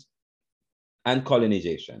Jamaicans, and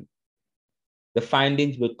colonization. The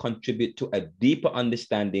findings will contribute to a deeper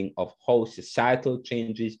understanding of how societal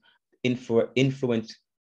changes influence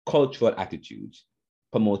cultural attitudes,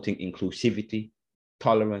 promoting inclusivity,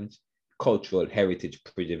 tolerance, cultural heritage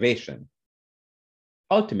preservation.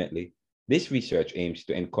 Ultimately, this research aims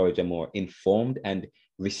to encourage a more informed and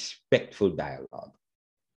respectful dialogue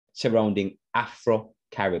surrounding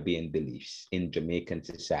Afro-Caribbean beliefs in Jamaican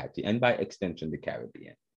society, and by extension, the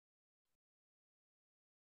Caribbean.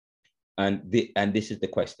 And this is the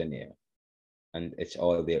questionnaire, and it's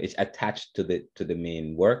all there. It's attached to the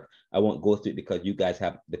main work. I won't go through it because you guys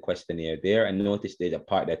have the questionnaire there. And notice there's a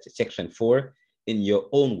part that's section 4. In your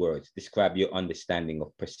own words, describe your understanding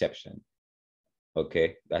of perception.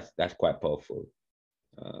 Okay, that's quite powerful.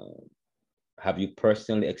 Have you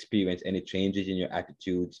personally experienced any changes in your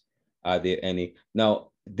attitudes? Are there any?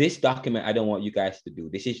 Now, this document, I don't want you guys to do.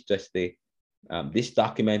 This is just this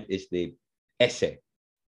document is the essay.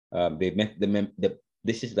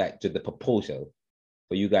 This is like the proposal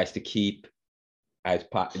for you guys to keep as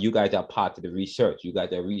part. You guys are part of the research. You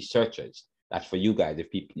guys are researchers. That's for you guys.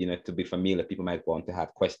 If people, to be familiar, people might want to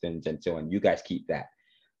have questions and so on. You guys keep that.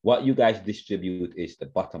 What you guys distribute is the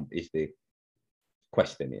bottom, is the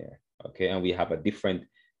questionnaire. Okay, and we have a different.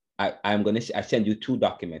 I send you 2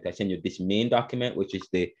 documents. I send you this main document, which is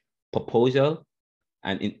the proposal.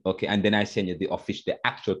 And then I send you the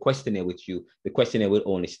actual questionnaire, the questionnaire will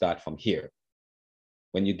only start from here.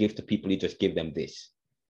 When you give to people, you just give them this.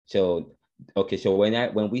 So Okay, so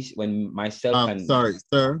when myself and sorry,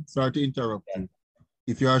 sir. Sorry to interrupt you.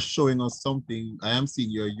 If you are showing us something, I am seeing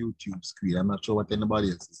your YouTube screen. I'm not sure what anybody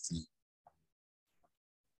else is seeing.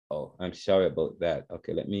 oh, I'm sorry about that.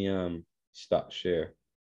 Okay, let me stop share.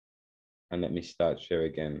 And let me start share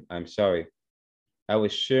again. I'm sorry. I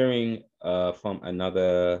was sharing from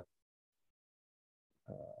another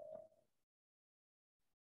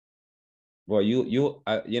well,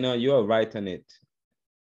 you know, you're right on it.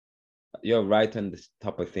 You're right on the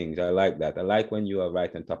top of things. I like that. I like when you are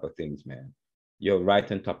right on top of things, man. You're right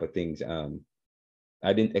on top of things.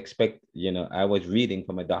 I didn't expect, you know, I was reading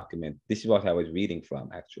from a document. This is what I was reading from,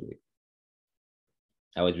 actually.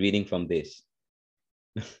 I was reading from this.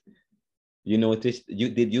 You noticed,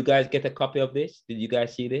 did you guys get a copy of this? Did you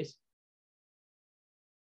guys see this?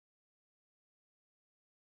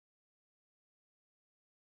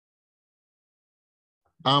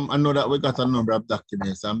 I know that we got a number of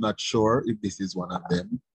documents. I'm not sure if this is one of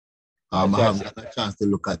them. I haven't got a chance to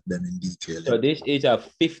look at them in detail. So this is a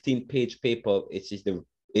 15-page paper. It is the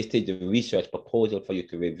research proposal for you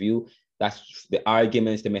to review. That's the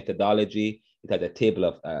arguments, the methodology. It had a table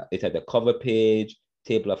of, it had a cover page,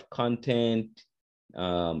 table of content.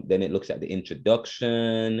 Then it looks at the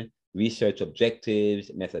introduction, research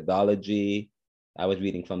objectives, methodology. I was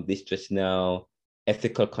reading from this just now.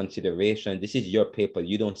 Ethical consideration. This is your paper.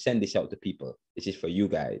 You don't send this out to people. This is for you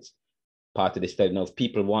guys. Part of the study. Now, if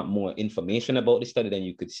people want more information about the study, then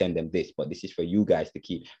you could send them this, but this is for you guys to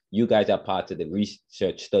keep. You guys are part of the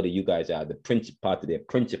research study. You guys are the part of their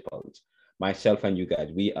principles. Myself and you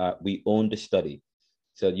guys, we own the study.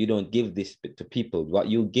 So you don't give this to people. What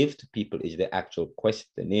you give to people is the actual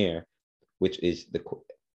questionnaire, which is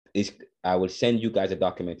I will send you guys a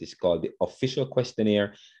document. It's called the official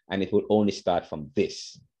questionnaire, and it will only start from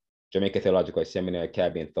this. Jamaica Theological Seminary,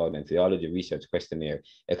 Caribbean Thought and Theology Research Questionnaire,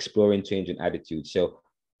 Exploring Changing Attitudes. So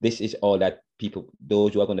this is all that people,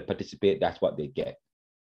 those who are going to participate, that's what they get.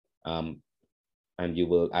 And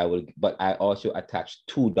but I also attach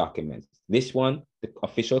 2 documents. This one, the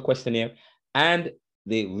official questionnaire, and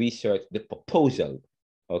the research, the proposal,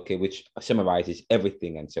 okay, which summarizes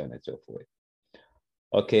everything and so on and so forth.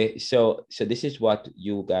 Okay, so this is what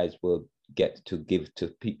you guys will get to give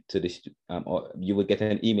to this, or you will get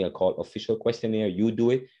an email called official questionnaire. You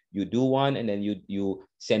do it, you do one, and then you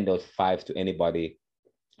send out 5 to anybody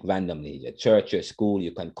randomly, your church, your school.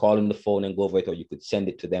 You can call on the phone and go over it, or you could send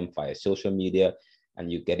it to them via social media,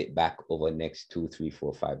 and you get it back over the next 2, 3,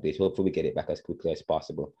 4, 5 days. Hopefully we get it back as quickly as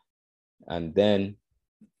possible. And then,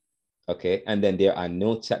 okay, and then there are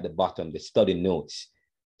notes at the bottom, the study notes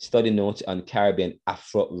on Caribbean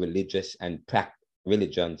Afro-religious and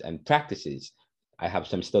religions and practices. I have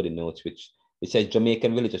some study notes, which it says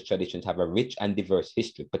Jamaican religious traditions have a rich and diverse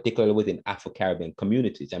history, particularly within Afro-Caribbean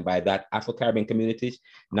communities. And by that, Afro-Caribbean communities,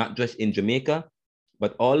 not just in Jamaica,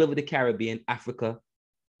 but all over the Caribbean, Africa,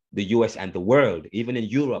 the US, and the world, even in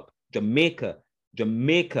Europe. Jamaicans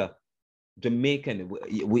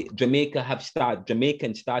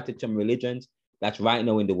started some religions that's right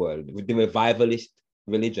now in the world. The revivalist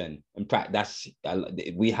religion, and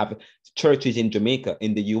we have churches in Jamaica,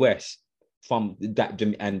 in the US, from that,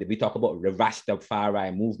 and we talk about the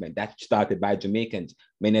Rastafari movement that started by Jamaicans.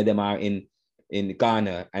 Many of them are in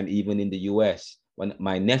Ghana and even in the US. When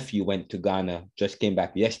my nephew went to Ghana, just came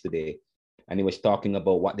back yesterday, and he was talking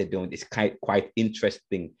about what they're doing. It's quite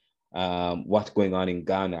interesting what's going on in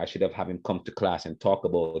Ghana. I should have had him come to class and talk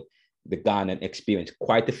about the Ghanaian experience.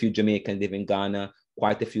 Quite a few Jamaicans live in Ghana.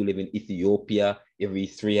 Quite a few live in Ethiopia,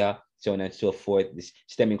 Eritrea, so on and so forth. This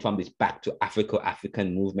stemming from this back to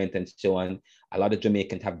African movement and so on. A lot of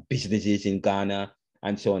Jamaicans have businesses in Ghana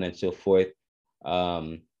and so on and so forth.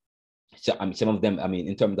 Some of them,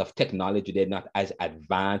 in terms of technology, they're not as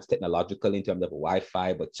advanced technologically in terms of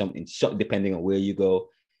Wi-Fi, but some depending on where you go.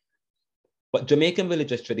 But Jamaican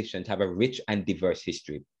religious traditions have a rich and diverse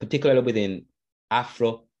history, particularly within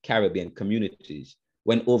Afro-Caribbean communities,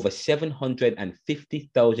 when over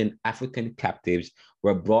 750,000 African captives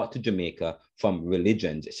were brought to Jamaica from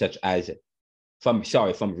regions such as the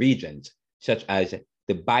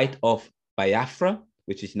Bight of Biafra,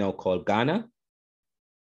 which is now called Ghana.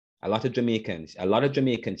 A lot of Jamaicans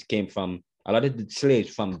came from, a lot of the slaves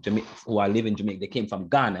from Jamaica who are living in Jamaica, they came from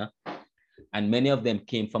Ghana, and many of them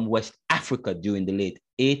came from West Africa during the late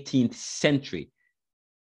 18th century.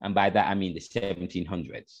 And by that, I mean the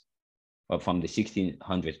 1700s. Or from the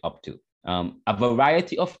 1600s up to a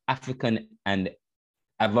variety of African and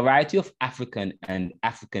African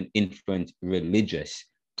influenced religious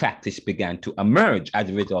practice began to emerge as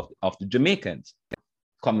a result of the Jamaicans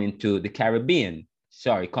coming to the Caribbean.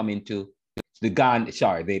 Coming to the Ghana.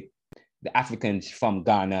 the Africans from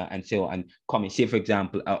Ghana and so on coming. Say, for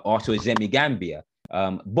example, also Zemi Gambia.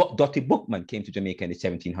 Dottie Bookman came to Jamaica in the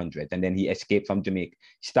 1700s, and then he escaped from Jamaica,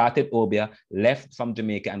 started Obia, left from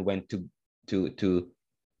Jamaica, and went to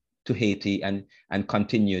Haiti and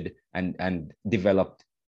continued and developed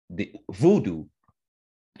the voodoo.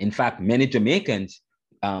 In fact, many Jamaicans,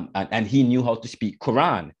 and he knew how to speak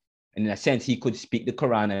Quran. And in a sense, he could speak the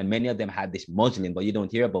Quran, and many of them had this Muslim, but you don't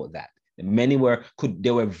hear about that. Many were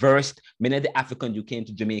versed. Many of the Africans who came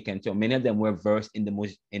to Jamaica, and so many of them were versed in the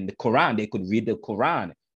Quran. They could read the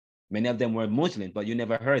Quran. Many of them were Muslims, but you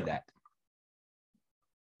never heard that.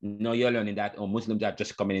 No, you're learning that. Oh, Muslims are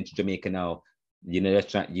just coming into Jamaica now. You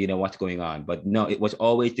know what's going on. But no, it was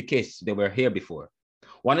always the case. They were here before.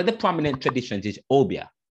 One of the prominent traditions is Obia,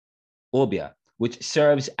 which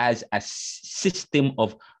serves as a system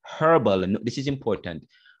of herbal, and this is important.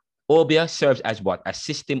 Obia serves as what? A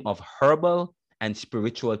system of herbal and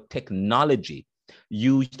spiritual technology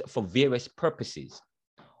used for various purposes.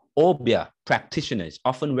 Obia practitioners,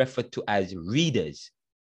 often referred to as readers.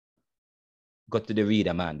 Go to the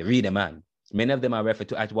reader man. Many of them are referred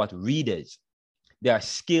to as what? Readers. They are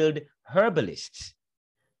skilled herbalists.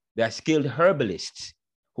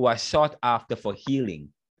 Who are sought after for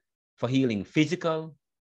healing physical,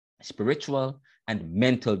 spiritual, and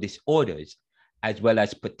mental disorders, as well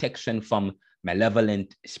as protection from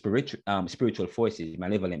malevolent spiritual forces.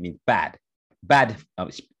 Malevolent means bad,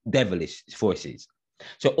 devilish forces.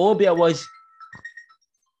 So Obia was,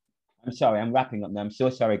 I'm sorry, I'm wrapping up now. I'm so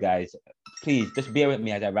sorry, guys. Please just bear with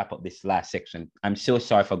me as I wrap up this last section. I'm so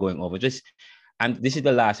sorry for going over. And this is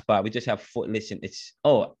the last part. We just have listen.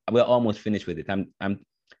 We're almost finished with it.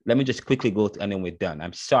 Let me just quickly go and then we're done.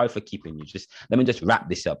 I'm sorry for keeping you. Let me just wrap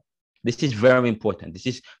this up. This is very important. This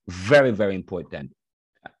is very, very important.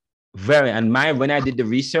 When I did the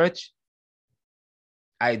research,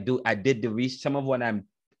 some of what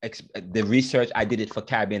the research, I did it for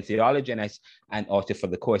Caribbean theology and also for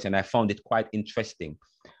the course, and I found it quite interesting.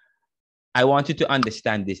 I want you to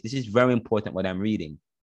understand this. This is very important what I'm reading.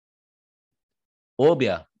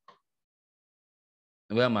 Obia.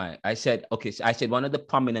 Where am I? I said one of the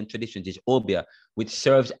prominent traditions is Obia, which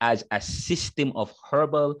serves as a system of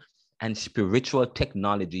herbal and spiritual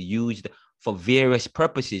technology used for various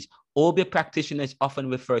purposes. Obia practitioners often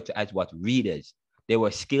referred to as what? Readers. They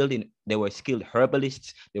were skilled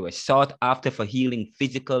herbalists. They were sought after for healing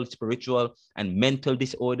physical, spiritual, and mental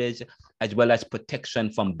disorders, as well as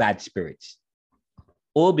protection from bad spirits.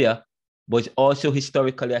 Obia was also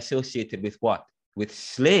historically associated with what? With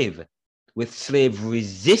slave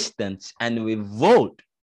resistance and revolt.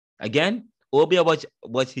 Again, Obia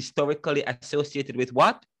was historically associated with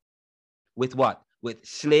what? With what? With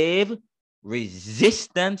slave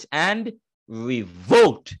resistance and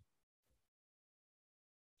revolt.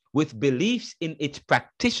 With beliefs in its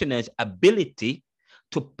practitioners' ability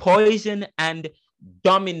to poison and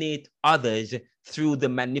dominate others through the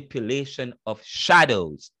manipulation of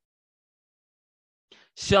shadows.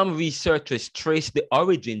 Some researchers trace the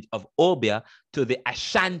origins of Obia to the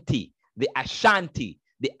Ashanti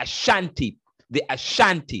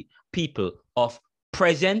people of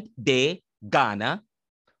present-day Ghana,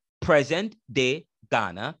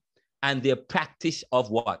 and their practice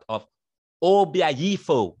of what? Of Obia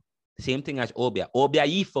Yifo. Same thing as Obia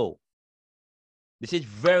Yifo. This is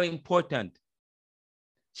very important.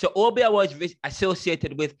 So Obia was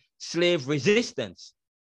associated with slave resistance.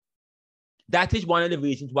 That is one of the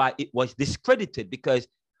reasons why it was discredited, because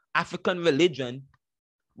African religion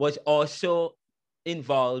was also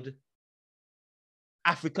involved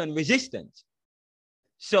African resistance.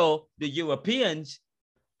 So the Europeans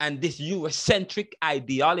and this Eurocentric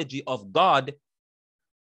ideology of God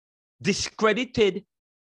discredited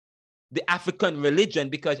the African religion,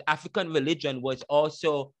 because African religion was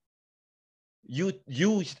also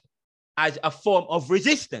used as a form of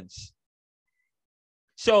resistance.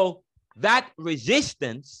 So that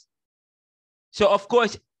resistance, so of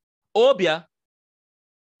course, Obia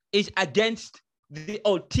is against the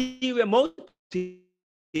ulterior motive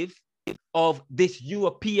of this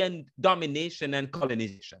European domination and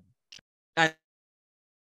colonization. And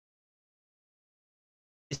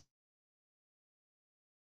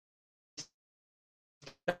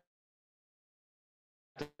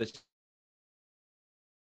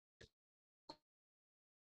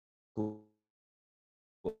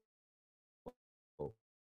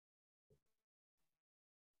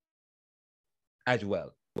as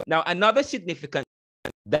well. Now, another significant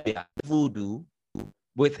that voodoo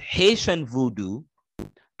with Haitian voodoo,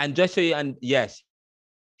 and just so you, and yes,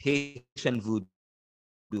 Haitian voodoo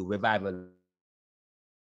revivalism.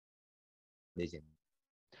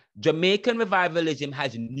 Jamaican revivalism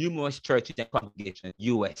has numerous churches and congregations,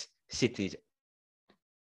 U.S. cities,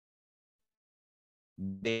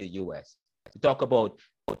 the U.S. To talk about,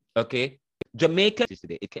 okay, Jamaican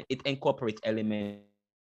today, it incorporates elements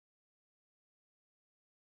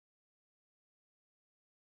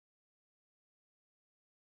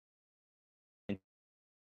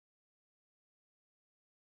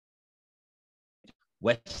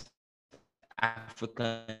West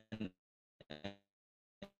African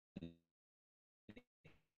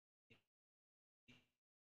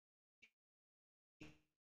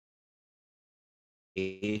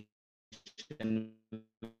Asian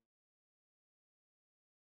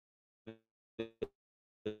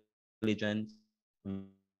religions.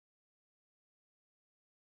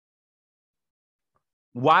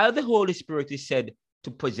 While the Holy Spirit is said to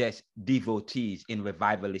possess devotees in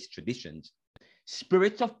revivalist traditions,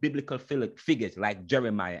 spirits of biblical figures like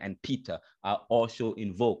Jeremiah and Peter are also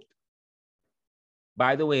invoked.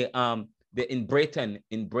 By the way, in Britain,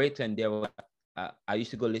 there were, I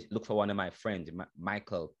used to go look for one of my friends,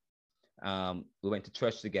 Michael. We went to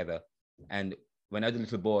church together, and when I was a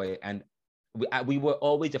little boy, and we were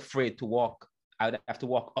always afraid to walk. I would have to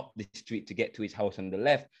walk up the street to get to his house on the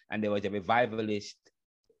left, and there was a revivalist,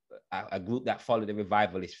 a group that followed the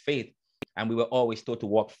revivalist faith, and we were always told to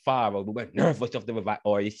walk far, or we were nervous of the revival,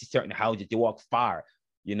 or you see certain houses, you walk far,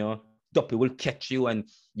 Duppy will catch you, and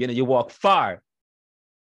you walk far.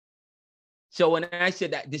 So when I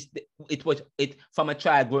said that it from a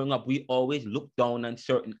child growing up, we always looked down on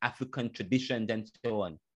certain African traditions and so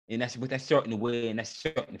on, with a certain way and a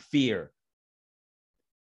certain fear.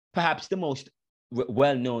 Perhaps the most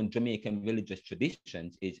well-known Jamaican religious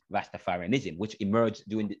traditions is Rastafarianism, which emerged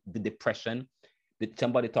during the Depression.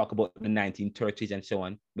 Somebody talk about the 1930s and so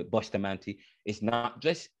on, with Bustamante. It's not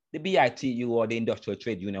just the BITU or the Industrial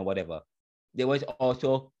Trade Union or whatever. There was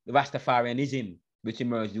also Rastafarianism, which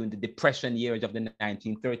emerged during the Depression years of the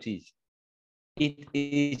 1930s. It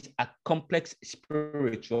is a complex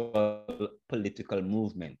spiritual political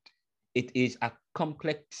movement. It is a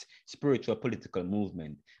complex spiritual political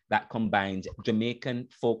movement that combines Jamaican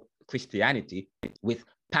folk Christianity with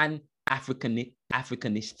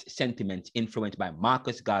Pan-Africanist sentiments influenced by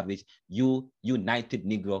Marcus Garvey's United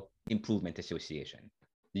Negro Improvement Association,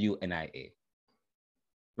 UNIA.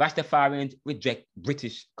 Rastafarians reject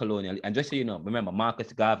British colonial, and just so you know, remember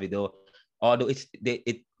Marcus Garvey, though, although they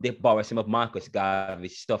borrow some of Marcus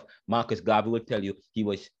Garvey's stuff, Marcus Garvey will tell you he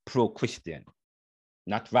was pro-Christian,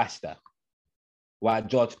 not Rasta. While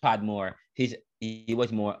George Padmore, he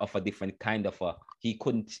was more of a different kind of he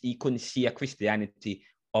couldn't see a Christianity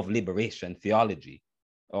of liberation theology,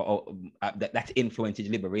 or that influences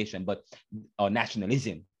liberation, or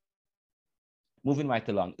nationalism. Moving right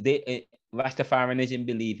along, Rastafarianism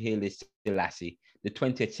believe Haile Selassie, the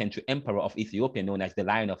 20th century emperor of Ethiopia, known as the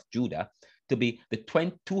Lion of Judah, to be the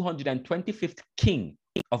 225th king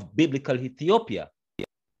of biblical Ethiopia.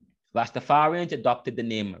 Rastafarians adopted the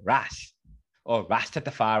name Ras, or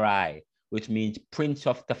Rastatafari, which means Prince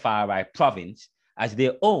of Tafari province, as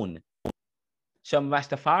their own. Some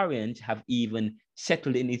Rastafarians have even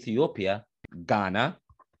settled in Ethiopia, Ghana,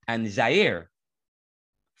 and Zaire,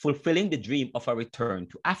 fulfilling the dream of a return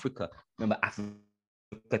to Africa. Remember, Africa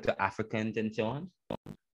to Africans and so on.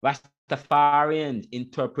 Rastafarians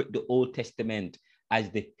interpret the Old Testament as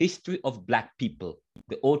the history of Black people.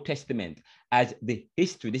 The Old Testament as the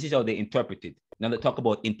history. This is how they interpret it. Now let's talk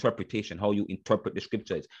about interpretation, how you interpret the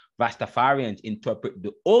scriptures. Rastafarians interpret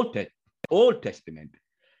the Old Testament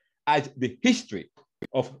as the history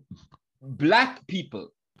of Black people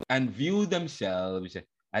and view themselves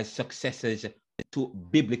as successors to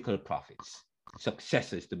biblical prophets.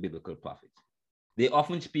 Successors to biblical prophets. They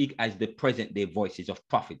often speak as the present-day voices of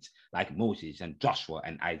prophets like Moses and Joshua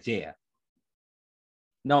and Isaiah.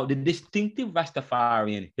 Now, the distinctive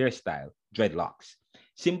Rastafarian hairstyle, dreadlocks,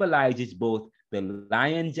 symbolizes both the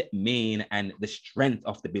lion's mane and the strength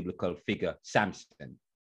of the biblical figure, Samson.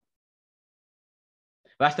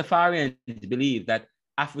 Rastafarians believe that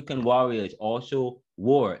African warriors also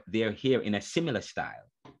wore their hair in a similar style.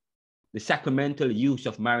 The sacramental use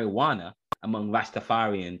of marijuana among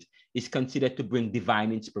Rastafarians is considered to bring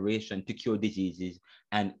divine inspiration to cure diseases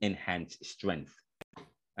and enhance strength.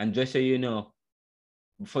 And just so you know,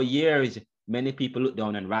 for years, many people look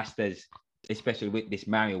down on Rastas, especially with this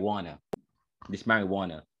marijuana,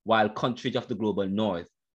 while countries of the global north,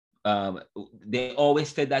 they always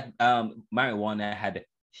said that marijuana had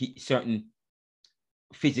certain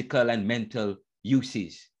physical and mental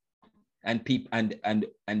uses, and people and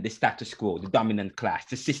the status quo, the dominant class,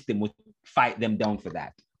 the system would fight them down for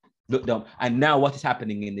that. Look down. And now what is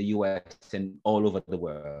happening in the US and all over the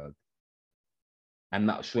world, I'm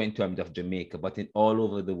not sure in terms of Jamaica, but in all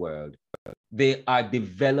over the world, they are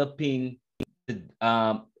developing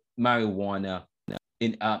marijuana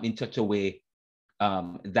in such a way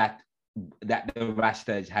that the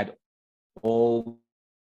Rastas had all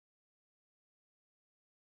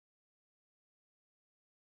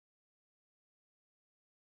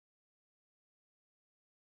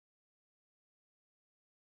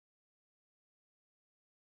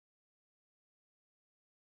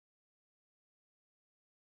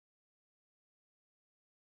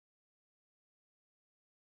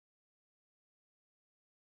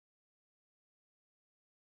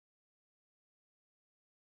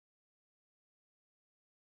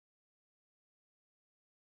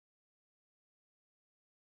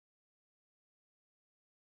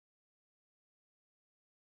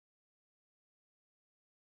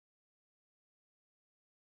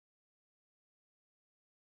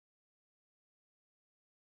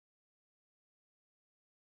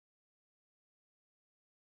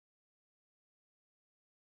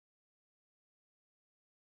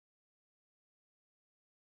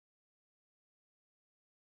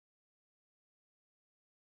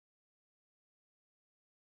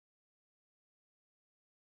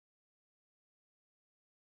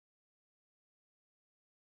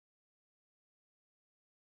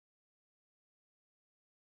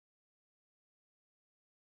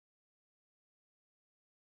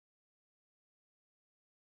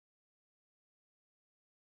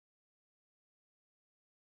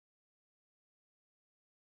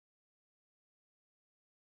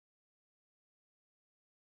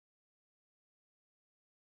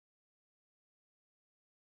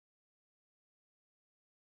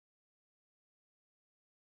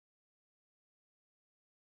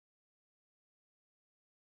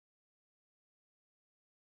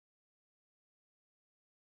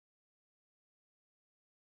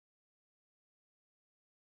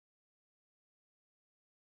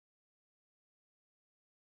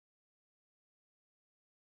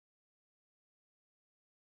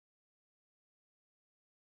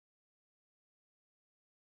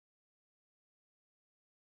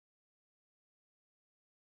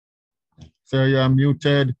Sir, you're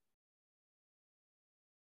muted.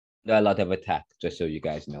 there are a lot of attacks, just so you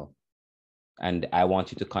guys know. And I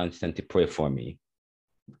want you to constantly pray for me.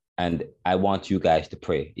 And I want you guys to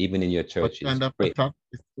pray, even in your churches. What kind of pray. attack?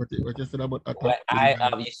 What you said about attack?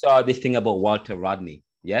 Well, you saw this thing about Walter Rodney,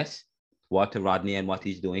 yes? Walter Rodney and what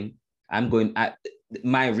he's doing. I'm going at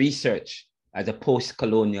my research as a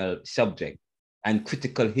post-colonial subject and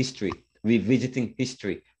critical history, revisiting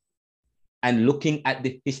history and looking at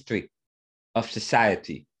the history of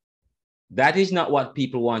society. That is not what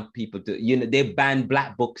people want people to, they ban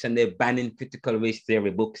Black books and they're banning critical race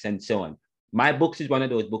theory books and so on. My books is one of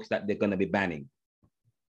those books that they're going to be banning.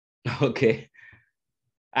 Okay.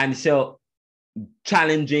 And so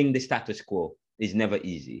challenging the status quo is never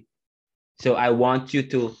easy. So I want you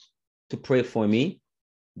to pray for me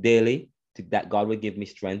daily, that God will give me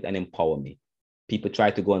strength and empower me. People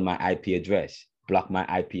try to go on my IP address, block my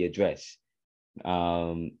IP address.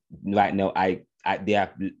 Right now, they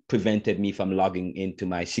have prevented me from logging into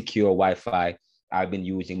my secure Wi-Fi. I've been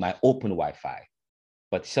using my open Wi-Fi,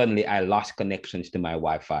 but suddenly I lost connections to my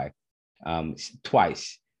Wi-Fi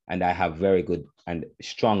twice, and I have very good and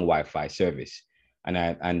strong Wi-Fi service.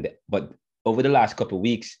 But over the last couple of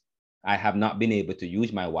weeks, I have not been able to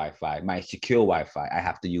use my Wi-Fi, my secure Wi-Fi. I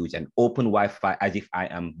have to use an open Wi-Fi as if I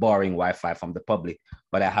am borrowing Wi-Fi from the public,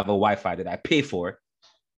 but I have a Wi-Fi that I pay for,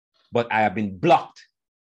 but I have been blocked.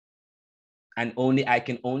 And I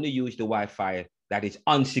can only use the Wi-Fi that is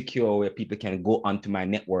unsecure, where people can go onto my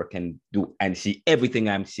network and see everything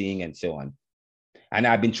I'm seeing and so on. And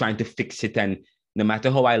I've been trying to fix it. And no matter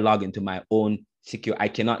how I log into my own secure, I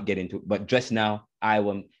cannot get into it. But just now,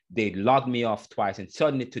 they logged me off twice. And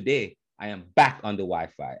suddenly today, I am back on the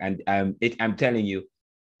Wi-Fi. And I'm telling you,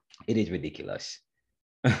 it is ridiculous.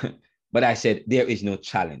 But I said, there is no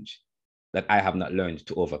challenge that I have not learned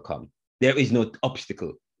to overcome. There is no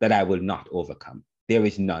obstacle that I will not overcome. There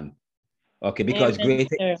is none. Okay, because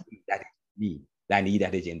greater is that is me than he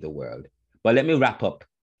that is in the world. But let me wrap up.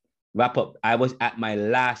 I was at my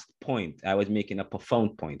last point. I was making a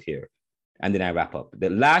profound point here. And then I wrap up. The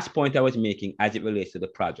last point I was making as it relates to the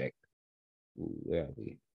project. Ooh, where are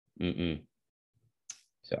we?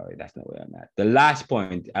 Sorry, that's not where I'm at.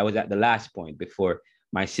 I was at the last point before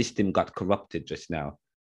my system got corrupted just now.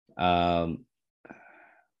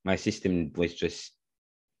 My system was just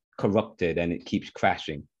corrupted and it keeps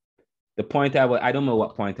crashing. The point I don't know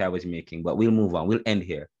what point I was making, but we'll move on. We'll end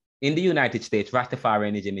here. In the United States,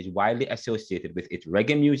 Rastafarianism is widely associated with its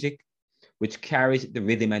reggae music, which carries the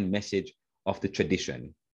rhythm and message of the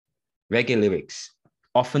tradition. Reggae lyrics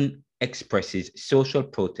often expresses social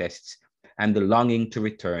protests and the longing to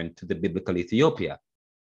return to the biblical Ethiopia.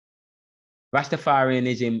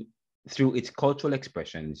 Rastafarianism, through its cultural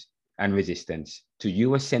expressions and resistance to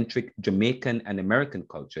Eurocentric Jamaican and American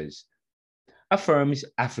cultures, affirms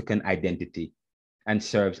African identity and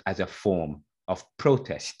serves as a form of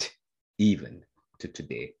protest even to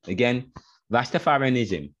today. Again,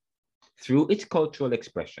 Rastafarianism, through its cultural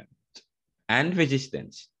expressions and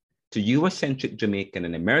resistance to Eurocentric Jamaican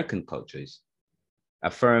and American cultures,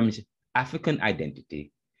 affirms African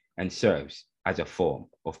identity and serves as a form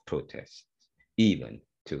of protest even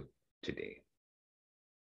to today.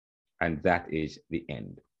 And that is the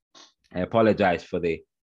end. I apologize for the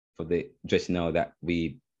just now that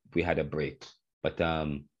we had a break, but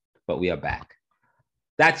we are back.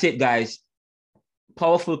 That's it, guys.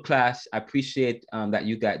 Powerful class. I appreciate that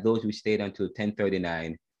you got those who stayed until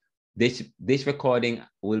 10:39. This recording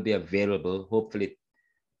will be available. Hopefully,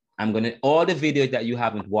 all the videos that you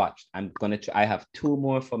haven't watched, I have 2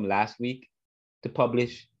 more from last week to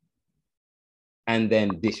publish. And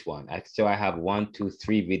then this one. So I have 1, 2,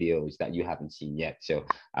 3 videos that you haven't seen yet. So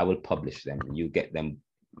I will publish them. You get them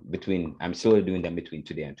I'm still doing them between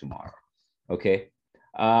today and tomorrow. Okay.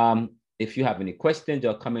 If you have any questions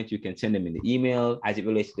or comments, you can send them in the email as it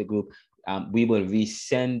relates to the group. We will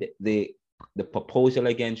resend the proposal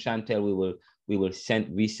again, Chantel. We will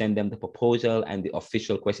resend them the proposal and the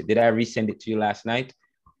official question. Did I resend it to you last night?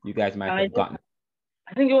 You guys might have gotten it.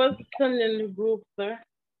 I think it was sent in the group, sir.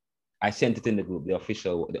 I sent it in the group, the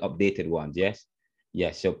official, the updated ones, yes?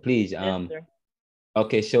 Yes, so please, Yes, sir.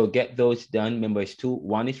 Okay, so get those done. Remember, it's 2.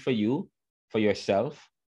 1 is for you, for yourself,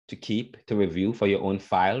 to keep, to review, for your own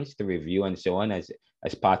files, to review and so on as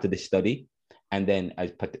part of the study. And then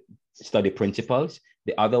as study principles.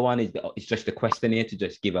 The other one is it's just a questionnaire to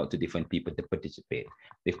just give out to different people to participate.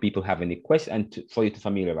 If people have any questions, for you to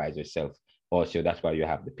familiarize yourself. Also, that's why you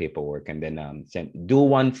have the paperwork. And then do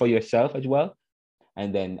one for yourself as well.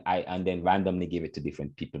 And then randomly give it to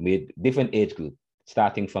different people with different age group,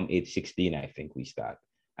 starting from age 16, I think we start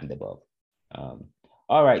and above.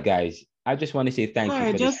 All right, guys. I just want to say thank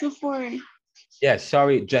you. Just before. Yes,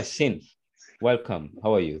 sorry, Jacinth. Welcome.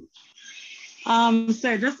 How are you?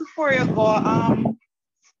 Sir, just before you go,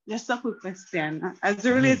 just a quick question. As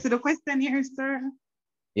it relates to the question here, sir.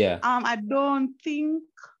 Yeah. I don't think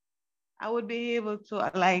I would be able to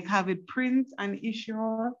have it print and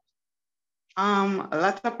issue. A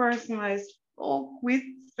lot of persons I spoke with,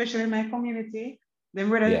 especially in my community, they're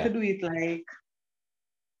ready to do it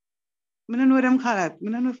I don't know what them call it. I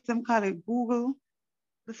don't know if them call it Google.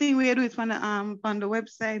 The thing where you do it on the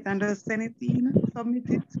website and just send it in, submit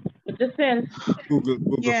it. It just send Google.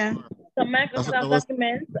 Yeah. some Microsoft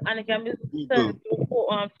documents and it can be sent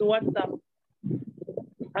to WhatsApp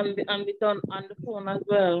and be done on the phone as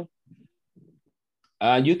well.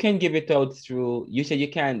 You can give it out through, you said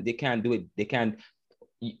they can't do it. They can,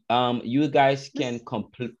 you guys can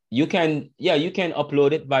complete, you can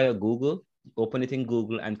upload it via Google, open it in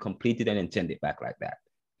Google and complete it and then send it back like that.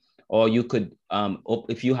 Or you could,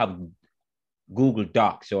 if you have Google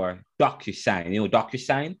Docs or DocuSign,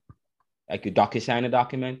 DocuSign, like you DocuSign a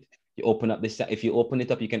document, you open up this, if you open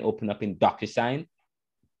it up, you can open up in DocuSign.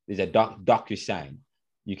 There's a DocuSign.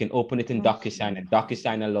 You can open it in DocuSign and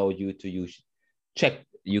DocuSign allows you to use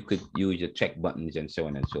you could use your check buttons and so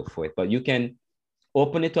on and so forth, but you can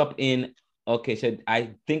open it up in, okay, so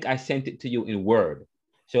I think I sent it to you in Word.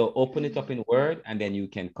 So open it up in Word and then you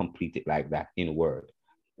can complete it like that in Word.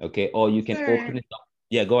 Okay, or you can open it up.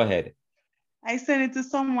 Yeah, go ahead. I sent it to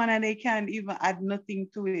someone and they can't even add nothing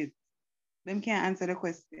to it. Them can't answer the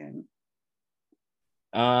question.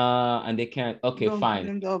 And they can't, okay, fine. Give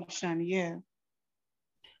them the option, yeah.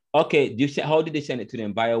 Okay, how did they send it to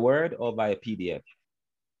them? Via Word or via PDF?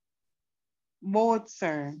 Both,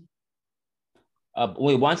 sir.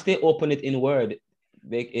 Wait, once they open it in Word,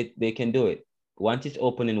 they can do it. Once it's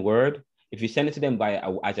open in Word, if you send it to them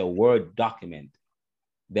as a Word document,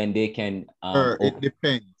 then they can. It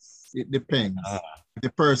depends. It depends. If the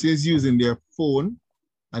person is using their phone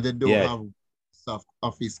and they don't have Microsoft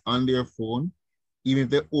Office on their phone, even if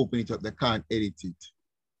they open it up, they can't edit it.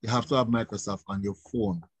 You have to have Microsoft on your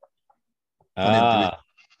phone. I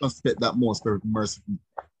suspect that most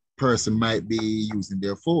person might be using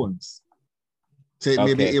their phones. So it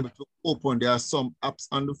may be able to open, there are some apps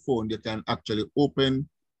on the phone that can actually open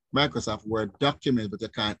Microsoft Word documents, but you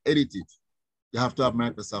can't edit it. You have to have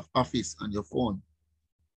Microsoft Office on your phone.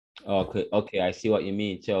 Okay, I see what you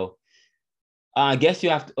mean. So I guess you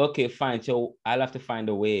have to, okay, fine. So I'll have to find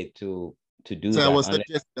a way to do So that. I was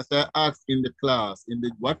suggesting, as I asked in the class, in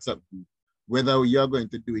the WhatsApp group, whether you're going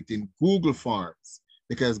to do it in Google Forms,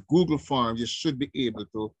 because Google Forms, you should be able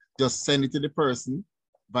to just send it to the person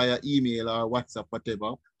via email or WhatsApp,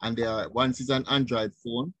 whatever. And they are, once it's an Android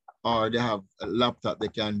phone or they have a laptop, they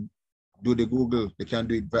can do the Google, they can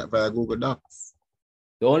do it via Google Docs.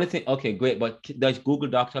 The only thing, okay, great. But does Google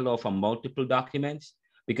Docs allow for multiple documents?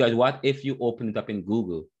 Because what if you open it up in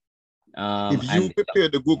Google? If you prepare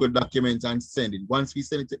the Google documents and send it, once we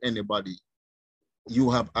send it to anybody,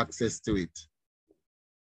 you have access to it.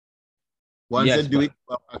 Once yes, they do it,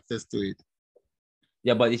 you have access to it.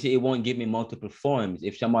 Yeah, but you see, it won't give me multiple forms.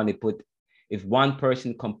 If somebody if one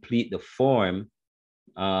person complete the form,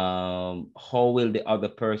 how will the other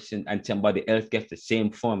person and somebody else gets the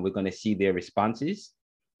same form? We're gonna see their responses,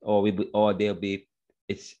 or they'll be.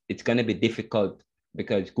 It's gonna be difficult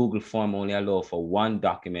because Google Form only allow for one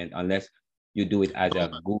document unless you do it as a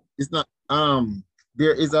Google. It's not.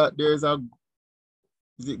 There is a.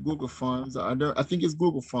 Is it Google Forms? I think it's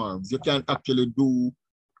Google Forms. You can actually do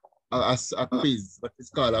a quiz, what is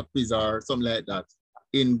called a quiz or something like that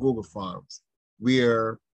in Google Forms,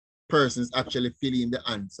 where persons actually fill in the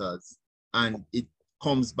answers and it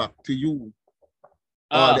comes back to you.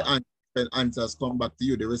 All the answers come back to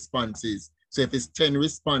you, the responses. So if it's 10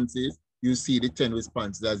 responses, you see the 10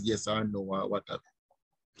 responses as yes or no or whatever.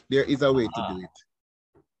 There is a way to do it.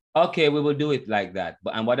 Okay, we will do it like that.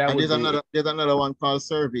 But there's another one called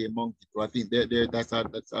Survey Monkey. I think that's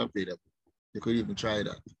available. You could even try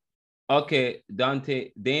that. Okay,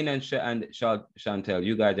 Dante, Dane and Chantel,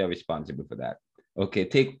 you guys are responsible for that.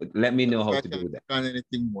 Okay, let me know how to do that. I can't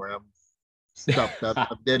anything more. I'm stopped. I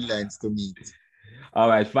have deadlines to meet. All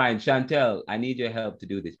right, fine. Chantel, I need your help to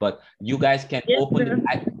do this, but you guys can open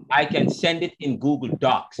it. I can send it in Google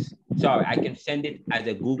Docs. Sorry, I can send it as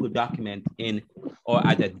a Google document or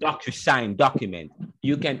as a DocuSign document.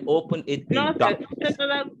 You can open it in Docs. A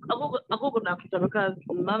Google Docs because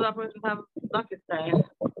none of us have DocuSign.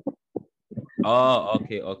 Oh,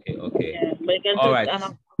 okay. Yeah, but you can all right.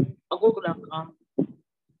 A Google Docs.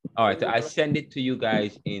 All right, so I send it to you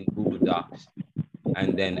guys in Google Docs,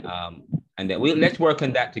 and then let's work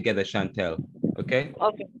on that together, Chantel. Okay.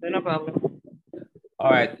 Okay, no problem.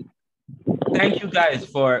 All right. Thank you guys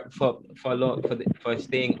for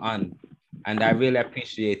staying on, and I really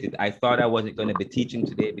appreciate it. I thought I wasn't going to be teaching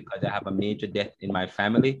today because I have a major death in my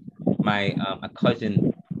family. My a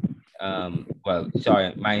cousin,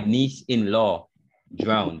 my niece-in-law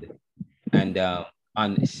drowned, and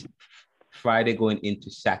on Friday going into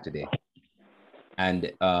Saturday,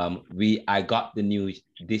 and I got the news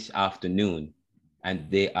this afternoon, and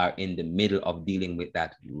they are in the middle of dealing with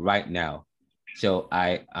that right now. So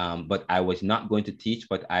but I was not going to teach,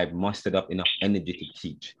 but I mustered up enough energy to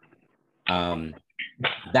teach.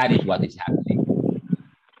 That is what is happening.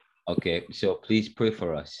 Okay, so please pray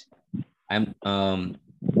for us.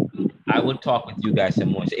 I will talk with you guys some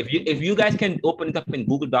more. So if you guys can open it up in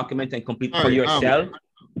Google Documents and complete for yourself.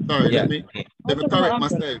 Sorry, let me correct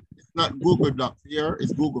myself. It's not Google Docs here,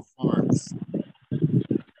 it's Google Forms.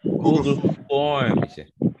 Google Forms.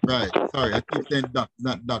 Right. Sorry, I keep saying Docs,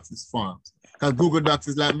 not Docs, it's Forms. Because Google Docs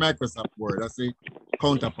is like Microsoft Word. That's a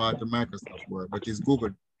counterpart to Microsoft Word, but it's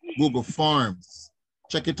Google Forms.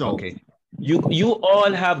 Check it out. Okay. You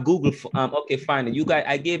all have Google. Okay, fine. You guys,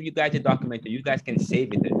 I gave you guys a document. You guys can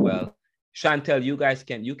save it as well. Chantel,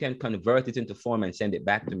 you can convert it into form and send it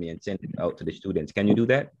back to me and send it out to the students. Can you do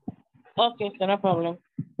that? Okay, no problem.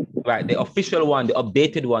 Right, the official one, the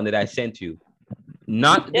updated one that I sent you,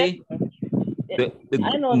 not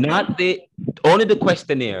only the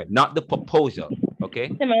questionnaire, not the proposal. Okay.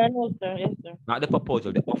 Yes, sir. Yes, sir. Not the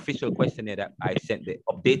proposal, the official questionnaire that I sent, the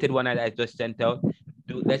updated one that I just sent out.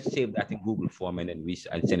 Let's save that in Google form and then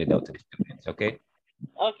send it out to the students. Okay.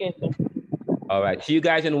 Okay, sir. All right. See you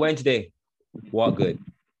guys on Wednesday. Walk good.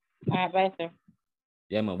 All right, bye, sir.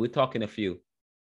 Yeah, man. We're talking a few.